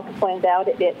as he also pointed out,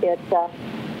 it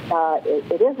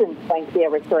isn't going to be a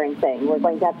recurring thing. We're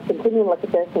going to have to continue to look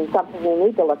at this, and something we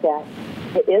need to look at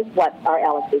is what our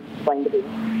allocation is going to be.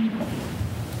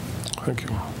 Thank you.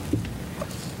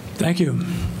 Thank you.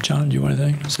 John, do you want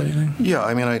to say anything? Yeah,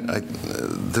 I mean,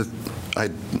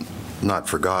 I'd not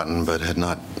forgotten, but had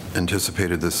not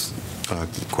anticipated this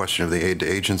question of the aid to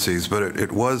agencies, but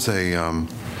it was an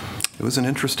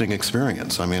interesting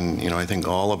experience. I mean, you know, I think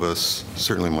all of us,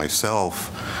 certainly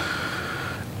myself,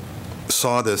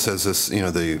 saw this as this, you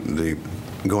know, the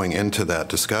going into that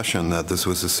discussion, that this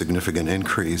was a significant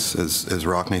increase. As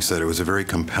Rockney said, it was a very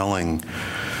compelling,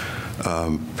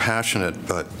 passionate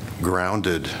but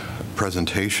grounded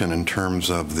presentation in terms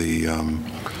of the,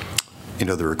 you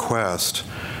know, the request.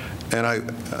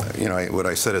 And what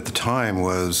I said at the time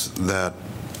was that,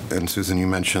 and Susan, you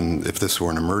mentioned if this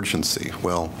were an emergency.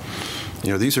 Well,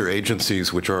 you know, these are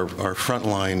agencies which are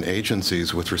frontline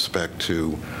agencies with respect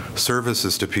to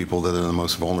services to people that are the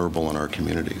most vulnerable in our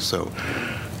community. So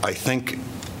I think,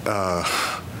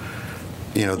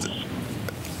 you know,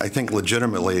 I think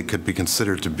legitimately it could be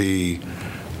considered to be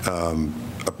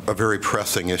a very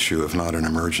pressing issue, if not an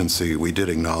emergency. We did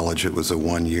acknowledge it was a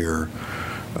one-year,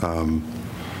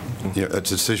 a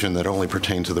decision that only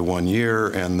pertained to the 1 year,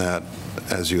 and that,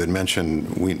 as you had mentioned,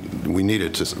 we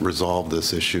needed to resolve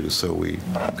this issue so we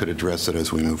could address it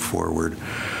as we move forward.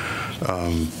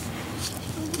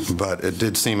 But it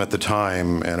did seem at the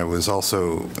time, and it was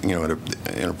also,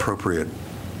 an appropriate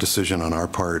decision on our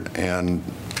part, and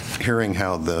hearing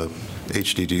how the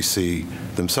HDDC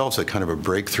themselves had kind of a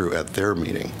breakthrough at their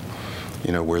meeting,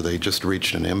 where they just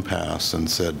reached an impasse and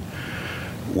said,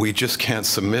 we just can't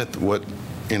submit what,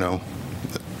 base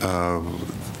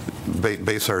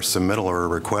our submittal or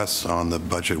requests on the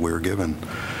budget we were given.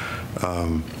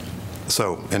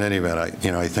 So in any event,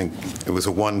 I think it was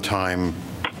a one-time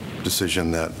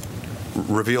decision that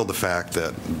revealed the fact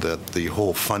that the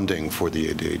whole funding for the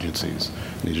aid agencies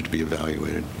needed to be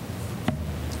evaluated.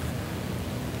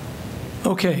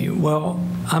 Okay, well,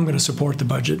 I'm going to support the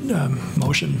budget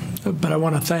motion, but I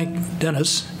want to thank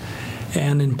Dennis,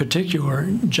 and in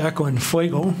particular, Jacqueline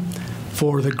Flegel,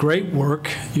 for the great work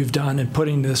you've done in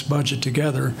putting this budget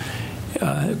together.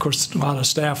 Of course, a lot of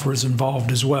staff was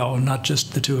involved as well, not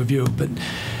just the two of you, but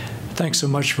thanks so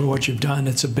much for what you've done.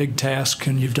 It's a big task,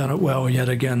 and you've done it well yet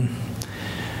again.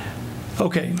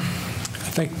 Okay, I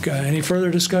think any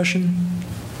further discussion?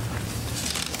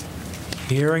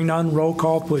 Hearing none, roll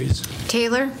call, please.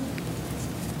 Taylor?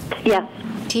 Yes.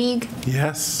 Teague?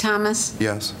 Yes. Thomas?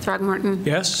 Yes. Throgmorton?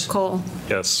 Yes. Cole?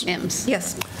 Yes. Mims?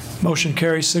 Yes. Motion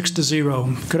carries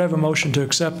 6-0. Could I have a motion to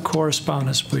accept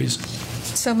correspondence, please?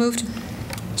 So moved.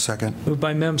 Second. Moved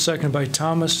by Mims, seconded by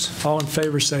Thomas. All in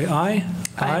favor say aye.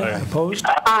 Aye. Opposed?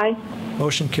 Aye.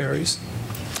 Motion carries.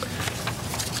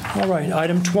 All right,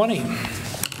 item 20,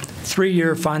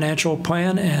 3-year financial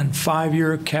plan and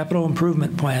 5-year capital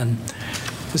improvement plan.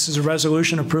 This is a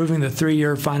resolution approving the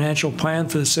 3-year financial plan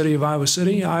for the city of Iowa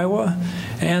City, Iowa,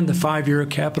 and the 5-year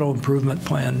capital improvement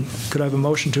plan. Could I have a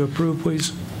motion to approve,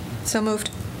 please? So moved.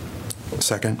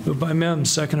 Second. Moved by Mims,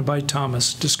 seconded by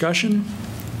Thomas. Discussion?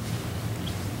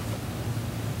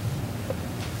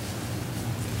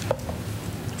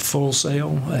 Full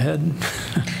sail ahead?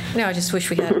 No, I just wish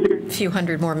we had a few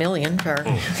hundred more million for our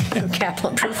capital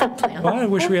improvement plan. Well, I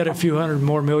wish we had a few hundred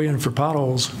more million for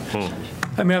potholes.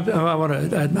 I mean,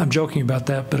 I'm joking about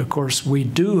that, but of course, we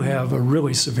do have a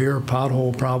really severe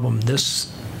pothole problem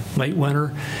this late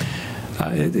winter.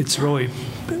 It's really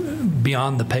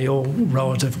beyond the pale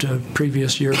relative to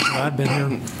previous years that I've been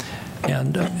here.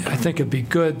 And I think it'd be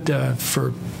good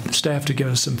for staff to give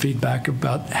us some feedback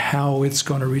about how it's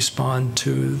going to respond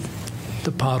to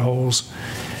the potholes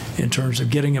in terms of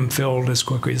getting them filled as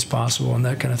quickly as possible and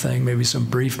that kind of thing. Maybe some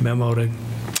brief memo to...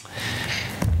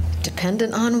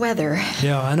 Dependent on weather.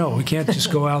 Yeah, I know. We can't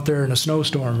just go out there in a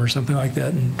snowstorm or something like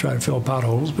that and try to fill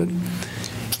potholes, but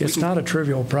it's not a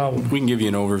trivial problem. We can give you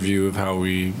an overview of how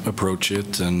we approach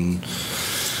it and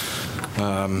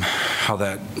how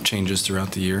that changes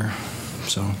throughout the year.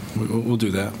 So we'll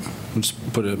do that. We'll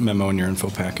just put a memo in your info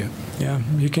packet. Yeah,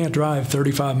 you can't drive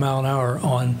 35 mile an hour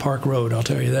on Park Road, I'll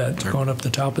tell you that. Going up the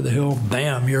top of the hill,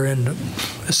 bam, you're in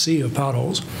a sea of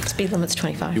potholes. Speed limit's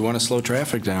 25. You want to slow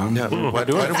traffic down? Yeah, why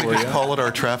don't we just call it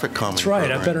our traffic calming That's right,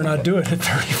 program? I better not do it at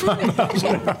 35 miles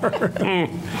an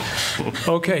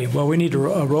hour. Okay, well, we need a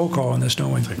roll call on this,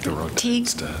 don't we? Take the road Teague?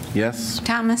 Yes.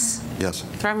 Thomas? Yes.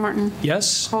 Throgmorton?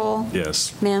 Yes? Cole?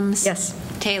 Yes. Mims? Yes.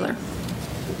 Taylor?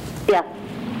 Yes.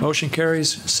 Motion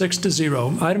carries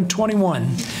 6-0. Item 21,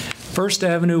 First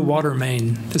Avenue Water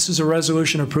Main. This is a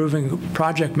resolution approving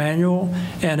project manual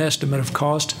and estimate of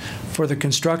cost for the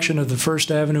construction of the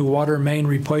First Avenue Water Main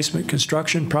Replacement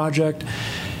Construction Project,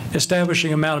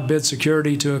 establishing amount of bid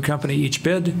security to accompany each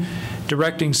bid,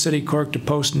 directing city clerk to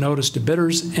post notice to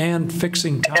bidders, and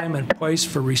fixing time and place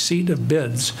for receipt of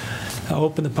bids. I'll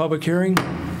open the public hearing.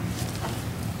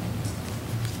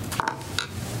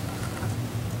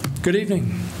 Good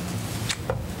evening.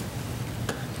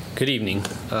 Good evening.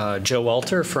 Joe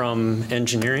Walter from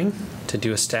Engineering to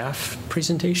do a staff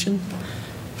presentation,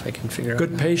 if I can figure out.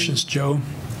 Good patience, Joe.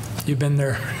 You've been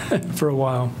there for a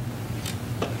while.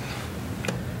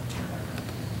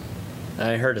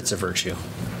 I heard it's a virtue.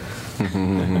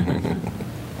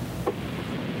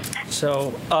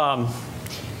 So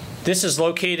this is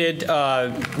located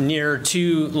near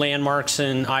two landmarks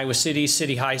in Iowa City,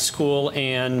 City High School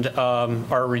and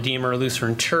our Redeemer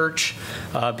Lutheran Church,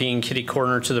 being kitty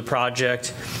corner to the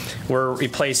project. We're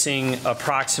replacing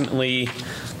approximately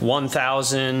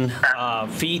 1,000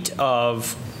 feet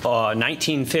of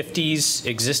 1950s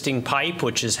existing pipe,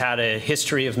 which has had a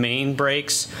history of main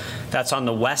breaks. That's on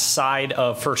the west side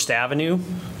of First Avenue.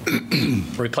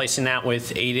 Replacing that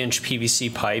with 8-inch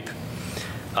PVC pipe.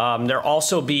 There'll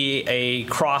also be a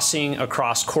crossing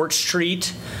across Court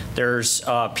Street. There's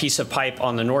a piece of pipe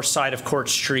on the north side of Court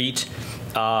Street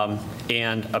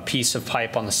and a piece of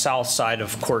pipe on the south side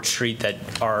of Court Street that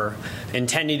are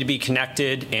intending to be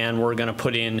connected, and we're going to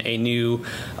put in a new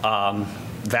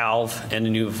valve and a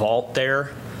new vault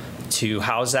there to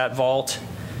house that vault.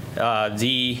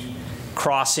 The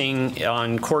crossing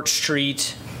on Court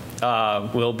Street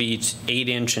will be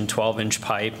 8-inch and 12-inch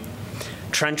pipe.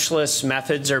 Trenchless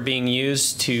methods are being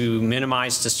used to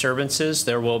minimize disturbances.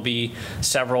 There will be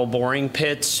several boring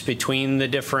pits between the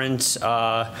different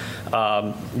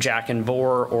jack and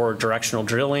bore or directional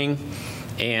drilling,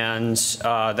 and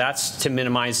that's to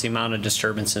minimize the amount of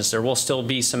disturbances. There will still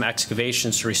be some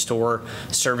excavations to restore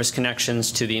service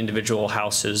connections to the individual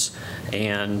houses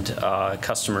and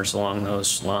customers along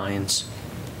those lines.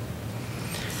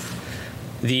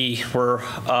 We're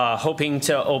hoping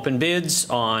to open bids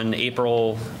on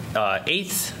April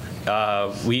 8th.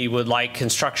 We would like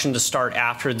construction to start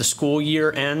after the school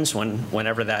year ends,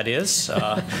 whenever that is,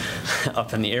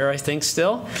 up in the air, I think,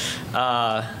 still.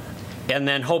 And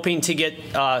then hoping to get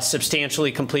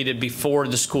substantially completed before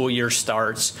the school year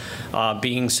starts,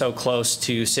 being so close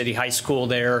to City High School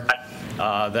there.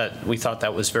 That we thought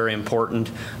that was very important.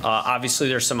 Obviously,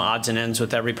 there's some odds and ends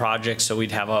with every project, so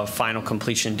we'd have a final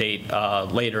completion date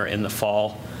later in the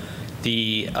fall.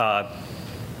 The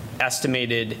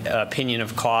estimated opinion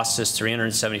of cost is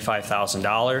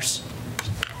 $375,000.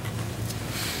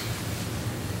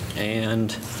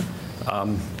 And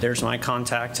there's my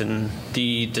contact, and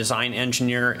the design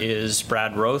engineer is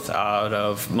Brad Roth out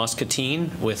of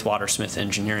Muscatine with Watersmith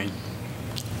Engineering.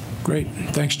 Great.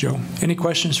 Thanks, Joe. Any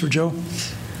questions for Joe?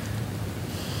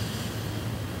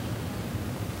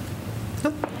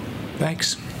 Nope.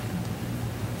 Thanks.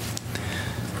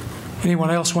 Anyone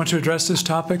else want to address this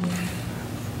topic?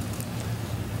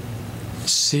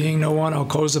 Seeing no one, I'll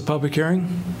close the public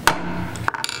hearing.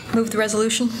 Move the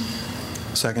resolution.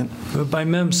 Second. Moved by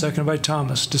Mims, seconded by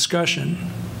Thomas. Discussion.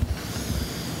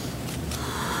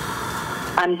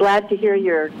 I'm glad to hear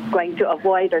you're going to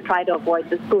avoid or try to avoid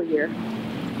the school year.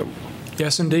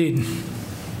 Yes, indeed.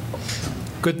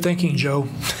 Good thinking, Joe.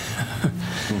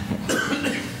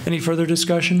 Any further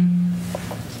discussion?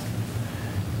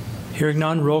 Hearing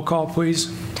none, roll call,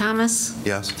 please. Thomas?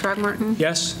 Yes. Throgmorton?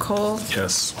 Yes. Cole?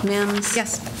 Yes. Mims?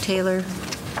 Yes. Taylor?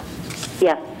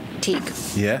 Yes. Teague?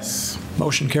 Yes.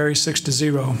 Motion carries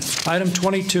 6-0. Item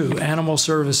 22, Animal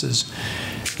Services.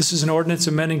 This is an ordinance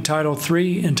amending Title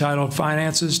III entitled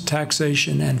Finances,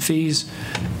 Taxation, and Fees,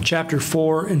 Chapter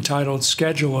 4 entitled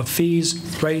Schedule of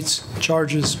Fees, Rates,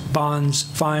 Charges, Bonds,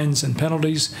 Fines, and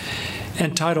Penalties,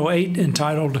 and Title 8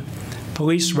 entitled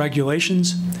Police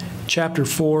Regulations, Chapter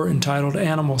 4 entitled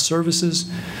Animal Services,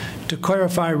 to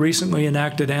clarify recently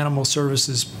enacted animal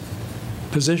services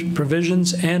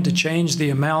provisions and to change the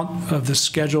amount of the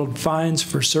scheduled fines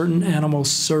for certain animal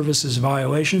services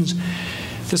violations.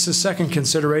 This is second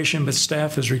consideration, but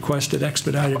staff has requested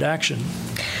expedited action.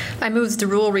 I move that the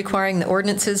rule requiring the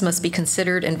ordinances must be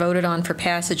considered and voted on for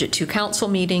passage at 2 council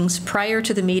meetings prior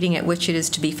to the meeting at which it is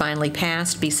to be finally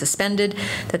passed be suspended,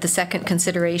 that the second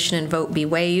consideration and vote be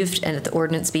waived, and that the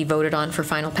ordinance be voted on for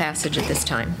final passage at this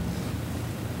time.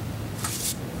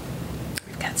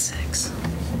 We've got 6.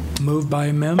 Moved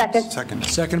by Mims. Second.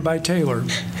 Second by Taylor.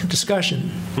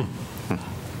 Discussion.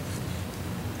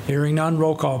 Hearing none,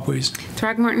 roll call, please.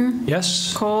 Throgmorton?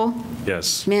 Yes. Cole?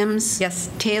 Yes. Mims? Yes.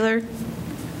 Taylor?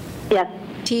 Yes.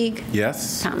 Teague?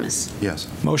 Yes. Thomas? Yes.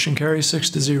 Motion carries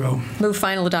 6-0. Move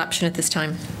final adoption at this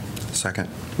time. Second.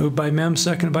 Moved by Mims,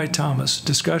 seconded by Thomas.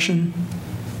 Discussion.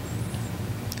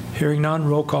 Hearing none,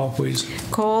 roll call, please.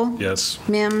 Cole? Yes.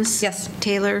 Mims? Yes.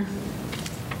 Taylor?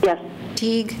 Yes.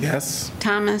 Teague? Yes.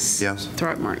 Thomas? Yes.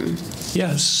 Throgmorton?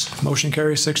 Yes. Motion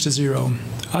carries 6-0.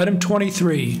 Item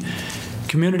 23,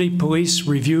 Community Police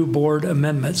Review Board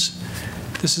Amendments.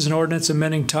 This is an ordinance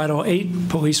amending Title 8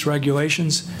 Police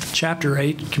Regulations, Chapter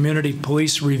 8 Community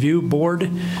Police Review Board,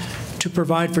 to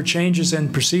provide for changes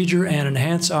in procedure and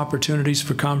enhance opportunities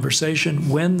for conversation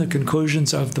when the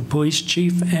conclusions of the police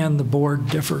chief and the board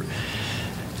differ.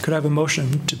 Could I have a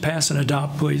motion to pass and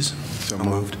adopt, please? So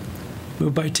moved.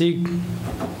 Moved by Teague.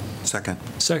 Second.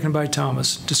 Second by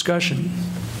Thomas. Discussion.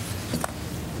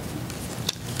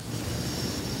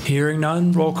 Hearing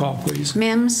none, roll call, please.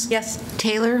 Mims? Yes.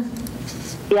 Taylor?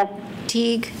 Yes.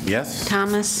 Teague? Yes.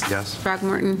 Thomas? Yes.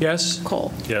 Throgmorton? Yes.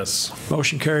 Cole? Yes.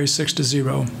 Motion carries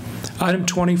 6-0. Item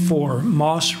 24,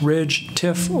 Moss Ridge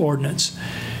TIF Ordinance.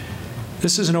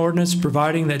 This is an ordinance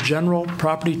providing that general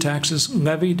property taxes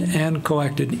levied and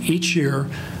collected each year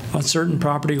on certain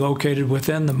property located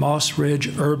within the Moss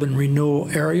Ridge Urban Renewal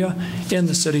Area in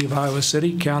the City of Iowa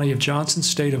City, County of Johnson,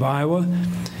 State of Iowa,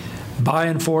 by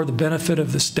and for the benefit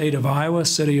of the State of Iowa,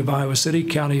 City of Iowa City,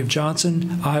 County of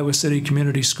Johnson, Iowa City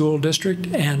Community School District,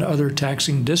 and other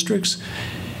taxing districts,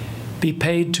 be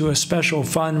paid to a special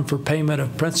fund for payment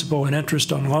of principal and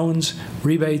interest on loans,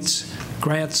 rebates,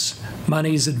 grants,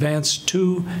 monies advanced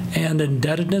to, and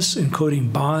indebtedness, including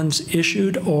bonds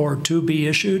issued or to be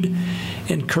issued,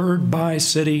 incurred by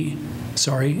said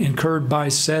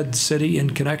city in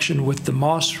connection with the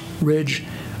Moss Ridge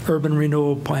Urban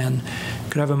Renewal Plan.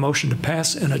 Could I have a motion to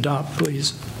pass and adopt,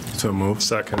 please? So moved.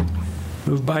 Second.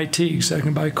 Moved by Teague,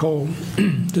 second by Cole.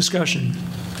 Discussion.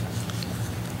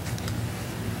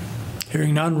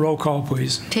 Hearing none, roll call,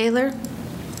 please. Taylor?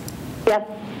 Yes.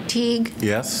 Teague?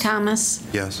 Yes. Thomas?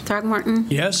 Yes. Throgmorton?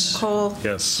 Yes. Cole?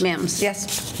 Yes. Mims?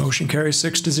 Yes. Motion carries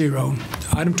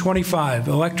 6-0. Item 25,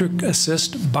 electric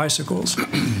assist bicycles.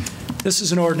 This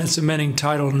is an ordinance amending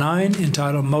Title IX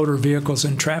entitled Motor Vehicles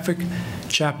and Traffic,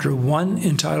 Chapter 1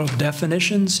 entitled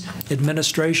Definitions,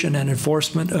 Administration and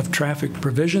Enforcement of Traffic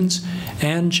Provisions,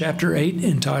 and Chapter 8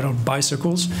 entitled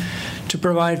Bicycles to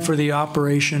provide for the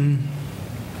operation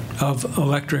of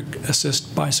electric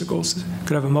assist bicycles.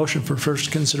 Could I have a motion for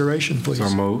first consideration, please? So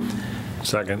moved.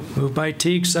 Second. Moved by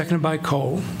Teague, seconded by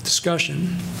Cole.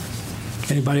 Discussion.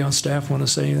 Anybody on staff want to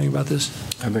say anything about this?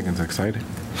 I think it's exciting.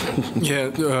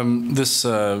 Yeah, this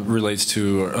relates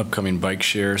to our upcoming bike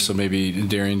share, so maybe,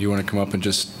 Darian, do you want to come up and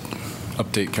just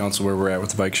update council where we're at with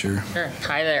the bike share? Sure.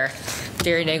 Hi there.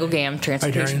 Darian Nagelgam,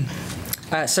 Transportation Darian.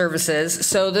 Services.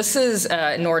 So this is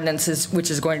an ordinance which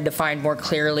is going to define more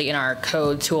clearly in our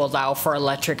code to allow for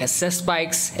electric assist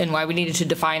bikes. And why we needed to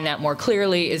define that more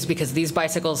clearly is because these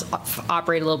bicycles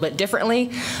operate a little bit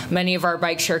differently. Many of our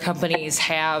bike share companies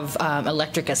have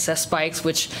electric assist bikes,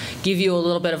 which give you a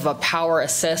little bit of a power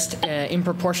assist in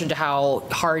proportion to how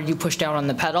hard you push down on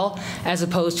the pedal, as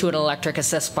opposed to an electric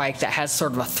assist bike that has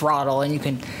sort of a throttle and you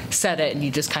can set it and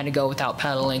you just kind of go without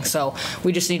pedaling. So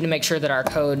we just need to make sure that our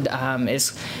code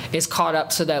is caught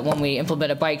up so that when we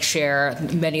implement a bike share,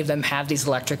 many of them have these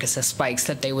electric assist bikes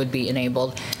that they would be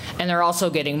enabled. And they're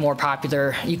also getting more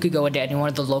popular. You could go into any one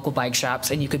of the local bike shops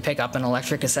and you could pick up an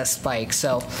electric assist bike.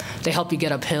 So they help you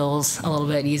get up hills a little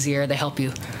bit easier. They help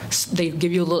you, they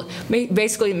give you a little,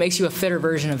 basically it makes you a fitter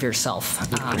version of yourself, is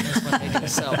what they do.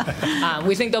 So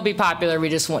we think they'll be popular. We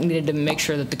just needed to make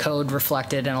sure that the code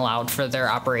reflected and allowed for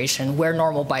their operation where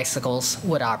normal bicycles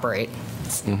would operate.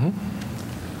 Mm-hmm.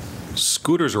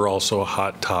 Scooters are also a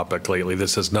hot topic lately.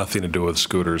 This has nothing to do with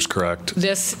scooters, correct?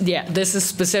 This is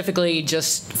specifically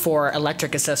just for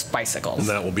electric assist bicycles. And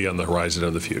that will be on the horizon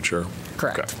of the future.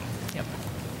 Correct. Okay. Yep.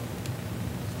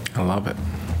 I love it.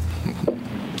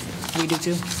 We do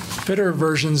too. Fitter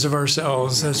versions of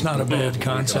ourselves. That's not a bad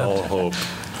concept. All hope.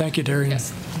 Thank you, Darian.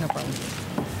 Yes, no problem.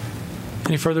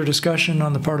 Any further discussion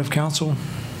on the part of council?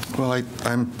 Well,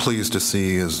 I'm pleased to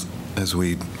see as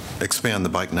we expand the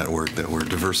bike network that we're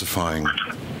diversifying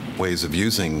ways of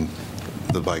using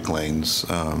the bike lanes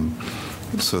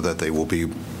so that they will be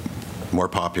more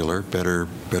popular, better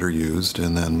used.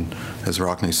 And then, as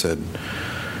Rockne said,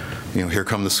 here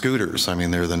come the scooters. I mean,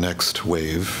 they're the next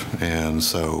wave. And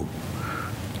so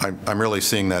I'm really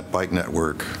seeing that bike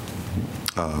network,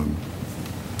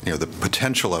 the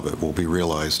potential of it will be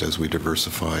realized as we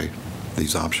diversify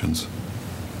these options.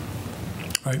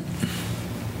 Right.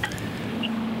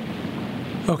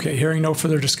 Okay, hearing no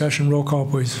further discussion, roll call,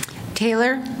 please.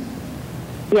 Taylor?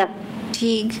 Yes.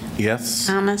 Teague? Yes.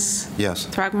 Thomas? Yes.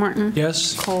 Throgmorton?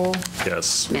 Yes. Cole?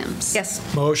 Yes. Mims?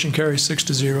 Yes. Motion carries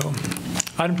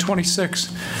 6-0. Item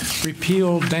 26,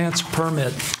 repeal dance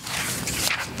permit.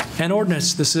 An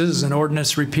ordinance. This is an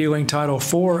ordinance repealing Title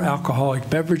IV,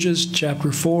 Alcoholic Beverages,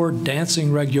 Chapter 4,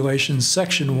 Dancing Regulations,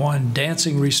 Section 1,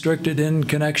 Dancing Restricted in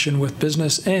Connection with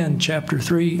Business, and Chapter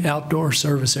 3, Outdoor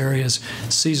Service Areas,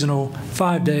 Seasonal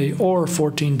 5-day or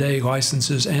 14-day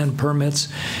licenses and permits.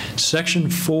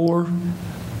 Section 4,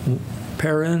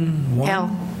 Parent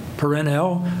 1,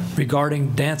 L,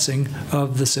 regarding dancing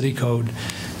of the City Code.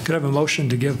 Could I have a motion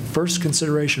to give first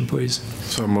consideration, please?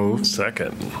 So moved.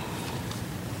 Second.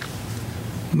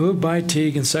 Moved by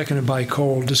Teague and seconded by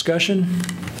Cole. Discussion?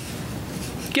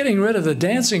 Getting rid of the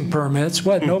dancing permits.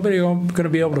 What, nobody going to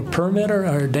be able to permit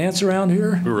or dance around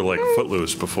here? We were like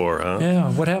Footloose before, huh?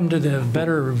 Yeah, what happened to the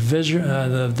better vision,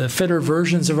 the fitter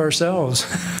versions of ourselves?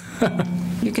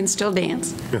 You can still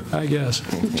dance. I guess.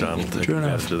 John will take True it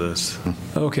enough. after this.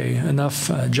 Okay,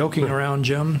 enough joking around,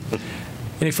 Jim.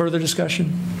 Any further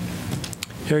discussion?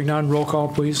 Hearing none, roll call,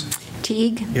 please.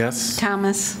 Teague? Yes.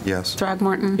 Thomas? Yes.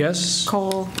 Throgmorton? Yes.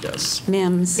 Cole? Yes.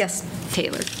 Mims? Yes.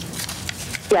 Taylor?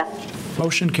 Yes.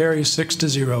 Motion carries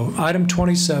 6-0. Item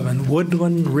 27,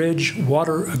 Woodland Ridge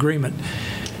Water Agreement.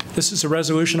 This is a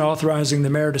resolution authorizing the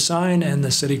mayor to sign and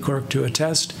the city clerk to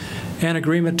attest an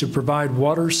agreement to provide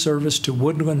water service to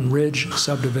Woodland Ridge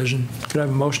subdivision. Could I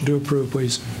have a motion to approve,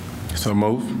 please? So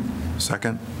move.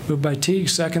 Second. Moved by Teague,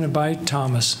 seconded by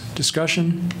Thomas.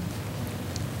 Discussion?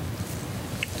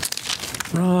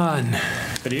 Ron.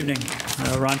 Good evening.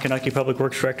 Ron Konecki, Public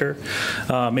Works Director.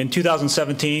 In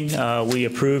 2017, we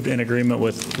approved an agreement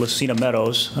with Lucina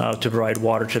Meadows to provide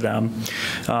water to them.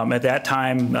 At that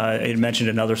time, it mentioned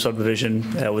another subdivision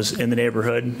that was in the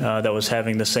neighborhood that was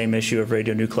having the same issue of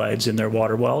radionuclides in their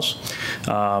water wells.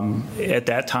 At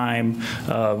that time,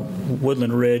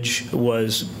 Woodland Ridge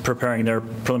was preparing their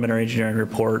preliminary engineering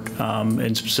report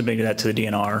and submitting that to the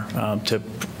DNR to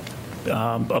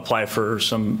apply for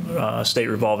some state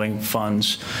revolving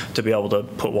funds to be able to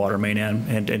put water main in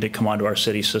and to come onto our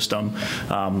city system.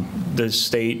 The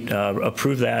state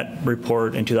approved that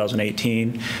report in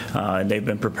 2018, and they've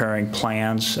been preparing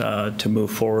plans to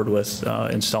move forward with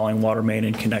installing water main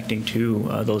and connecting to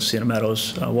the Lucina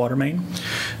Meadows water main.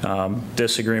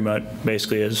 This agreement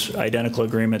basically is identical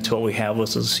agreement to what we have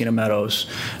with the Lucina Meadows.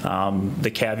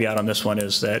 The caveat on this one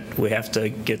is that we have to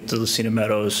get the Lucina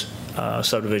Meadows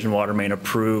subdivision water main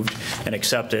approved and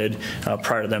accepted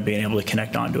prior to them being able to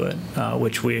connect onto it,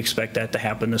 which we expect that to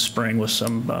happen this spring with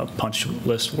some punch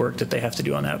list work that they have to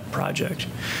do on that project.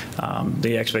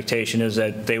 The expectation is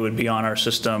that they would be on our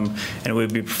system and we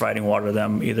would be providing water to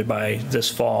them either by this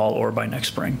fall or by next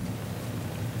spring.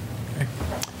 Okay.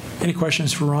 Any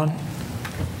questions for Ron?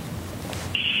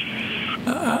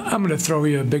 I'm going to throw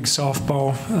you a big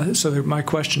softball. So that my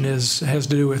question has to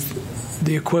do with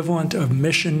the equivalent of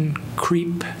mission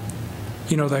creep.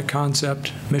 You know that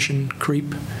concept, mission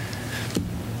creep?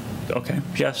 Okay,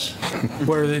 yes.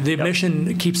 Where the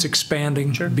mission keeps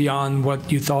expanding beyond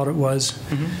what you thought it was.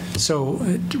 Mm-hmm. So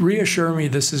reassure me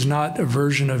this is not a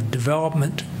version of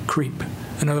development creep.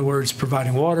 In other words,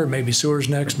 providing water, maybe sewers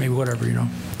next, maybe whatever, you know.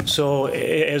 So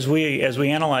as we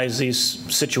analyze these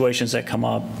situations that come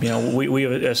up, you know, we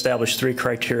have established 3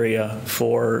 criteria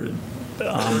for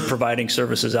providing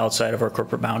services outside of our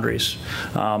corporate boundaries.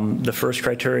 The first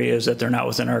criteria is that they're not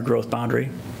within our growth boundary.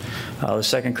 The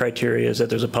second criteria is that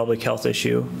there's a public health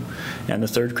issue. And the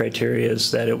third criteria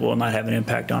is that it will not have an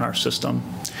impact on our system.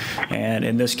 And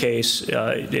in this case,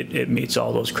 it meets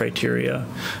all those criteria.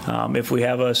 If we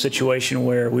have a situation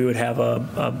where we would have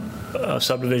a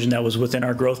subdivision that was within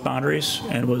our growth boundaries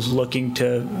and was looking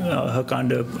to hook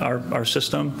onto our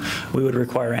system, we would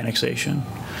require annexation.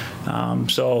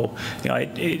 So, you know,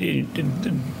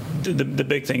 the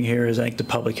big thing here is, I think, the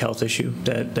public health issue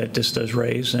that this does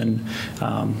raise, and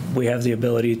we have the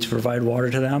ability to provide water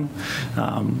to them.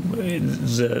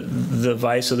 The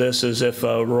vice of this is if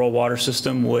a rural water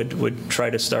system would try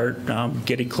to start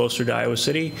getting closer to Iowa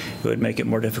City, it would make it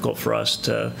more difficult for us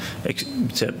to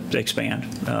expand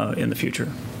in the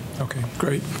future. Okay,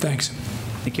 great, thanks.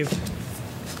 Thank you.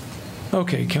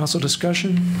 Okay, council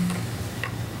discussion.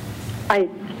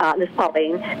 Ms.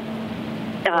 Pauline,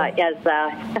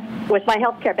 with my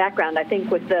healthcare background, I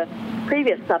think with the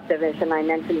previous subdivision, I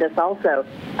mentioned this also.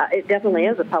 It definitely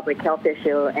is a public health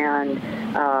issue, and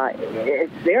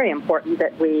it's very important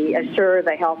that we assure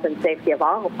the health and safety of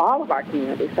all of our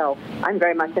communities. So I'm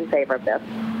very much in favor of this.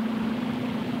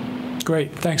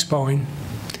 Great, thanks, Pauline.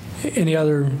 Any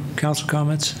other council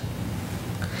comments?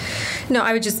 No,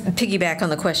 I would just piggyback on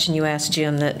the question you asked,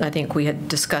 Jim, that I think we had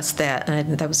discussed that,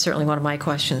 and that was certainly one of my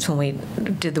questions when we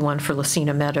did the one for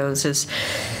Lucina Meadows is,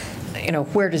 you know,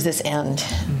 where does this end?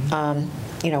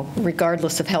 You know,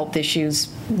 regardless of health issues,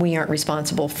 we aren't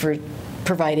responsible for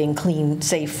providing clean,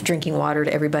 safe drinking water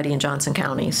to everybody in Johnson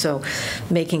County. So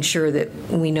making sure that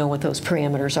we know what those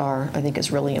parameters are, I think,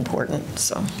 is really important.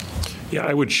 So. Yeah,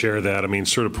 I would share that. I mean,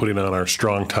 sort of putting on our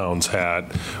Strong Towns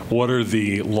hat, what are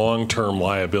the long-term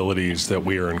liabilities that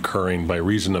we are incurring by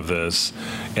reason of this,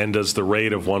 and does the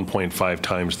rate of 1.5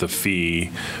 times the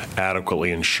fee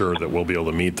adequately ensure that we'll be able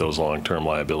to meet those long-term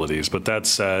liabilities? But that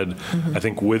said, I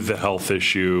think with the health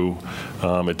issue,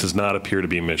 it does not appear to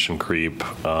be mission creep.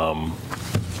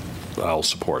 I'll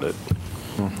support it.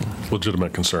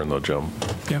 Legitimate concern, though, Jim.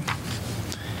 Yeah.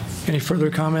 Any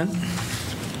further comment?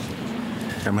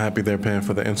 I'm happy they're paying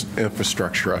for the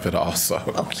infrastructure of it also.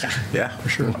 Oh, yeah. Yeah, for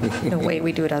sure. No way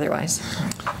we do it otherwise.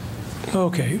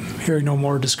 Okay, hearing no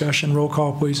more discussion, roll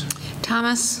call, please.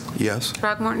 Thomas? Yes.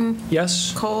 Throgmorton?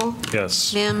 Yes. Cole?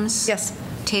 Yes. Mims? Yes.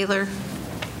 Taylor?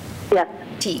 Yes.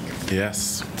 Teague?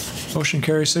 Yes. Motion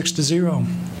carries 6-0.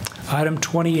 Item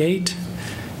 28,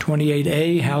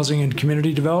 28A, Housing and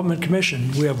Community Development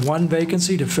Commission. We have one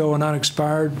vacancy to fill an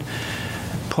unexpired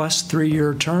plus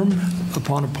 3-year term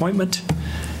upon appointment.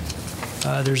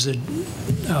 There's a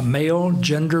male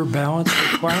gender balance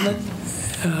requirement.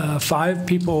 5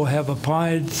 people have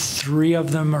applied, 3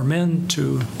 of them are men,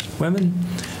 2 women.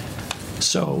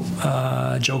 So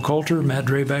Joe Coulter, Matt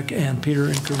Drabek, and Peter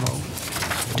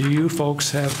Nkumo. Do you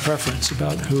folks have preference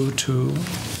about who to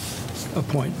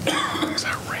appoint?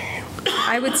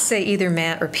 I would say either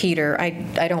Matt or Peter.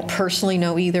 I don't personally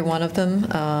know either one of them.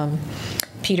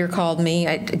 Peter called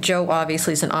me. Joe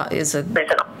obviously is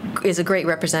a great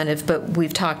representative, but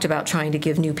we've talked about trying to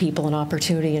give new people an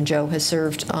opportunity, and Joe has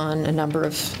served on a number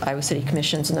of Iowa City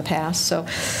commissions in the past. So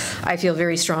I feel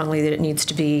very strongly that it needs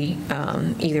to be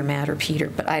either Matt or Peter,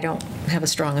 but I don't have a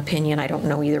strong opinion. I don't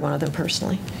know either one of them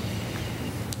personally.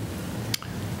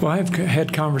 Well, I've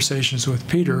had conversations with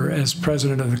Peter as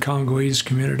president of the Congolese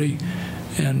community,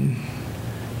 and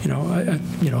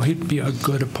he'd be a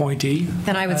good appointee.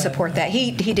 And I would support that. He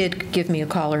did give me a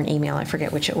call or an email. I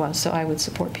forget which it was, so I would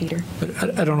support Peter.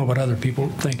 But I don't know what other people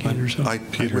think either. So I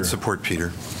would support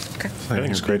Peter. Okay. I think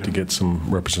it's great to get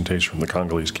some representation from the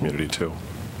Congolese community too.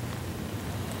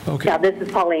 Okay. Yeah, this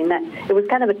is Pauline. It was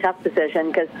kind of a tough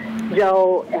decision because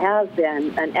Joe has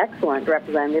been an excellent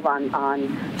representative on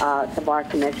some of our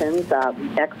commissions,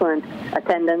 excellent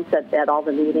attendance at all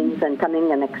the meetings and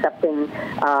coming and accepting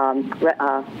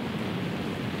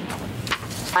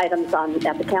items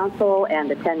at the council and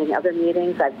attending other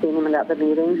meetings. I've seen him in other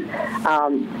meetings.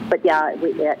 But yeah,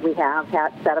 we have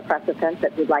set a precedent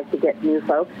that we'd like to get new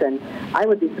folks, and I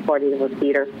would be supportive of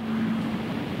Peter.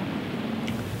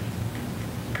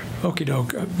 Okie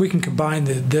doke. We can combine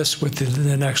this with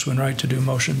the next one, right, to do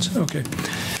motions. Okay.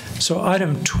 So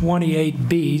item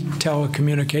 28B,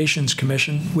 Telecommunications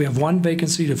Commission. We have 1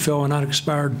 vacancy to fill an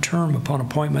unexpired term upon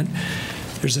appointment.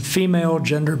 There's a female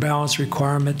gender balance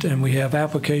requirement, and we have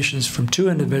applications from 2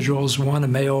 individuals, 1 a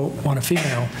male, 1 a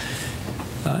female,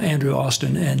 Andrew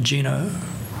Austin and Gina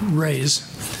Reyes.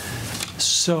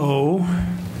 So,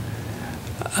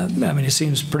 I mean, it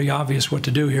seems pretty obvious what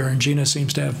to do here, and Gina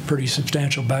seems to have pretty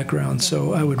substantial background,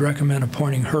 so I would recommend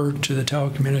appointing her to the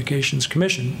Telecommunications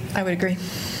Commission. I would agree.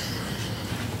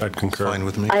 I'd concur. Fine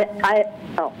with me.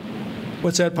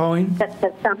 What's that, Pauline? That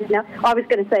sounds, no, I was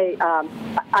going to say,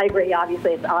 I agree.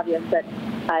 Obviously, it's obvious, but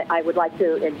I would like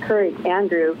to encourage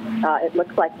Andrew. It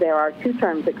looks like there are 2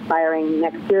 terms expiring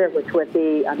next year, which would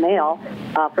be a male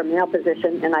from male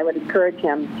position, and I would encourage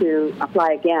him to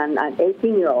apply again. An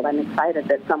 18-year-old. I'm excited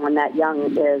that someone that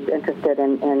young is interested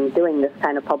in doing this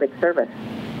kind of public service.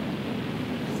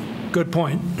 Good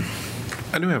point.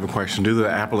 I do have a question. Do the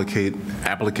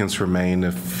applicants remain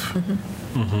if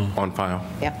on file?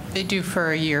 Yeah. They do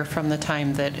for a year from the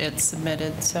time that it's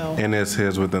submitted, so. And is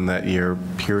his within that year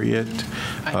period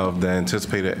of the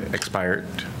anticipated expired,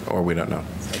 or we don't know?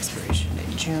 Expiration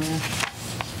date, June.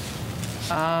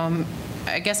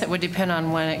 I guess it would depend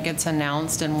on when it gets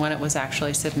announced and when it was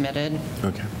actually submitted.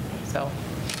 Okay. So.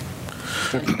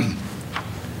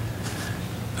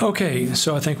 Okay,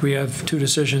 so I think we have 2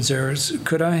 decisions there.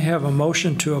 Could I have a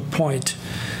motion to appoint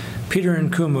Peter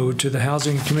Nkumu to the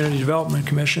Housing and Community Development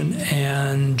Commission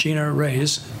and Gina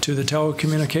Reyes to the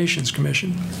Telecommunications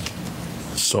Commission?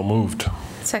 So moved.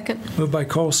 Second. Moved by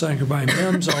Cole, seconded by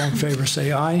Mims. All in favor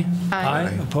say aye.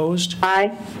 Aye. Opposed?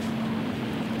 Aye.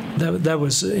 That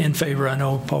was in favor, I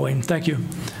know, Pauline. Thank you.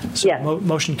 So yes.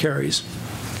 Motion carries.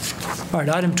 All right,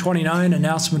 item 29,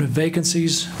 announcement of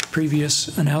vacancies,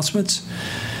 previous announcements.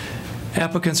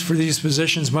 Applicants for these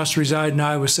positions must reside in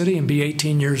Iowa City and be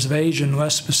 18 years of age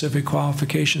unless specific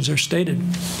qualifications are stated.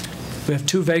 We have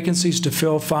 2 vacancies to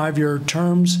fill 5-year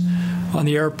terms on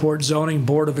the Airport Zoning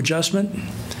Board of Adjustment,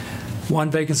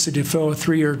 1 vacancy to fill a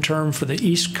 3-year term for the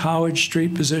East College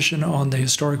Street position on the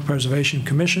Historic Preservation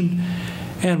Commission,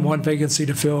 and 1 vacancy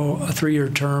to fill a 3-year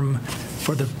term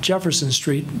for the Jefferson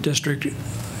Street District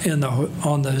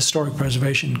on the Historic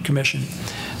Preservation Commission.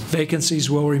 Vacancies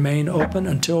will remain open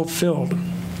until filled.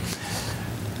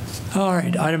 All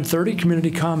right, item 30,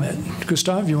 community comment.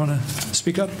 Gustav, you want to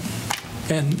speak up?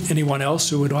 And anyone else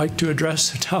who would like to address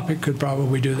the topic could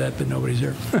probably do that, but nobody's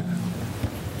here.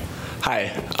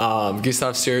 Hi,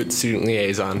 Gustav Stewart, student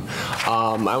liaison.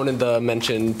 I wanted to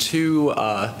mention 2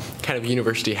 kind of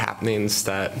university happenings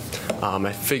that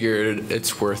I figured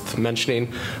it's worth mentioning.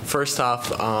 First off,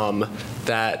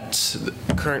 that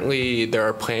currently there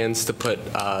are plans to put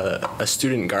a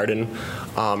student garden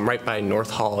right by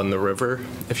North Hall in the river,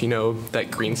 if you know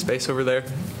that green space over there.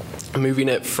 Moving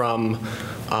it from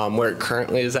where it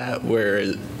currently is at,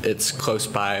 where it's close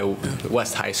by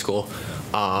West High School,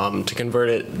 to convert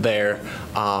it there.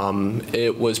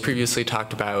 It was previously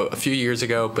talked about a few years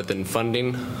ago, but then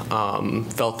funding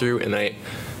fell through, and I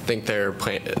think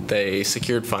they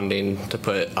secured funding to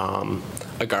put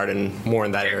a garden more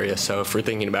in that area. So if we're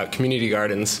thinking about community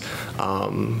gardens,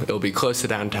 it'll be close to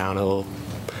downtown.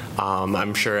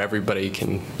 I'm sure everybody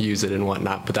can use it and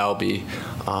whatnot, but that'll be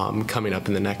coming up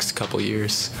in the next couple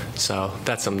years. So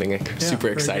that's something super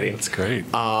exciting. That's great.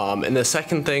 And the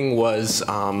second thing was,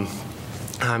 I'm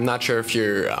not sure if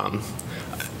you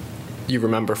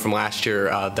remember from last year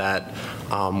that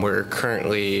we're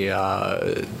currently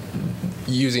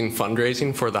using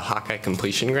fundraising for the Hawkeye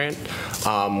Completion Grant,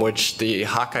 which the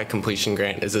Hawkeye Completion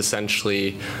Grant is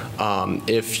essentially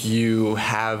if you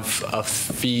have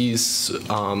fees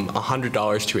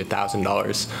 $100 to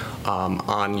 $1,000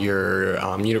 on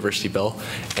your university bill,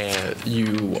 and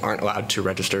you aren't allowed to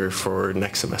register for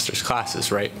next semester's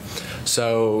classes, right?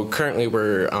 So currently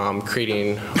we're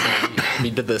creating,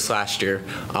 we did this last year,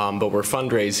 but we're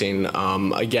fundraising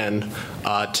again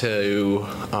to,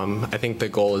 I think the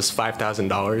goal is $5,000,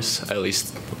 at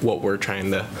least what we're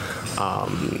trying to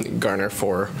garner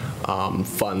for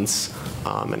funds,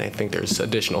 and I think there's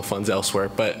additional funds elsewhere,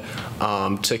 but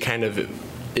to kind of,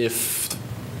 if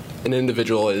an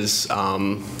individual is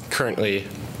currently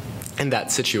in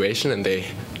that situation and they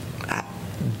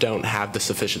don't have the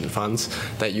sufficient funds,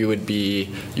 that you would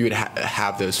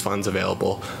have those funds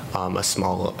available, a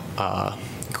small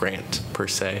grant per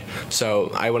se. So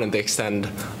I wanted to extend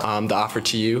the offer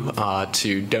to you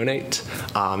to donate,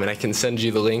 and I can send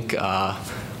you the link.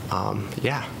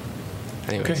 Yeah.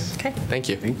 Anyways, Okay. Thank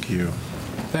you. Thank you.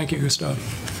 Thank you, Gustav.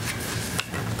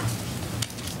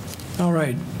 All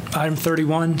right, item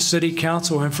 31, City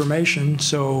Council information.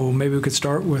 So maybe we could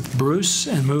start with Bruce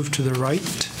and move to the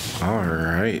right. All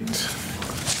right.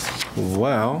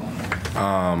 Well,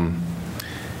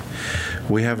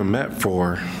 we haven't met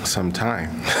for some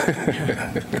time.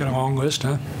 Got a long list,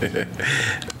 huh?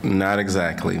 Not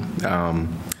exactly.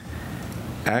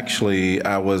 Actually,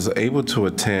 I was able to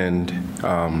attend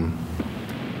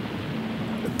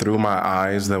Through My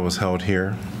Eyes that was held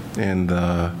here in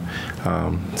the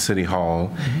City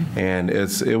Hall, and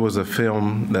it was a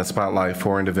film that spotlighted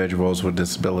 4 individuals with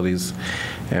disabilities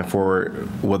and 4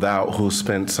 without, who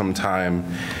spent some time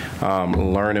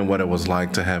learning what it was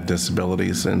like to have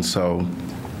disabilities. And so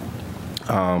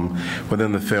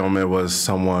within the film, it was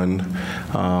someone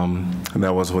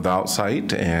that was without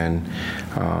sight, and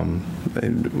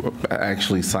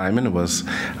actually Simon was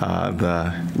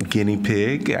the guinea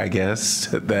pig, I guess,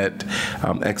 that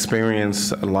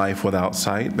experienced life without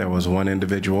sight. There was one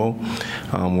individual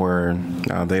where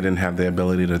they didn't have the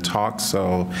ability to talk,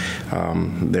 so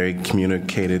they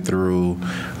communicated through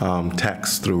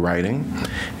text, through writing,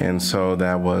 and so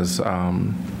that was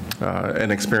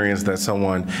an experience that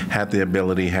someone had the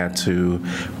ability, had to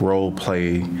role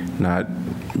play, not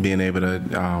being able to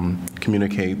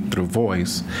communicate through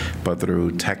voice, but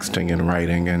through texting and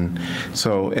writing. And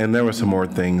so, and there were some more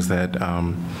things that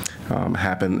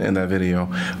happened in that video.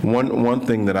 One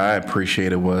thing that I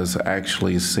appreciated was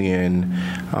actually seeing,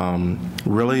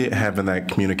 really having that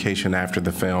communication after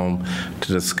the film to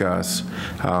discuss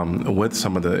with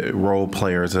some of the role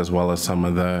players, as well as some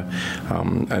of the,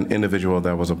 an individual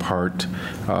that was a part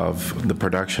of the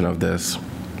production of this.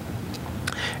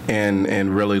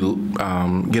 And really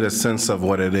get a sense of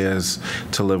what it is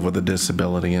to live with a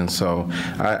disability. And so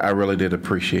I really did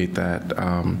appreciate that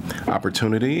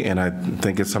opportunity, and I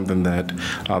think it's something that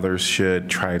others should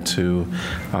try to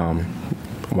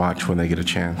watch when they get a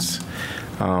chance.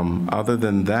 Other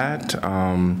than that,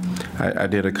 I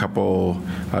did a couple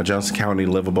Johnson County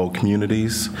livable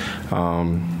communities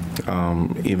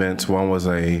events. One was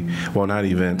well, not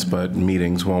events, but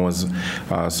meetings. One was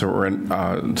surrounding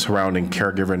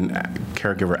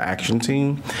caregiver action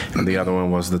team, and the other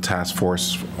one was the task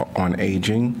force on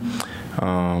aging.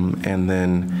 And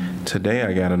then today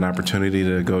I got an opportunity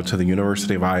to go to the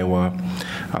University of Iowa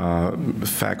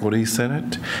Faculty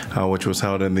Senate, which was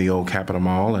held in the old Capitol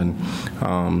Mall. And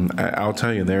I'll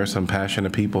tell you, there are some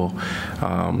passionate people.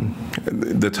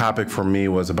 The topic for me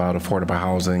was about affordable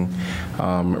housing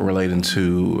relating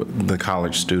to the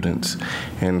college students.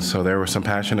 And so there were some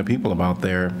passionate people about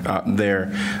there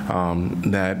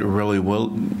that really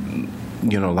will,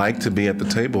 like to be at the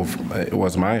table, it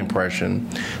was my impression,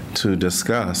 to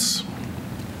discuss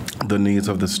the needs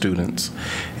of the students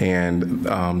and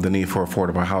the need for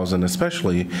affordable housing,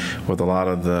 especially with a lot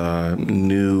of the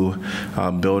new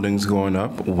buildings going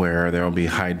up where there will be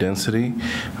high density.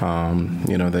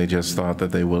 They just thought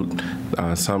that they would,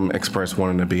 some expressed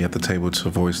wanting to be at the table to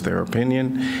voice their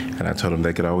opinion, and I told them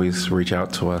they could always reach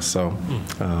out to us. So,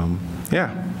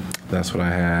 yeah, that's what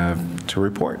I have to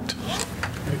report.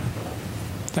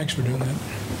 Thanks for doing that.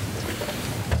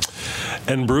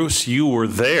 And Bruce, you were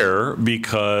there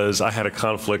because I had a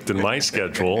conflict in my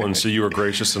schedule, and so you were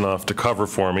gracious enough to cover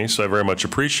for me, so I very much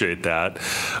appreciate that.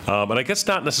 And I guess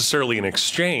not necessarily in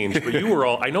exchange, but you were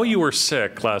all, I know you were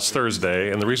sick last Thursday,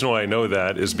 and the reason why I know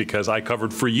that is because I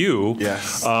covered for you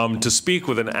to speak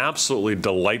with an absolutely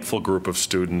delightful group of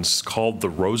students called the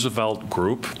Roosevelt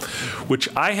Group,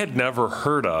 which I had never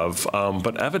heard of,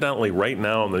 but evidently right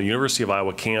now on the University of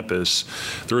Iowa campus,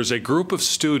 there is a group of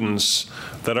students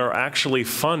that are actually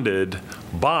funded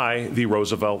by the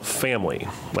Roosevelt family,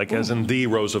 like as in the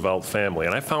Roosevelt family.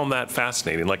 And I found that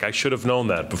fascinating. Like, I should have known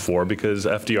that before, because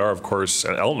FDR, of course,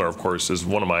 and Eleanor, of course, is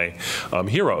one of my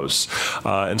heroes.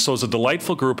 And so it's a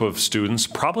delightful group of students,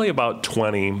 probably about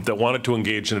 20, that wanted to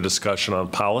engage in a discussion on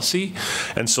policy.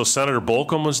 And so Senator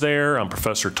Bolcom was there,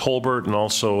 Professor Tolbert, and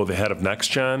also the head of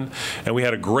NextGen. And we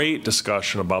had a great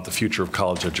discussion about the future of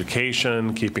college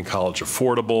education, keeping college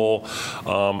affordable.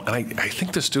 And I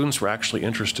think the students were actually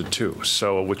interested too,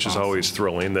 so, which is always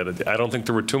thrilling. That I don't think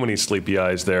there were too many sleepy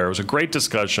eyes there. It was a great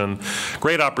discussion,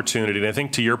 great opportunity. And I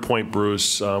think to your point,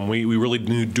 Bruce, we really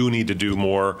do need to do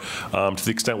more to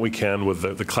the extent we can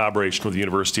with the collaboration with the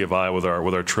University of Iowa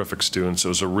with our terrific students. It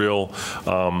was a real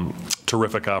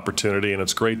terrific opportunity, and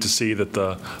it's great to see that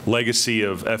the legacy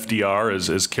of FDR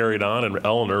is carried on, and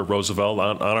Eleanor Roosevelt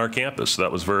on our campus. So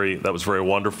that was very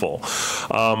wonderful.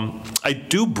 I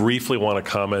do briefly want to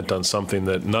comment on something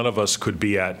that none of us could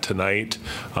be at tonight.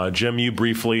 Jim, you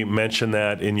briefly mentioned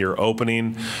that in your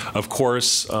opening. Of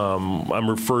course, I'm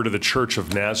referring to the Church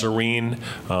of Nazarene.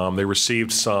 They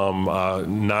received some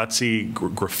Nazi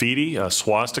graffiti.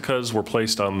 Swastikas were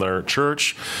placed on their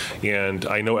church, and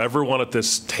I know everyone at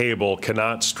this table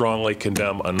cannot strongly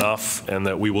condemn enough, and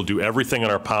that we will do everything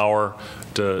in our power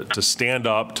to stand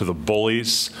up to the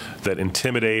bullies that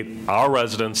intimidate our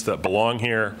residents that belong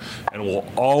here and will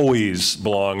always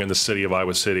belong in the city of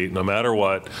Iowa City, no matter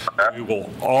what. We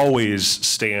will always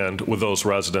stand with those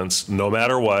residents, no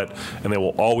matter what, and they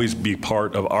will always be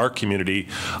part of our community.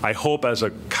 I hope as a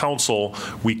council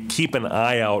we keep an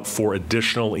eye out for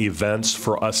additional events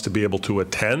for us to be able to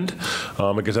attend,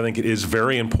 because I think it is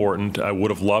very important. I would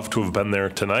have loved to have been there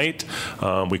tonight.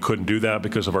 We couldn't do that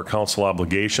because of our council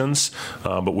obligations.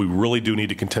 But we really do need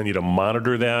to continue to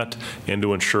monitor that and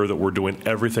to ensure that we're doing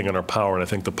everything in our power. And I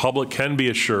think the public can be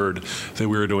assured that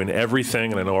we are doing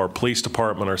everything, and I know our police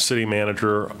department, our city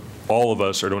manager, all of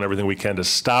us are doing everything we can to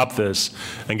stop this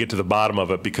and get to the bottom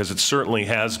of it, because it certainly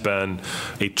has been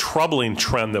a troubling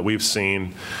trend that we've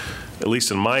seen, at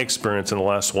least in my experience, in the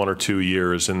last 1 or 2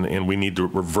 years, and we need to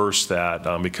reverse that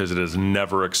because it is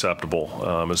never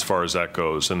acceptable as far as that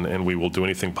goes, and we will do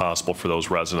anything possible for those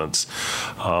residents.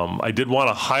 I did want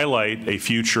to highlight a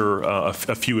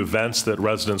few events that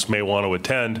residents may want to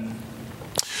attend.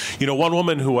 You know, one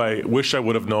woman who I wish I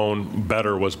would have known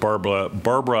better was Barbara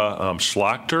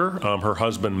Schlachter, her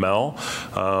husband Mel.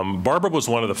 Barbara was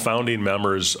one of the founding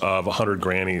members of 100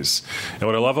 Grannies. And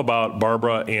what I love about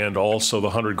Barbara and also the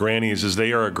 100 Grannies is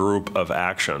they are a group of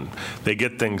action. They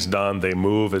get things done, they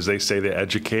move, as they say, they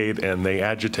educate and they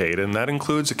agitate. And that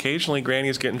includes occasionally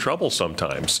grannies get in trouble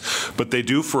sometimes, but they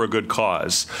do for a good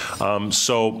cause.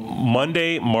 So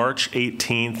Monday, March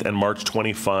 18th and March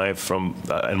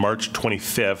 25th and March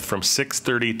 25th, from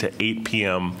 6:30 to 8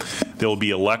 p.m., there will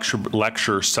be a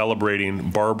lecture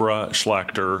celebrating Barbara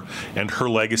Schlachter and her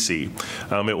legacy.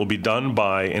 It will be done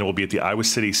and it will be at the Iowa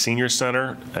City Senior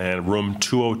Center and room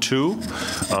 202.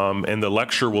 And the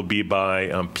lecture will be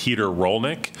by Peter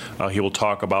Rolnick. He will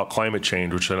talk about climate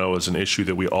change, which I know is an issue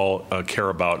that we all care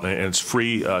about, and it's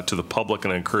free to the public,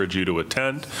 and I encourage you to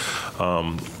attend.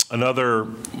 Another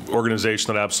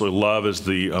organization that I absolutely love is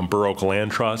the Burr Oak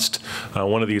Land Trust,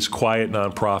 one of these quiet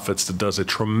nonprofits that does a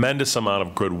tremendous amount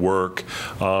of good work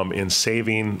in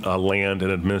saving land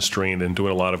and administering and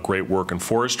doing a lot of great work in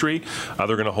forestry.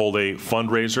 They're going to hold a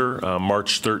fundraiser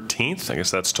March 13th, I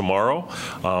guess that's tomorrow,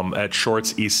 at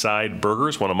Short's East Side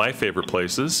Burgers, one of my favorite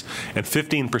places, and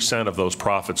 15% of those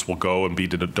profits will go and be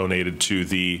donated to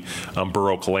the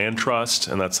Burr Oak Land Trust,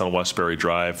 and that's on Westbury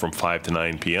Drive from 5 to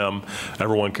 9 p.m.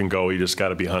 Everyone can go. You just got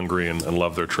to be hungry and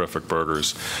love their terrific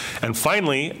burgers. And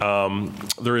finally,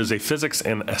 there is a physics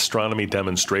and astronomy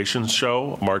demonstration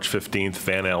show, March 15th,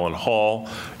 Van Allen Hall.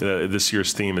 This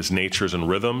year's theme is Natures and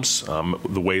Rhythms,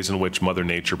 the ways in which Mother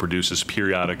Nature produces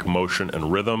periodic motion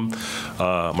and rhythm.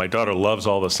 My daughter loves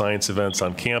all the science events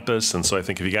on campus, and so I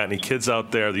think if you got any kids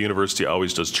out there, the university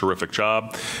always does a terrific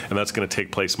job, and that's going to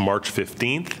take place March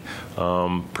 15th,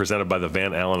 presented by the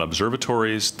Van Allen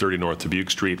Observatories, 30 North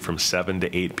Dubuque Street, from 7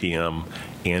 to 8 p.m.,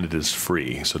 and it is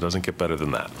free, so it doesn't get better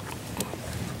than that.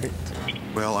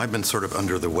 Well, I've been sort of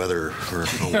under the weather for a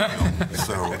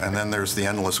while. And then there's the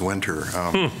endless winter.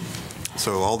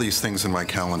 So all these things in my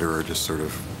calendar are just sort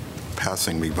of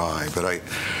passing me by. But I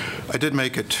did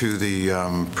make it to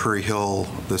the Prairie Hill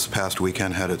this past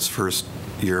weekend, had its first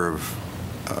year of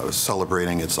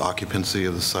celebrating its occupancy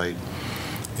of the site.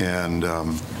 And,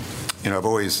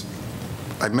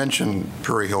 I've mentioned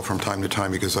Prairie Hill from time to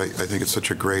time because I think it's such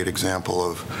a great example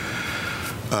of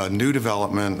new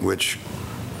development, which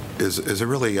is a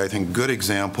really, I think, good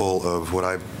example of what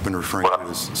I've been referring to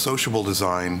as sociable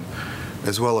design,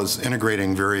 as well as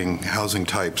integrating varying housing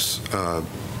types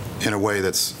in a way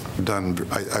that's done,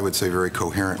 I would say, very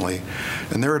coherently.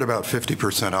 And they're at about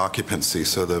 50% occupancy,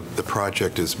 so the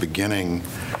project is beginning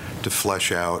to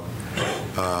flesh out.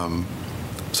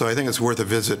 So I think it's worth a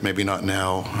visit, maybe not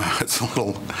now. It's a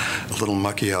little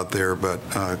mucky out there, but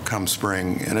come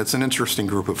spring. And it's an interesting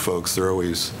group of folks. They're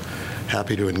always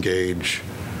happy to engage.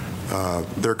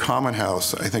 Their common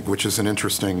house, I think, which is an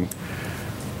interesting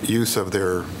use of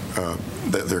their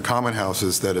common house,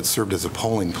 is that it served as a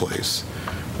polling place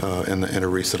in a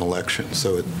recent election.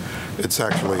 So it's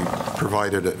actually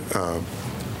provided a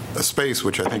space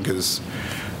which I think is,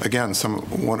 again,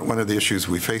 one of the issues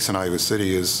we face in Iowa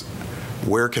City is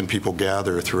where can people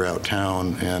gather throughout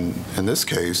town? And in this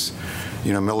case,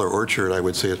 Miller Orchard, I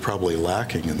would say, is probably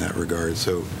lacking in that regard.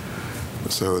 So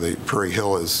the Prairie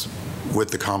Hill is, with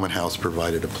the Common House,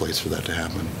 provided a place for that to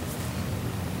happen.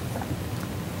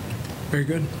 Very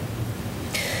good.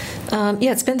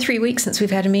 Yeah, it's been 3 weeks since we've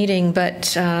had a meeting,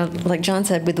 but like John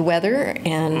said, with the weather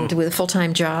and with a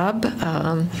full-time job,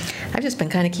 I've just been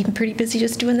kind of keeping pretty busy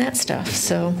just doing that stuff.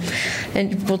 So,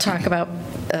 and we'll talk about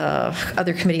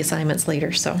other committee assignments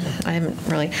later, so I haven't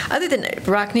really. Other than,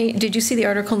 Rockne, did you see the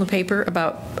article in the paper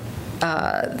about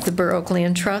the Burr Oak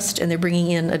Land Trust, and they're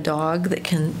bringing in a dog that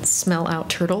can smell out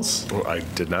turtles? Well, I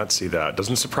did not see that.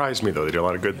 Doesn't surprise me, though. They do a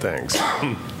lot of good things.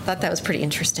 Thought that was pretty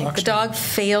interesting. The dog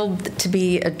failed to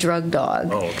be a drug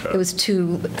dog. Oh, okay. It was it's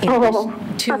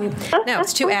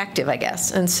too active, I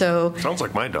guess. And so. Sounds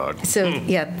like my dog. So,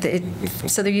 yeah,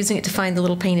 so they're using it to find the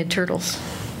little painted turtles.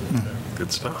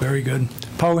 Good stuff. Very good.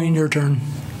 Pauline, your turn.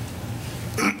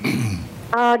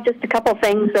 Just a couple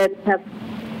things that have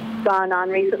gone on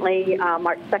recently.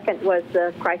 March 2nd was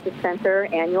the Crisis Center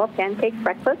annual pancake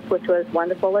breakfast, which was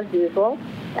wonderful as usual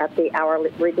at the Our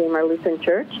Redeemer Lutheran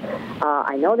Church.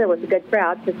 I know there was a good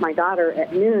crowd because my daughter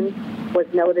at noon was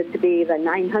noted to be the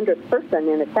 900th person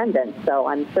in attendance. So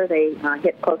I'm sure they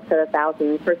hit close to the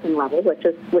 1,000-person level, which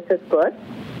is good.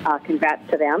 Congrats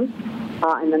to them.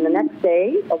 And then the next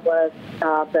day was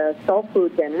the Soul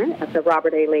Food Dinner at the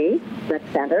Robert A. Lee Rec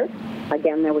Center.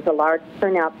 Again, there was a large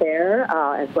turnout there,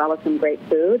 as well as some great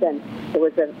food, and it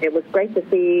was great to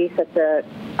see such a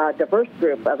diverse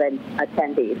group of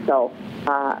attendees. So,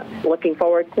 looking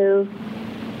forward to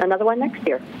another one next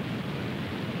year.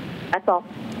 That's all.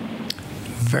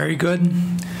 Very good.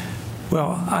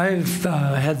 Well, I've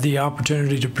had the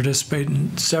opportunity to participate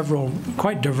in several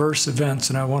quite diverse events,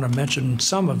 and I want to mention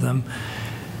some of them.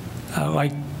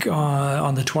 Like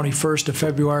on the 21st of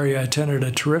February, I attended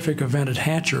a terrific event at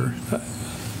Hatcher,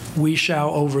 We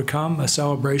Shall Overcome, a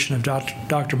celebration of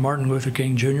Dr. Martin Luther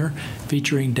King Jr.,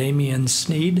 featuring Damian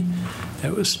Sneed.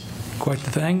 That was quite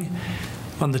the thing.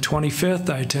 On the 25th,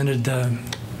 I attended the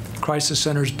Crisis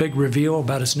Center's big reveal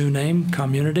about its new name,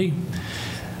 Community.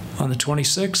 On the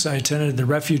 26th, I attended the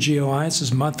Refugee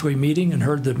Alliance's monthly meeting and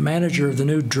heard the manager of the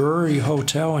new Drury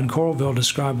Hotel in Coralville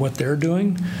describe what they're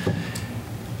doing.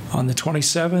 On the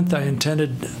 27th, I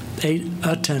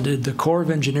attended the Corps of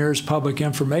Engineers public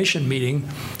information meeting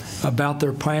about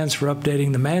their plans for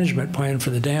updating the management plan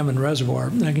for the dam and reservoir.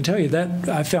 And I can tell you that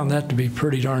I found that to be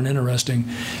pretty darn interesting.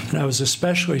 And I was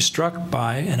especially struck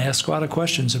by and asked a lot of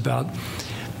questions about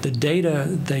the data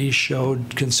they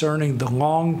showed concerning the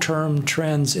long-term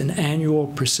trends in annual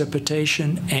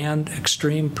precipitation and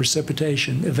extreme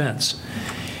precipitation events.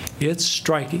 It's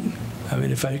striking. I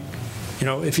mean,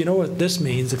 if you know what this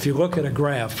means, if you look at a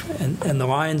graph and the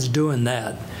line's doing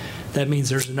that, that means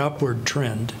there's an upward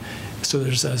trend. So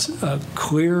there's a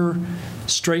clear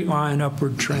straight line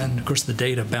upward trend. Of course, the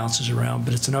data bounces around,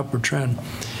 but it's an upward trend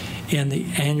in the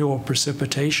annual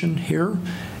precipitation here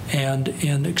and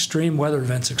in extreme weather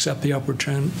events, except the upward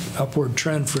trend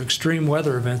for extreme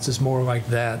weather events is more like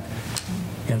that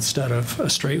instead of a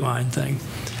straight line thing.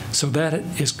 So that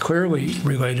is clearly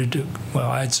related to,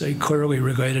 well, I'd say clearly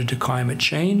related to climate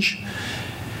change,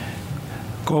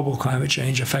 global climate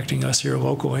change affecting us here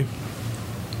locally.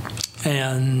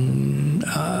 And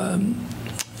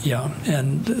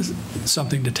and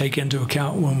something to take into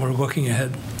account when we're looking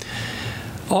ahead.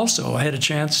 Also, I had a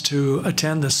chance to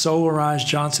attend the Solarize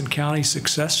Johnson County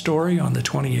Success Story on the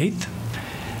 28th.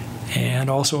 And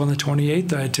also on the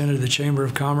 28th, I attended the Chamber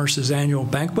of Commerce's annual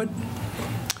banquet.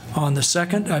 On the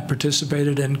 2nd, I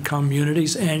participated in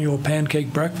Community's annual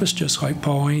pancake breakfast, just like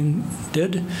Pauline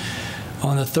did.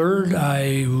 On the 3rd,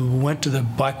 I went to the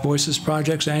Black Voices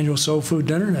Project's annual Soul Food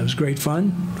Dinner. That was great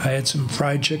fun. I had some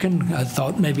fried chicken. I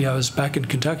thought maybe I was back in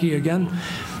Kentucky again.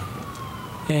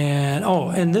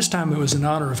 And this time it was in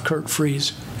honor of Kurt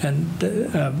Fries.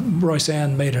 And Royce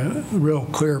Ann made a real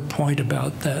clear point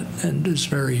about that, and it's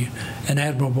an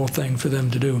admirable thing for them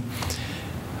to do.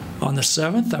 On the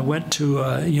 7th, I went to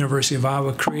a University of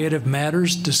Iowa Creative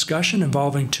Matters discussion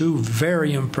involving 2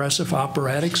 very impressive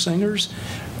operatic singers.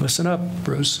 Listen up,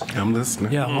 Bruce. I'm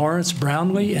listening. Yeah, Lawrence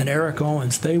Brownlee and Eric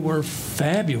Owens. They were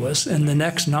fabulous. And the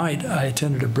next night, I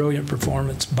attended a brilliant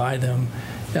performance by them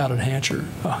out at Hancher.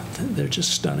 Oh, they're just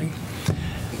stunning.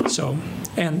 So,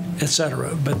 and et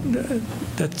cetera. But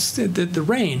that's the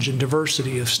range and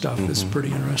diversity of stuff is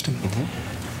pretty interesting.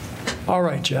 All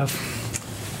right, Jeff.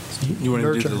 You want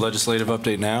to do the legislative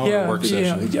update now or work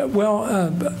session? Yeah.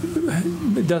 Well,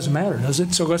 it doesn't matter, does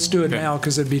it? So let's do it now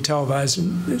because it'd be televised.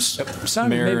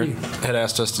 Mayor had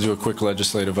asked us to do a quick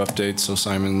legislative update, so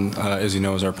Simon, as you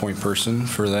know, is our point person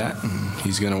for that. And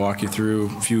he's going to walk you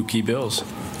through a few key bills.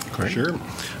 Great. Sure.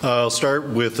 I'll start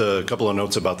with a couple of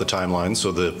notes about the timeline.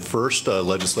 So the first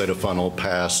legislative funnel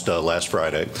passed last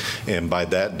Friday, and by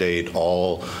that date,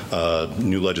 all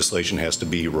new legislation has to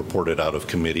be reported out of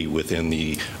committee within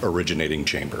the originating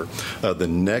chamber. The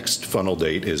next funnel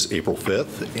date is April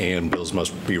 5th, and bills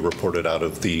must be reported out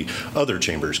of the other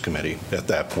chambers committee at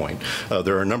that point.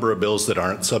 There are a number of bills that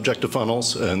aren't subject to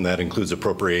funnels, and that includes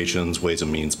appropriations, ways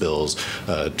and means bills,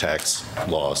 tax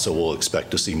law. So we'll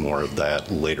expect to see more of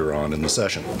that later on in the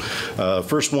session.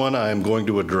 First one I'm going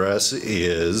to address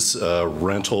is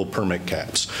rental permit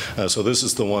caps. So this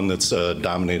is the one that's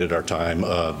dominated our time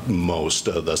most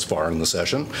thus far in the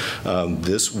session.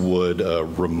 This would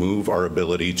remove our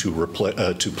ability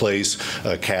to place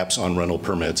caps on rental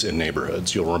permits in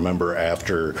neighborhoods. You'll remember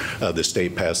after the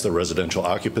state passed the residential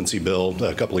occupancy bill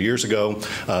a couple of years ago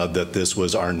that this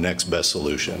was our next best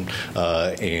solution.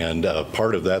 And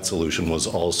part of that solution was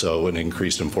also an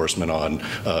increased enforcement on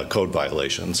code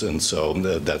violations, and so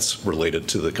that's related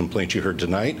to the complaint you heard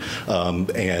tonight.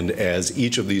 And as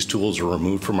each of these tools are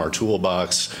removed from our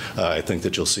toolbox, I think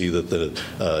that you'll see that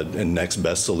the next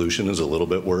best solution is a little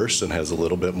bit worse and has a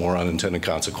little bit more unintended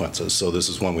consequences. So this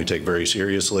is one we take very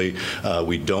seriously.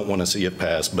 We don't want to see it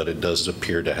pass, but it does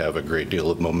appear to have a great deal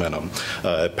of momentum.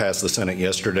 It passed the Senate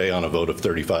yesterday on a vote of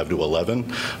 35 to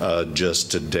 11.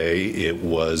 Just today, it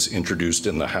was introduced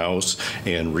in the House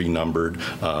and renumbered,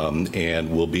 and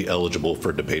will be eligible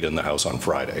for debate in the House on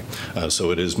Friday.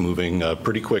 So it is moving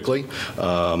pretty quickly.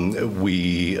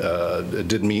 We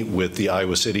did meet with the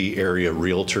Iowa City area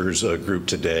realtors group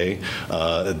today.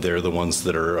 They're the ones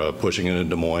that are pushing it in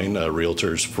Des Moines.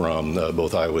 Realtors from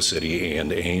both Iowa City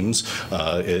and Ames.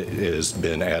 It has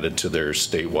been added to their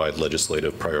statewide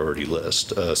legislative priority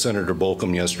list. Senator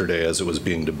Bolcom yesterday, as it was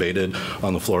being debated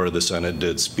on the floor of the Senate,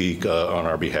 did speak on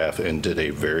our behalf and did a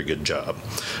very good job.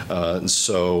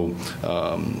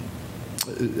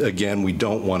 Again, we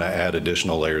don't want to add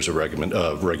additional layers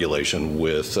of regulation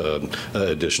with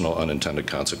additional unintended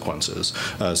consequences.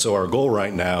 So our goal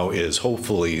right now is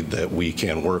hopefully that we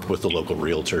can work with the local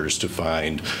realtors to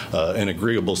find an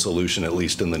agreeable solution, at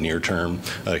least in the near term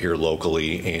here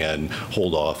locally, and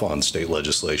hold off on state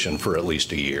legislation for at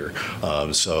least a year.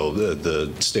 So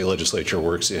the state legislature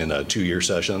works in 2-year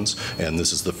sessions, and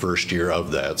this is the first year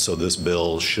of that. So this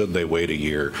bill, should they wait a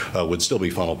year, would still be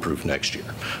funnel-proof next year.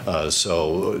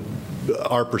 So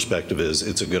our perspective is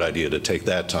it's a good idea to take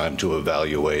that time to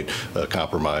evaluate a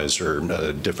compromise or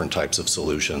different types of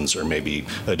solutions or maybe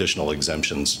additional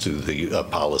exemptions to the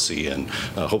policy and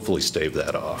hopefully stave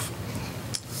that off.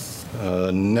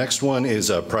 Next one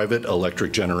is private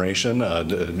electric generation.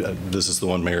 This is the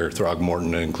one Mayor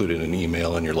Throgmorton included in an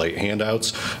email in your late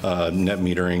handouts. Net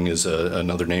metering is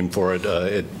another name for it.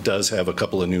 It does have a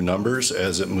couple of new numbers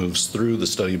as it moves through. The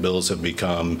study bills have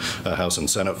become House and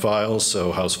Senate files,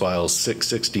 so House File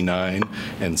 669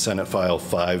 and Senate File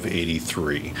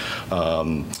 583.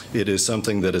 It is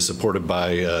something that is supported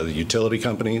by the utility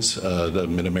companies. The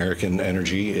Mid-American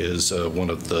Energy is one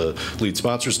of the lead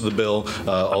sponsors of the bill,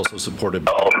 also supported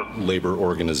by labor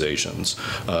organizations.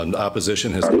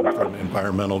 Opposition has come from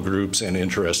environmental groups and,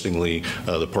 interestingly,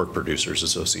 the Pork Producers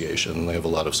Association. They have a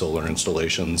lot of solar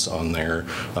installations on their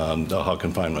hog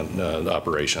confinement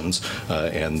operations,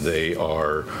 and they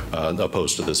are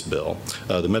opposed to this bill.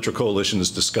 The Metro Coalition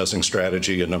is discussing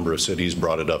strategy. A number of cities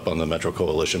brought it up on the Metro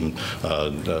Coalition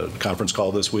conference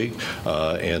call this week,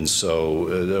 and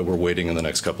so we're waiting in the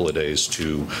next couple of days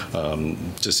to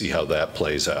see how that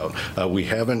plays out. We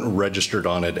haven't registered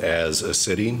on it as a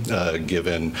city,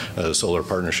 given the solar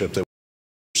partnership that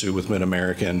with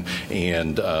Mid-American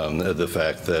and the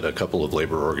fact that a couple of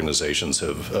labor organizations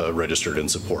have registered in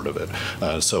support of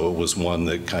it. So it was one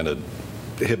that kind of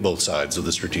hit both sides of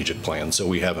the strategic plan. So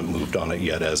we haven't moved on it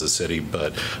yet as a city,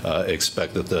 but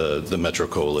expect that the Metro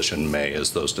Coalition may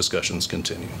as those discussions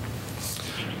continue.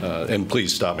 And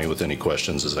please stop me with any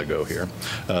questions as I go here.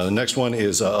 The next one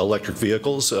is electric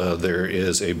vehicles. There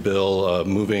is a bill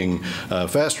moving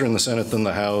faster in the Senate than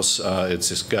the House. It's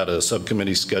just got a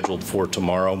subcommittee scheduled for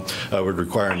tomorrow. Would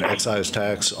require an excise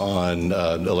tax on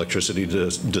electricity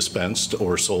dispensed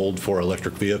or sold for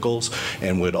electric vehicles,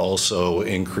 and would also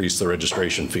increase the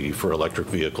registration fee for electric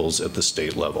vehicles at the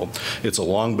state level. It's a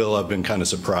long bill. I've been kind of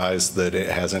surprised that it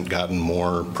hasn't gotten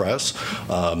more press.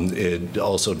 It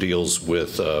also deals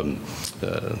with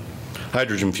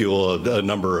hydrogen fuel, a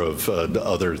number of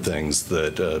other things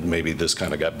that maybe this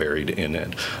kind of got buried in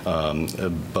it.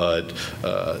 But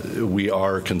we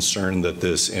are concerned that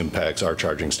this impacts our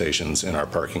charging stations in our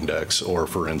parking decks or,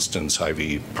 for instance,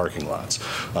 Hy-Vee parking lots.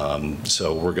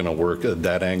 So we're going to work at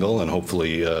that angle and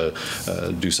hopefully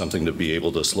do something to be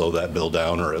able to slow that bill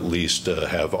down, or at least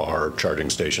have our charging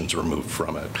stations removed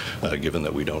from it, given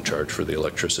that we don't charge for the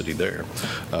electricity there.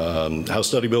 House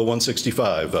Study Bill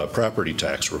 165, property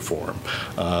tax reform.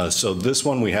 So this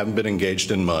one we haven't been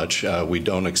engaged in much. We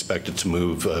don't expect it to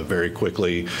move very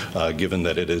quickly, given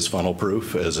that it is funnel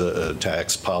proof as a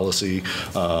tax policy.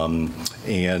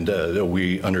 And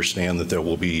we understand that there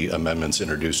will be amendments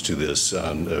introduced to this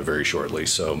very shortly.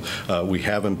 So we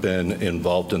haven't been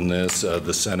involved in this.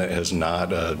 The Senate has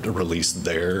not released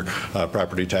their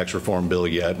property tax reform bill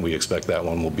yet. We expect that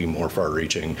one will be more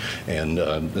far-reaching,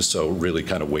 and so really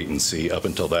kind of wait and see up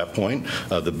until that point.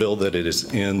 The bill that it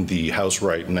is in the House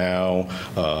right now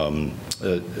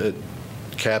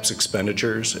caps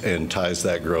expenditures and ties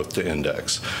that growth to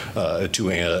index,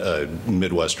 to a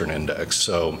Midwestern index.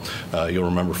 So you'll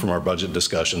remember from our budget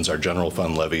discussions, our general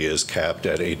fund levy is capped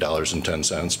at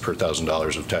 $8.10 per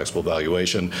 $1,000 of taxable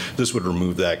valuation. This would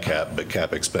remove that cap, but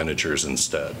cap expenditures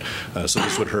instead. So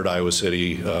this would hurt Iowa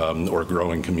City or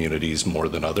growing communities more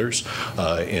than others,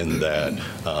 in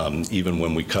that even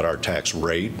when we cut our tax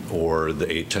rate, or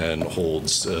the 810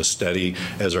 holds steady,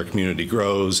 as our community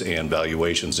grows and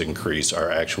valuations increase,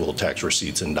 our actual tax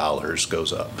receipts in dollars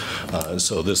goes up.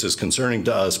 So this is concerning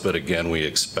to us, but again, we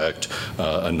expect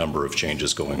a number of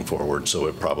changes going forward, so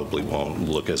it probably won't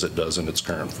look as it does in its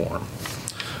current form.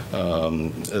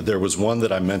 There was one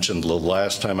that I mentioned the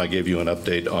last time I gave you an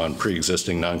update on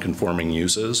pre-existing non-conforming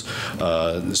uses.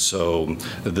 So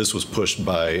this was pushed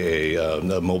by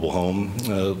a mobile home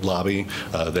lobby.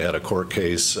 They had a court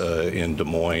case in Des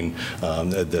Moines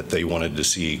that they wanted to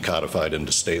see codified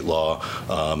into state law.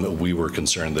 We were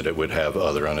concerned that it would have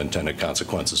other unintended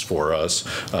consequences for us.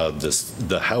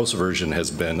 The House version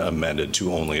has been amended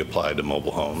to only apply to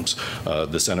mobile homes.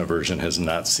 The Senate version has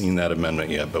not seen that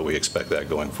amendment yet, but we expect that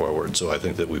going forward. So I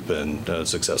think that we've been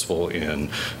successful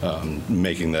in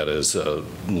making that as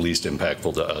least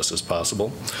impactful to us as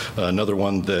possible. Another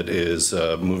one that is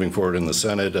moving forward in the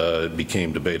Senate,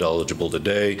 became debate eligible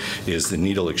today, is the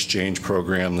Needle Exchange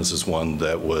Program. This is one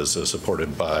that was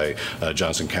supported by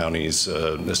Johnson County's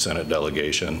Senate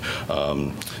delegation,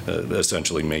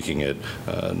 essentially making it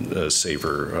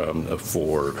safer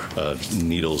for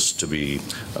needles to be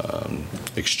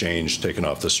exchanged, taken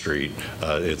off the street.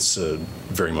 It's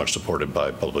very much supported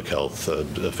by public health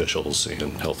officials and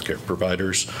healthcare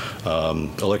providers.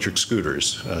 Electric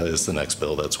scooters is the next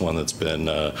bill. That's one that's been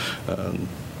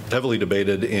heavily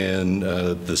debated in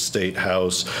the State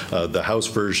House. The House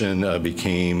version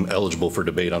became eligible for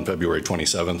debate on February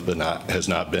 27th, but has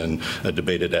not been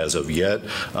debated as of yet,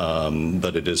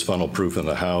 but it is funnel proof in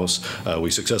the House. We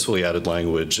successfully added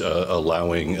language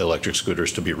allowing electric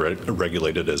scooters to be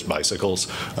regulated as bicycles,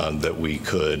 that we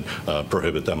could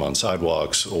prohibit them on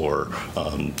sidewalks, or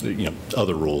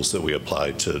other rules that we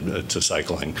applied to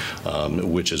cycling,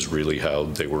 which is really how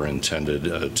they were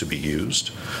intended to be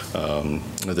used.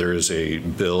 There is a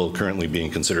bill currently being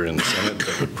considered in the Senate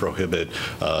that would prohibit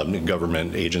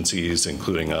government agencies,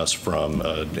 including us, from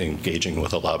engaging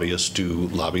with a lobbyist to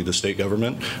lobby the state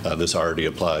government. This already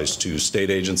applies to state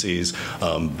agencies,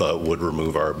 but would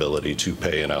remove our ability to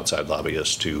pay an outside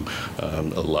lobbyist to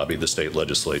lobby the state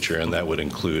legislature, and that would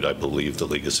include, I believe, the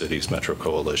League of Cities, Metro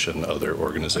Coalition, other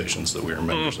organizations that we are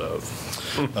members of.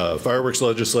 Fireworks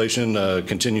legislation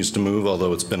continues to move,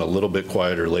 although it's been a little bit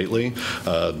quieter lately.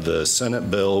 The Senate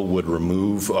bill would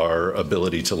remove our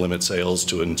ability to limit sales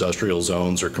to industrial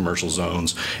zones or commercial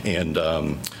zones and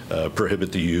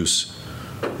prohibit the use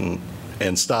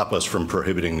and stop us from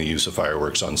prohibiting the use of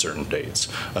fireworks on certain dates.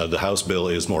 The House bill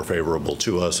is more favorable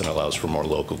to us and allows for more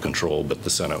local control, but the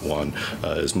Senate one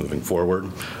is moving forward.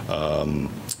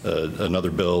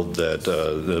 Another bill that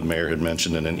the mayor had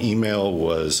mentioned in an email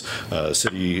was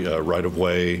city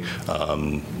right-of-way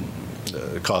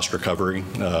cost recovery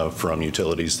from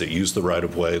utilities that use the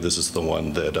right-of-way. This is the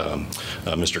one that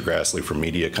Mr. Grassley from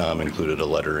MediaCom included a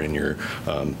letter in your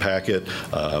packet.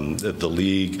 The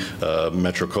League,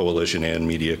 Metro Coalition, and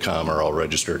MediaCom are all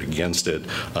registered against it.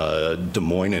 Des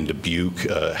Moines and Dubuque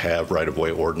have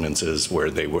right-of-way ordinances where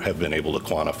they have been able to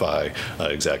quantify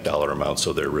exact dollar amounts,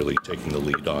 so they're really taking the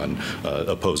lead on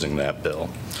opposing that bill.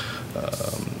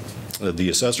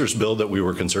 The assessor's bill that we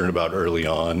were concerned about early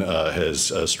on has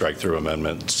a strike-through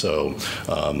amendment, so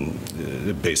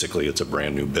basically it's a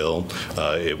brand new bill.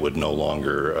 It would no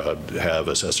longer have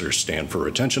assessors stand for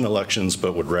retention elections,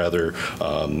 but would rather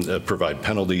provide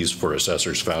penalties for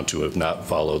assessors found to have not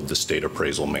followed the state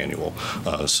appraisal manual.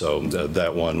 So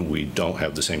that one, we don't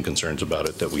have the same concerns about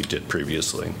it that we did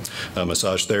previously.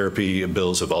 Massage therapy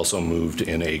bills have also moved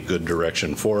in a good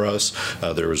direction for us.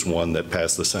 There was one that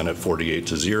passed the Senate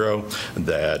 48-0.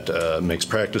 That makes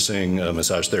practicing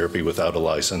massage therapy without a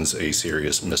license a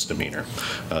serious misdemeanor.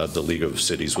 The League of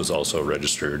Cities was also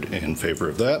registered in favor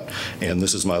of that. And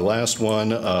this is my last one.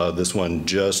 This one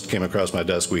just came across my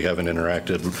desk. We haven't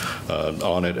interacted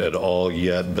on it at all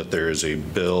yet, but there is a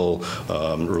bill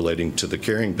relating to the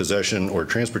carrying, possession, or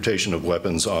transportation of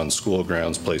weapons on school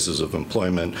grounds, places of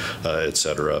employment, et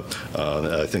cetera.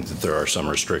 I think that there are some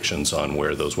restrictions on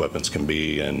where those weapons can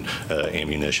be and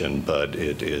ammunition, but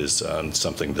it is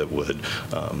something that would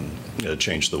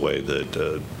change the way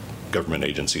that government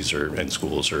agencies and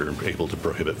schools are able to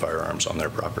prohibit firearms on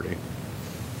their property.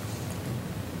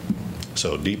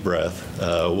 So deep breath.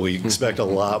 We expect a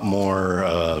lot more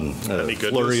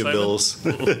flurry of bills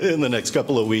in the next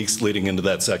couple of weeks leading into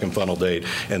that second funnel date.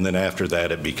 And then after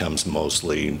that, it becomes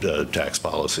mostly tax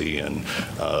policy and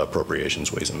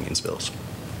appropriations, ways and means bills.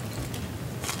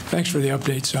 Thanks for the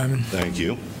update, Simon. Thank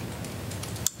you.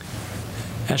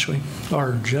 Ashley,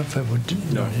 or Jeff, I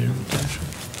would no, you.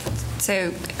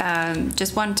 So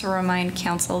just wanted to remind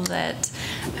council that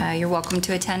you're welcome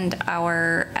to attend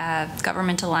our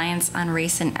Government Alliance on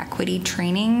Race and Equity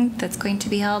training that's going to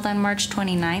be held on March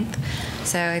 29th.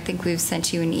 So I think we've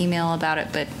sent you an email about it,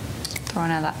 but throwing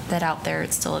that out there,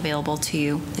 it's still available to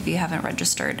you if you haven't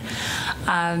registered.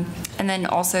 And then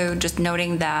also just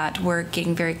noting that we're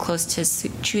getting very close to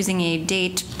choosing a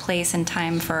date, place, and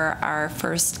time for our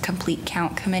first complete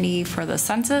count committee for the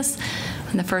census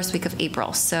in the first week of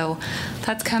April. So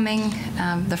that's coming.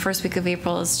 The first week of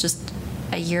April is just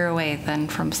a year away then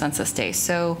from Census Day.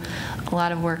 So a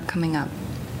lot of work coming up.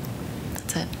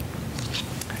 That's it.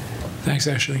 Thanks,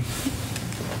 Ashley.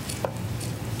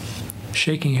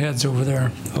 Shaking heads over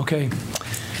there. Okay.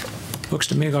 Looks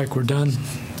to me like we're done.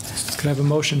 Can I have a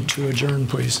motion to adjourn,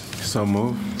 please? So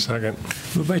move. Second.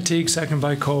 Moved by Teague, second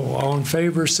by Cole. All in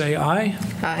favor, say aye.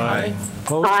 Aye.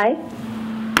 Opposed? Aye.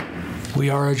 We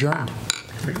are adjourned.